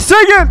 Everybody sing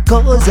it!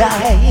 Cause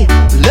I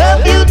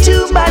love you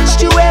too much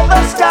to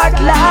ever start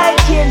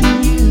liking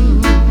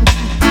you.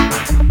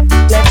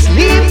 Let's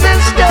leave the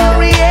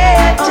story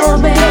at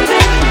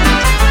baby,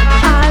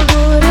 I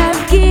would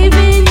have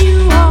given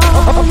you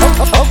all.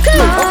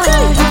 Okay.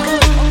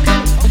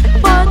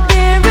 But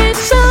there is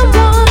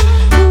someone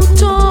who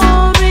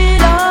tore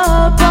it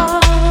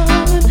apart,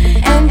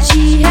 and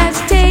she has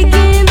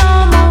taken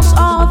almost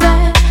all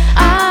that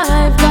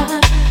I've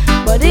got.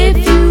 But if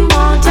you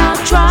want, I'll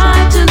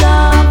try to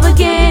love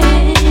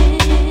again.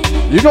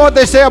 You know what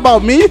they say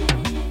about me?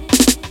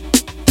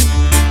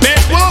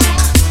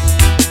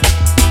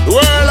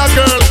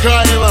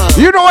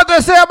 You know what they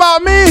say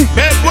about me?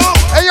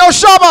 Hey, yo,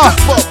 Shabba.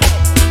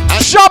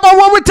 Shabba,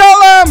 what we tell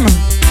them?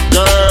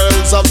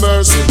 Girls of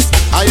mercy,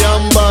 I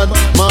am bad,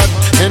 mad,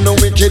 and no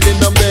wicked in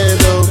the bed.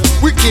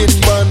 Wicked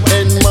bad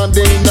and mad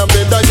in the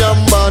bed. I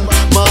am bad,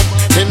 mad,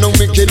 and no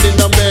wicked in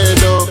the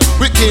bed.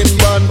 Wicked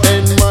bad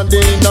and mad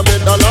in the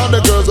bed. All of the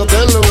girls will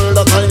tell the world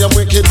that I am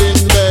wicked in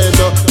bed.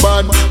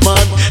 Bad,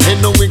 mad, and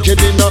no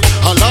wicked in the.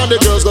 All of the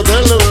girls will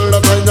tell the world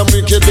that I am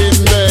wicked in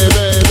bed.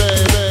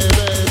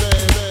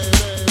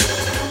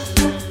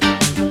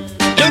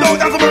 You know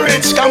that I'm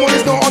rich, come on,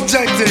 it's no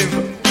objective.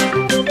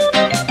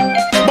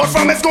 But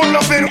from it's good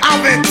loving,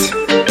 have it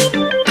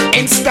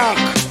in stock.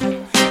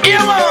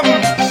 Yeah,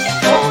 man.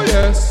 Oh,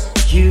 yes.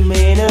 You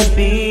may not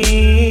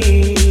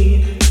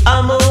be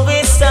a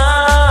movie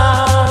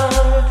star.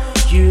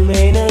 You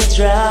may not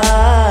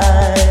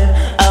drive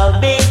a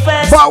big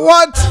fast. But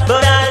what?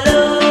 But I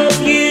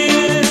love you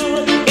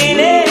in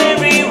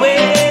every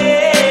way.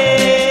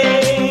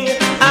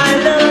 I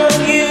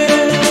love you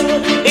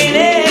in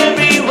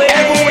every way.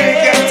 Every way you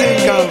can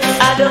think of.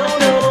 I don't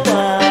know why.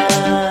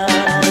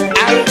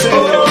 I'll tell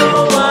you.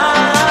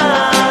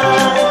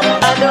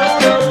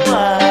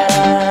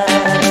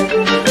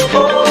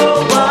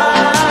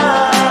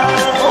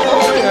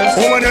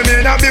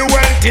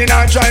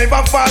 Drive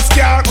a fast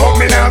car, but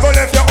me never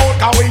left you out,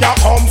 cause we a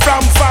come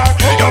from far.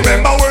 You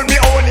remember when me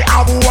only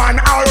have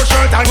one arrow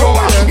shirt, and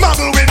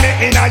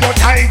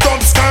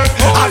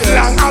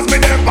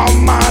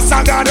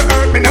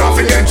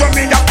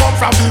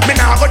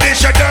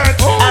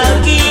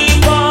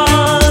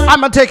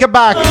take it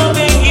back.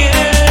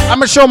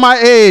 I'ma show my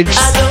age.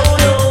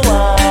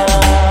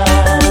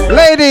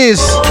 Ladies,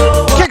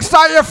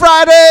 kickstart your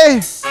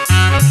Friday.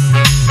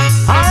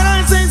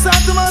 I sing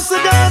something to my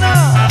Sagana.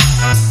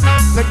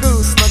 The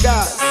goose, my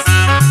gods.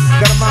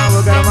 Got a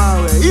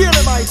mile. Hear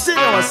them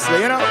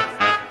continuously, you know.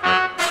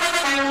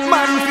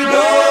 Man, if you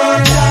know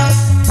that,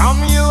 from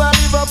you I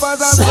live up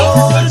as a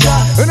soldier.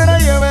 You know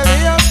you hear me,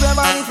 I say,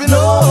 man, if you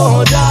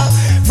know that,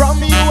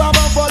 from you I'm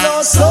a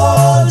fellow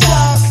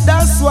soldier.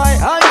 That's why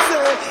I say,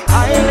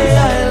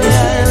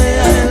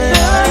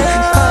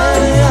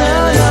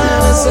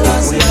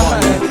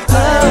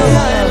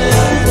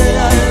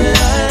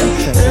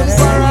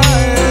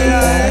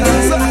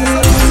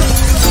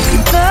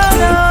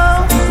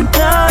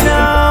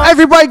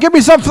 Everybody give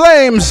me some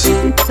flames.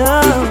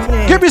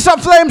 Give me some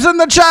flames in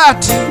the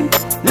chat.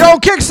 Yo,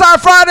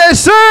 Kickstart Friday,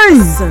 sing.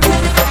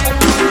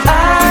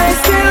 I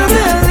still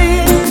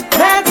believe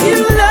that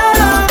you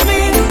love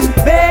me,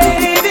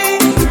 baby.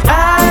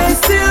 I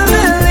still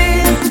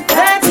believe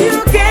that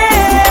you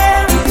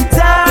care,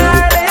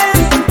 darling.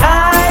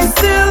 I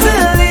still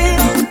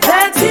believe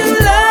that you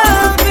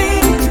love me,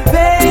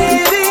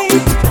 baby.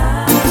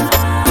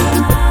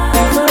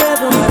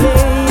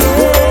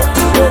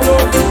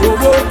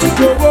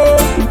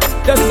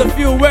 Just a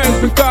few words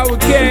because we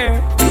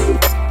care.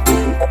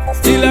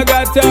 Still I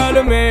got all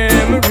the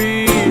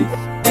memories.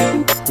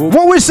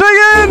 What we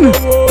singing?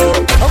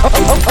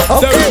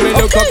 So when me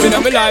look up in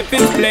my life,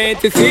 it's plain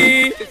to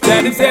see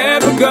that it's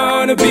ever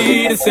gonna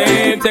be the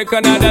same. Take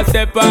another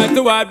step on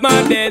toward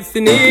my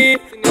destiny,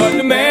 but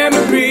the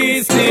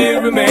memories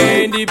still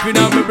remain deep in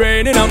my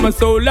brain and on my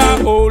soul.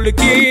 I hold the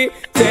key.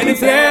 Said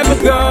it's never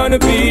gonna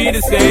be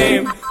the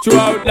same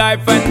throughout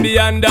life and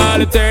beyond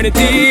all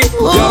eternity.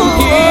 Don't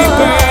keep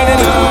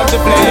burning up the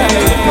flame.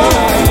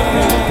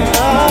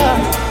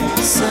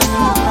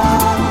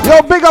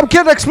 Yo, big up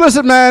Kid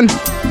Explicit, man.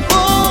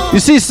 You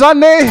see,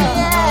 Sunday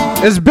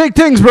is big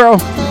things, bro.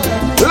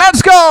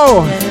 Let's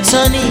go.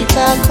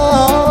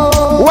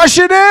 What's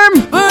your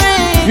name?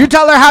 You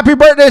tell her happy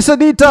birthday,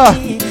 Sanita.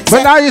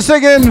 But now you're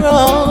singing.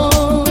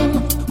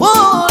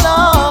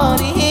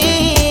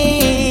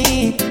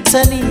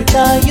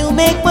 Sanita, you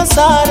make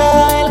masada.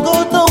 I'll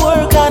go to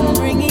work and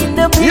bring in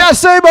the pay. Yes,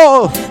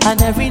 Sable.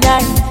 And every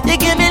night you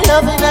give me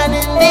loving, and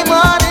in the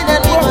morning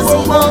and we go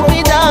see how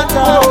we dance.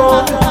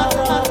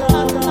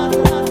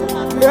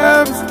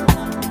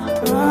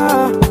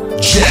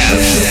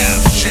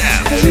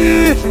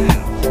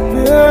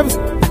 Babes,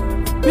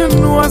 you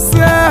know I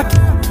say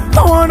I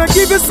wanna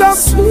give you some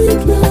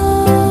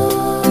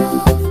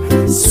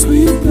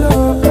sweet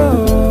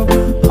love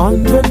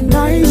on the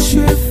night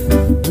shift,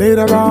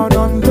 later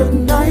on the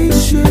night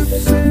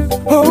shift.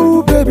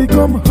 Oh baby,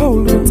 come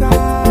hold me tight,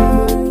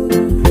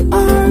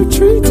 I'll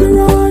treat you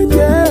right,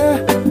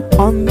 yeah,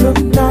 on the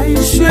night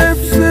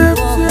shift.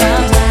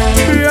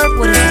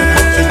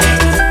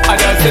 I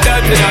just said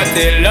that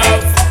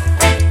love.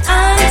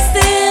 I'm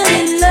still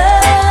in love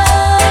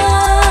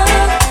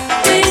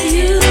with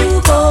you,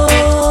 boy.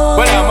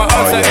 Well, I'm a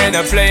hustler and a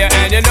player,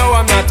 and you know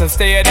I'm not a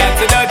stayer.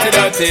 That's a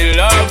dirty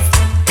love.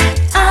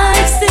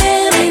 I'm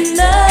still in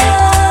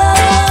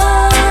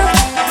love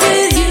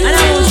with you,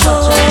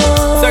 boy.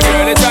 So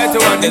girl, they try to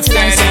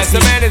understand that the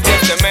man is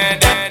just a man.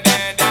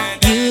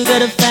 You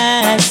got a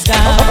fast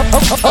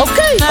car.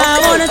 Okay. I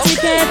want a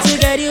ticket to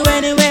get you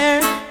anywhere.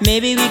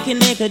 Maybe we can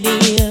make a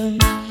deal.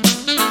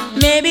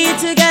 Maybe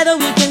together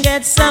we can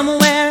get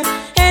somewhere.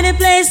 Any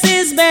place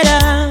is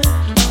better.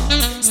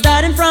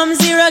 Starting from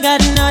zero,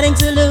 got nothing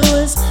to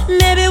lose.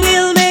 Maybe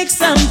we'll make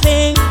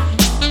something.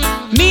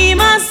 Me,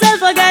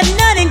 myself, I got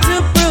nothing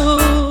to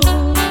prove.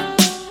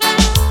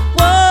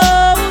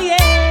 Whoa,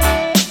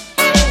 yeah.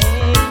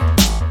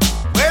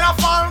 When I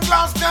found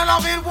glass, then I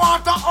will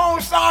want the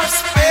ounce or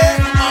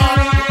spin, man.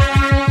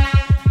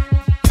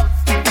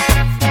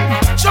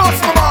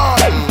 Just come on.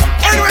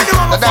 Anyway, you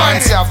want to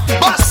find it.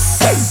 Bus.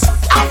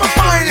 I'm a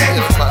find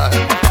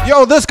it.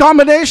 Yo, this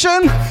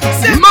combination,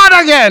 mad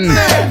again.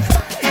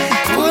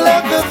 Pull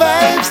up the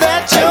vibes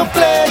that you're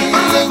playing.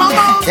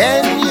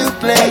 Can you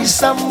play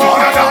some more?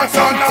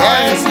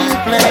 Can you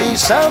play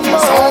some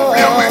more?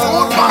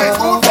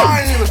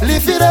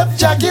 Lift it up,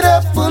 jack it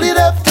up, pull it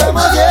up, come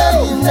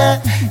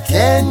again.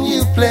 Can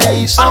you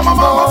play some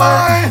more?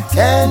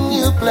 Can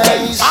you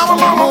play some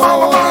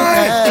more?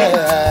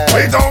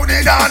 Without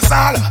the dance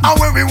hall, and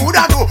when we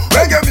woulda do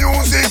reggae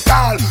music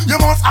call, you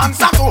must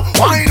answer to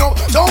wind up,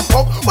 jump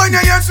up. When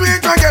you hear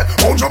sweet reggae,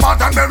 put your mouth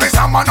and bury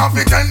some man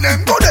and tell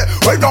them today.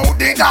 Without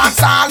the dance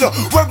hall,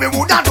 when we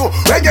woulda do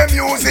reggae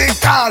music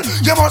call,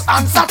 you must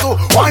answer to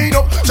wind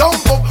up,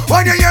 jump up.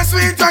 When you hear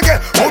sweet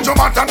reggae, put your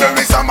mouth and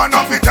bury some man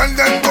and tell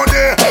them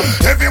today.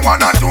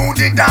 Everyone a do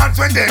the dance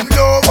when them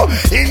love.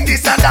 In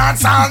this a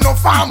dance hall, no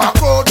farmer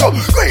crowd.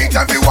 Greet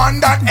everyone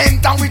that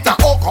enter with a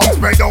hook and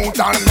spread out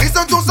and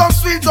listen to some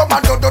sweet dub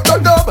and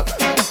dub.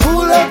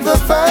 Pull up the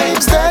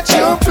vibes that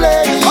you're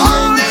playing.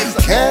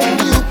 Can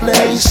you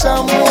play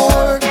some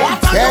more?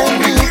 Can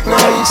you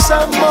play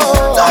some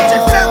more?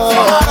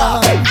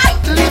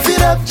 Lift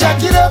it up,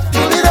 jack it up,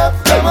 pull it up,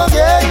 come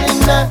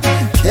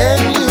again.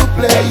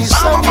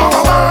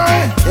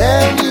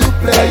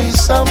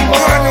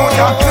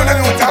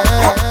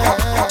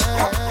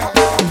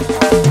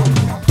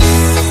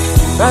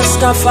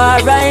 far,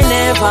 I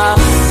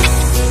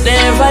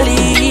never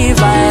leave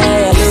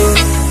I alone.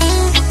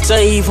 So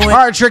even when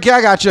alright, Tricky,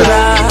 I got you.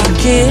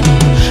 Rocket,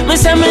 me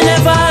say me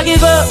never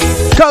give up.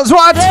 Cause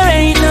what? There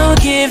ain't no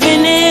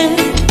giving in.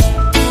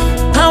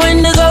 And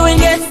when the going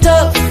gets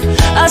tough,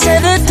 I say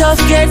the tough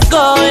get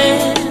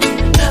going.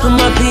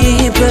 My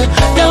people,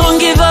 don't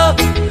give up.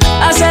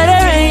 I say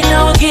there ain't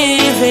no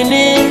giving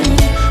in.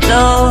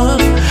 No,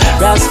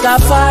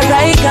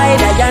 Rastafari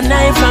guide I and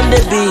I from the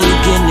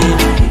beginning.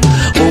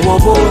 Oh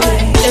boy,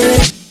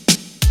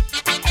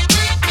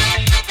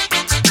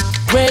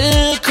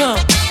 welcome.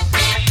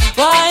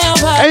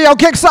 Hey yo,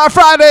 Kickstart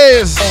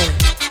Fridays.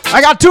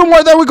 I got 2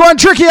 more, then we going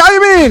Tricky. How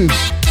you mean?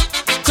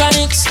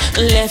 Chronics,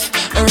 left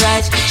and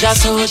right.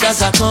 Just so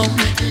just a come.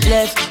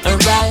 Left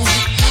and right.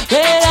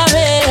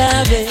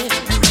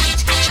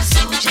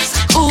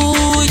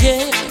 Ooh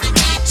yeah.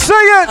 Sing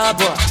it.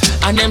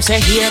 And them say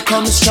here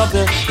comes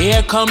trouble,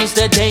 here comes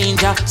the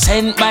danger.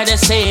 Sent by the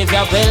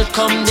Savior,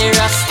 welcome the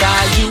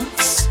Rasta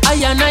youths. I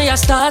and I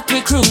start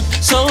recruit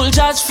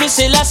soldiers for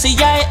Selassie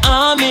I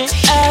army.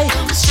 Ay.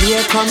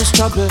 Here comes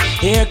trouble,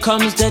 here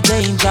comes the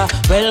danger.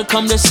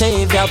 Welcome the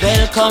Savior,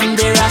 welcome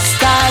the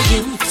Rasta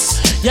youths.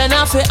 You're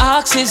not for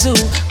axes who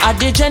at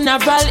the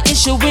general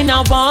issue in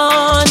a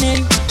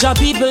warning. Job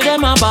people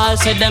them a ball,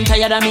 said them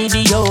tired of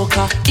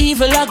mediocre.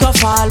 Evil a go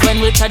fall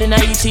when we tried in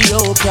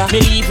Ethiopia.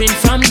 Me leaving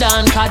from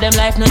down, cause them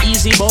life no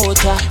easy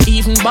boat.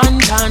 Even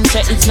Bantan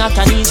said it's not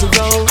an easy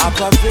road.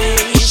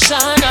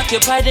 Operation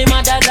occupy the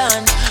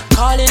motherland,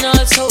 calling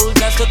all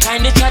soldiers to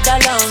kind each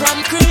other along. From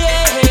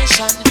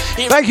creation.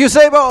 Thank you,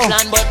 Sabo.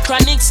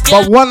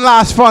 But one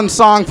last fun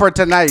song for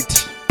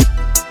tonight.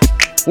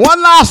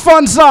 One last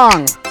fun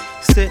song.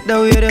 Sit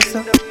down with us,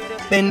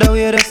 bend down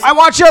with us. I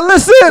want you to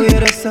listen.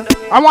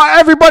 I want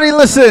everybody to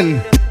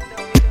listen.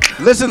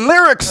 Listen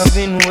lyrics. I've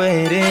been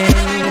waiting.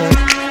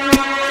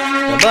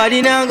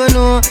 Nobody now gonna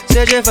know.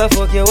 Say Jeff I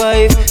fuck your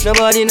wife.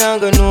 Nobody now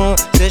gonna know.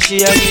 Say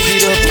she a give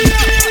it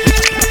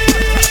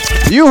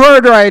up. You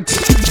heard right.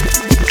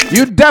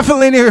 You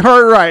definitely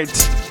heard right.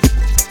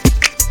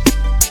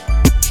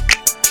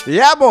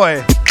 Yeah,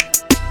 boy.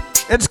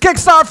 It's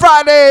Kickstart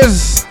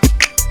Fridays.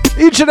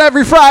 Each and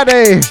every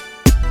Friday.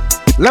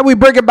 Let me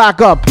bring it back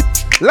up.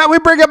 Let me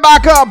bring it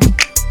back up.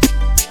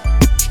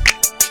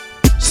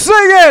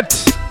 Sing it.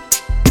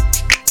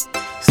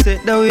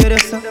 Sit down with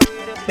us,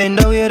 bend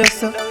down with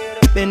us,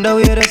 bend down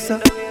with us,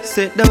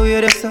 sit down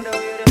with us.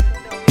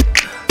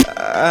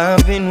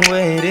 I've been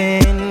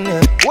waiting.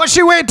 What's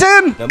she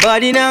waiting?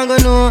 Nobody now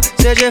gonna know.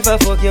 Say Jeff I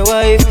fuck your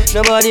wife.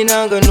 Nobody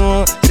now gonna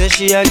know. Say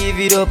she a give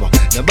it up.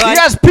 Nobody.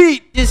 Yes,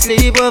 Pete. She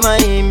sleep over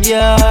him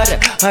yard.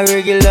 A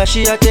regular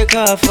she a take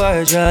off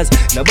her dress.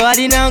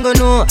 Nobody now gonna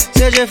know.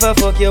 Say Jeff I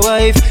fuck your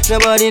wife.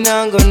 Nobody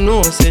now gonna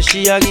know. Say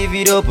she a give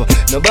it up.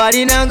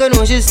 Nobody now gonna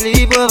know. She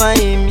sleep over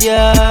him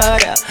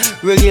yard.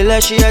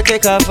 Regular she a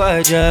take off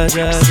her dress.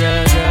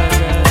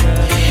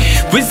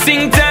 We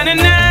sing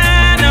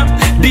ta-na-na-na.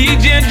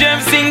 DJ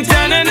Jeff sing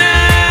ta-na-na.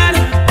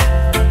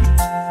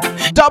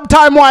 Dub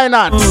time, why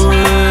not?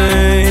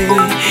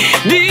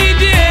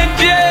 DJ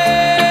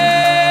Jeff.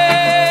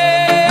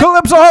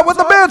 Calypso Hut with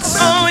the bits.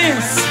 Oh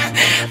yes,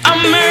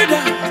 I'm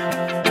murder.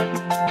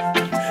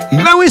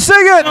 Let me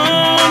sing it.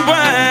 Oh boy,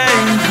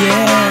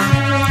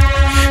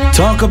 yeah.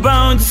 Talk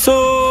about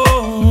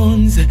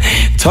souls.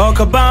 Talk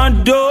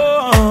about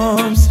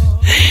domes.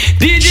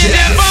 DJ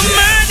Jeff, I'm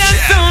murder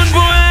sound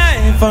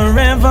boy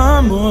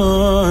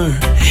forevermore.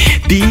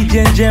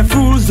 DJ Jeff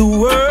rules the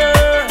world.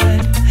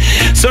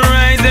 So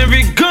rise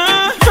every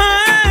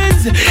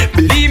guns.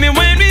 Believe me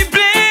when we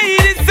play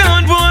this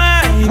sound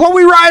boy. What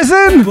we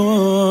rising?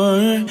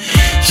 Boy,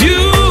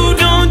 you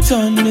don't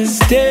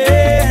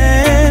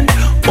understand.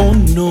 Oh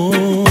no.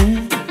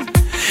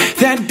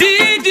 That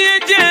DJ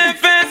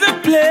Jeff has a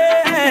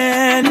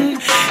plan.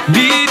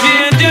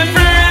 DJ Jeff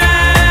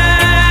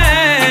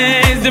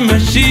rise the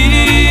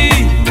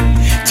machine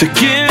to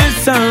kill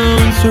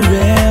sounds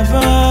forever.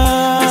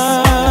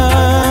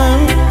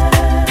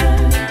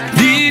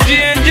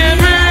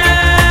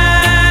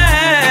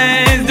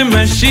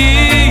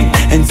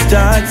 And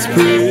start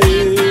spraying.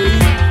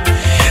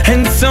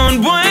 And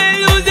sound boy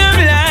lose them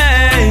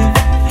life.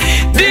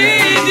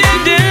 DJ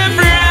Jeff.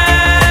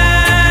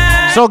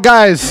 So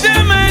guys,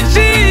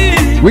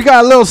 we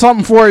got a little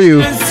something for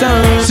you.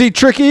 See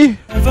Tricky?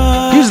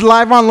 He's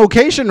live on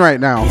location right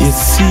now.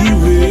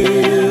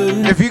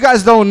 If you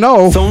guys don't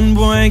know,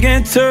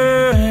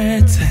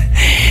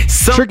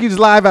 Tricky's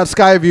live at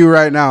Skyview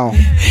right now.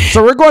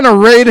 So we're going to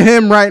raid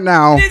him right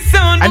now.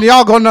 And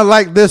y'all gonna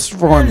like this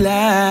from him.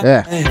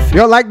 Yeah.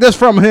 Y'all like this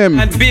from him.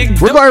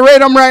 We're gonna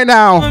rate him right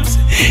now.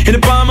 In the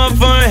palm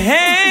of our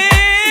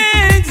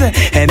hands.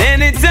 And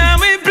anytime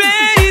we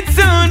play it,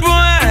 sound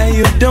boy,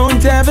 you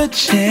don't have a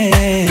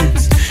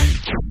chance.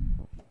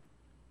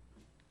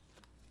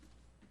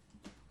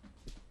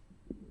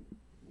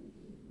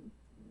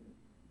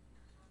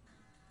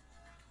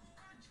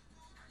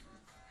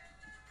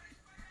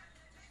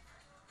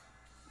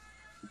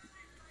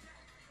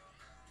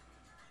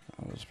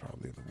 That was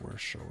probably the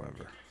worst show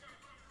ever.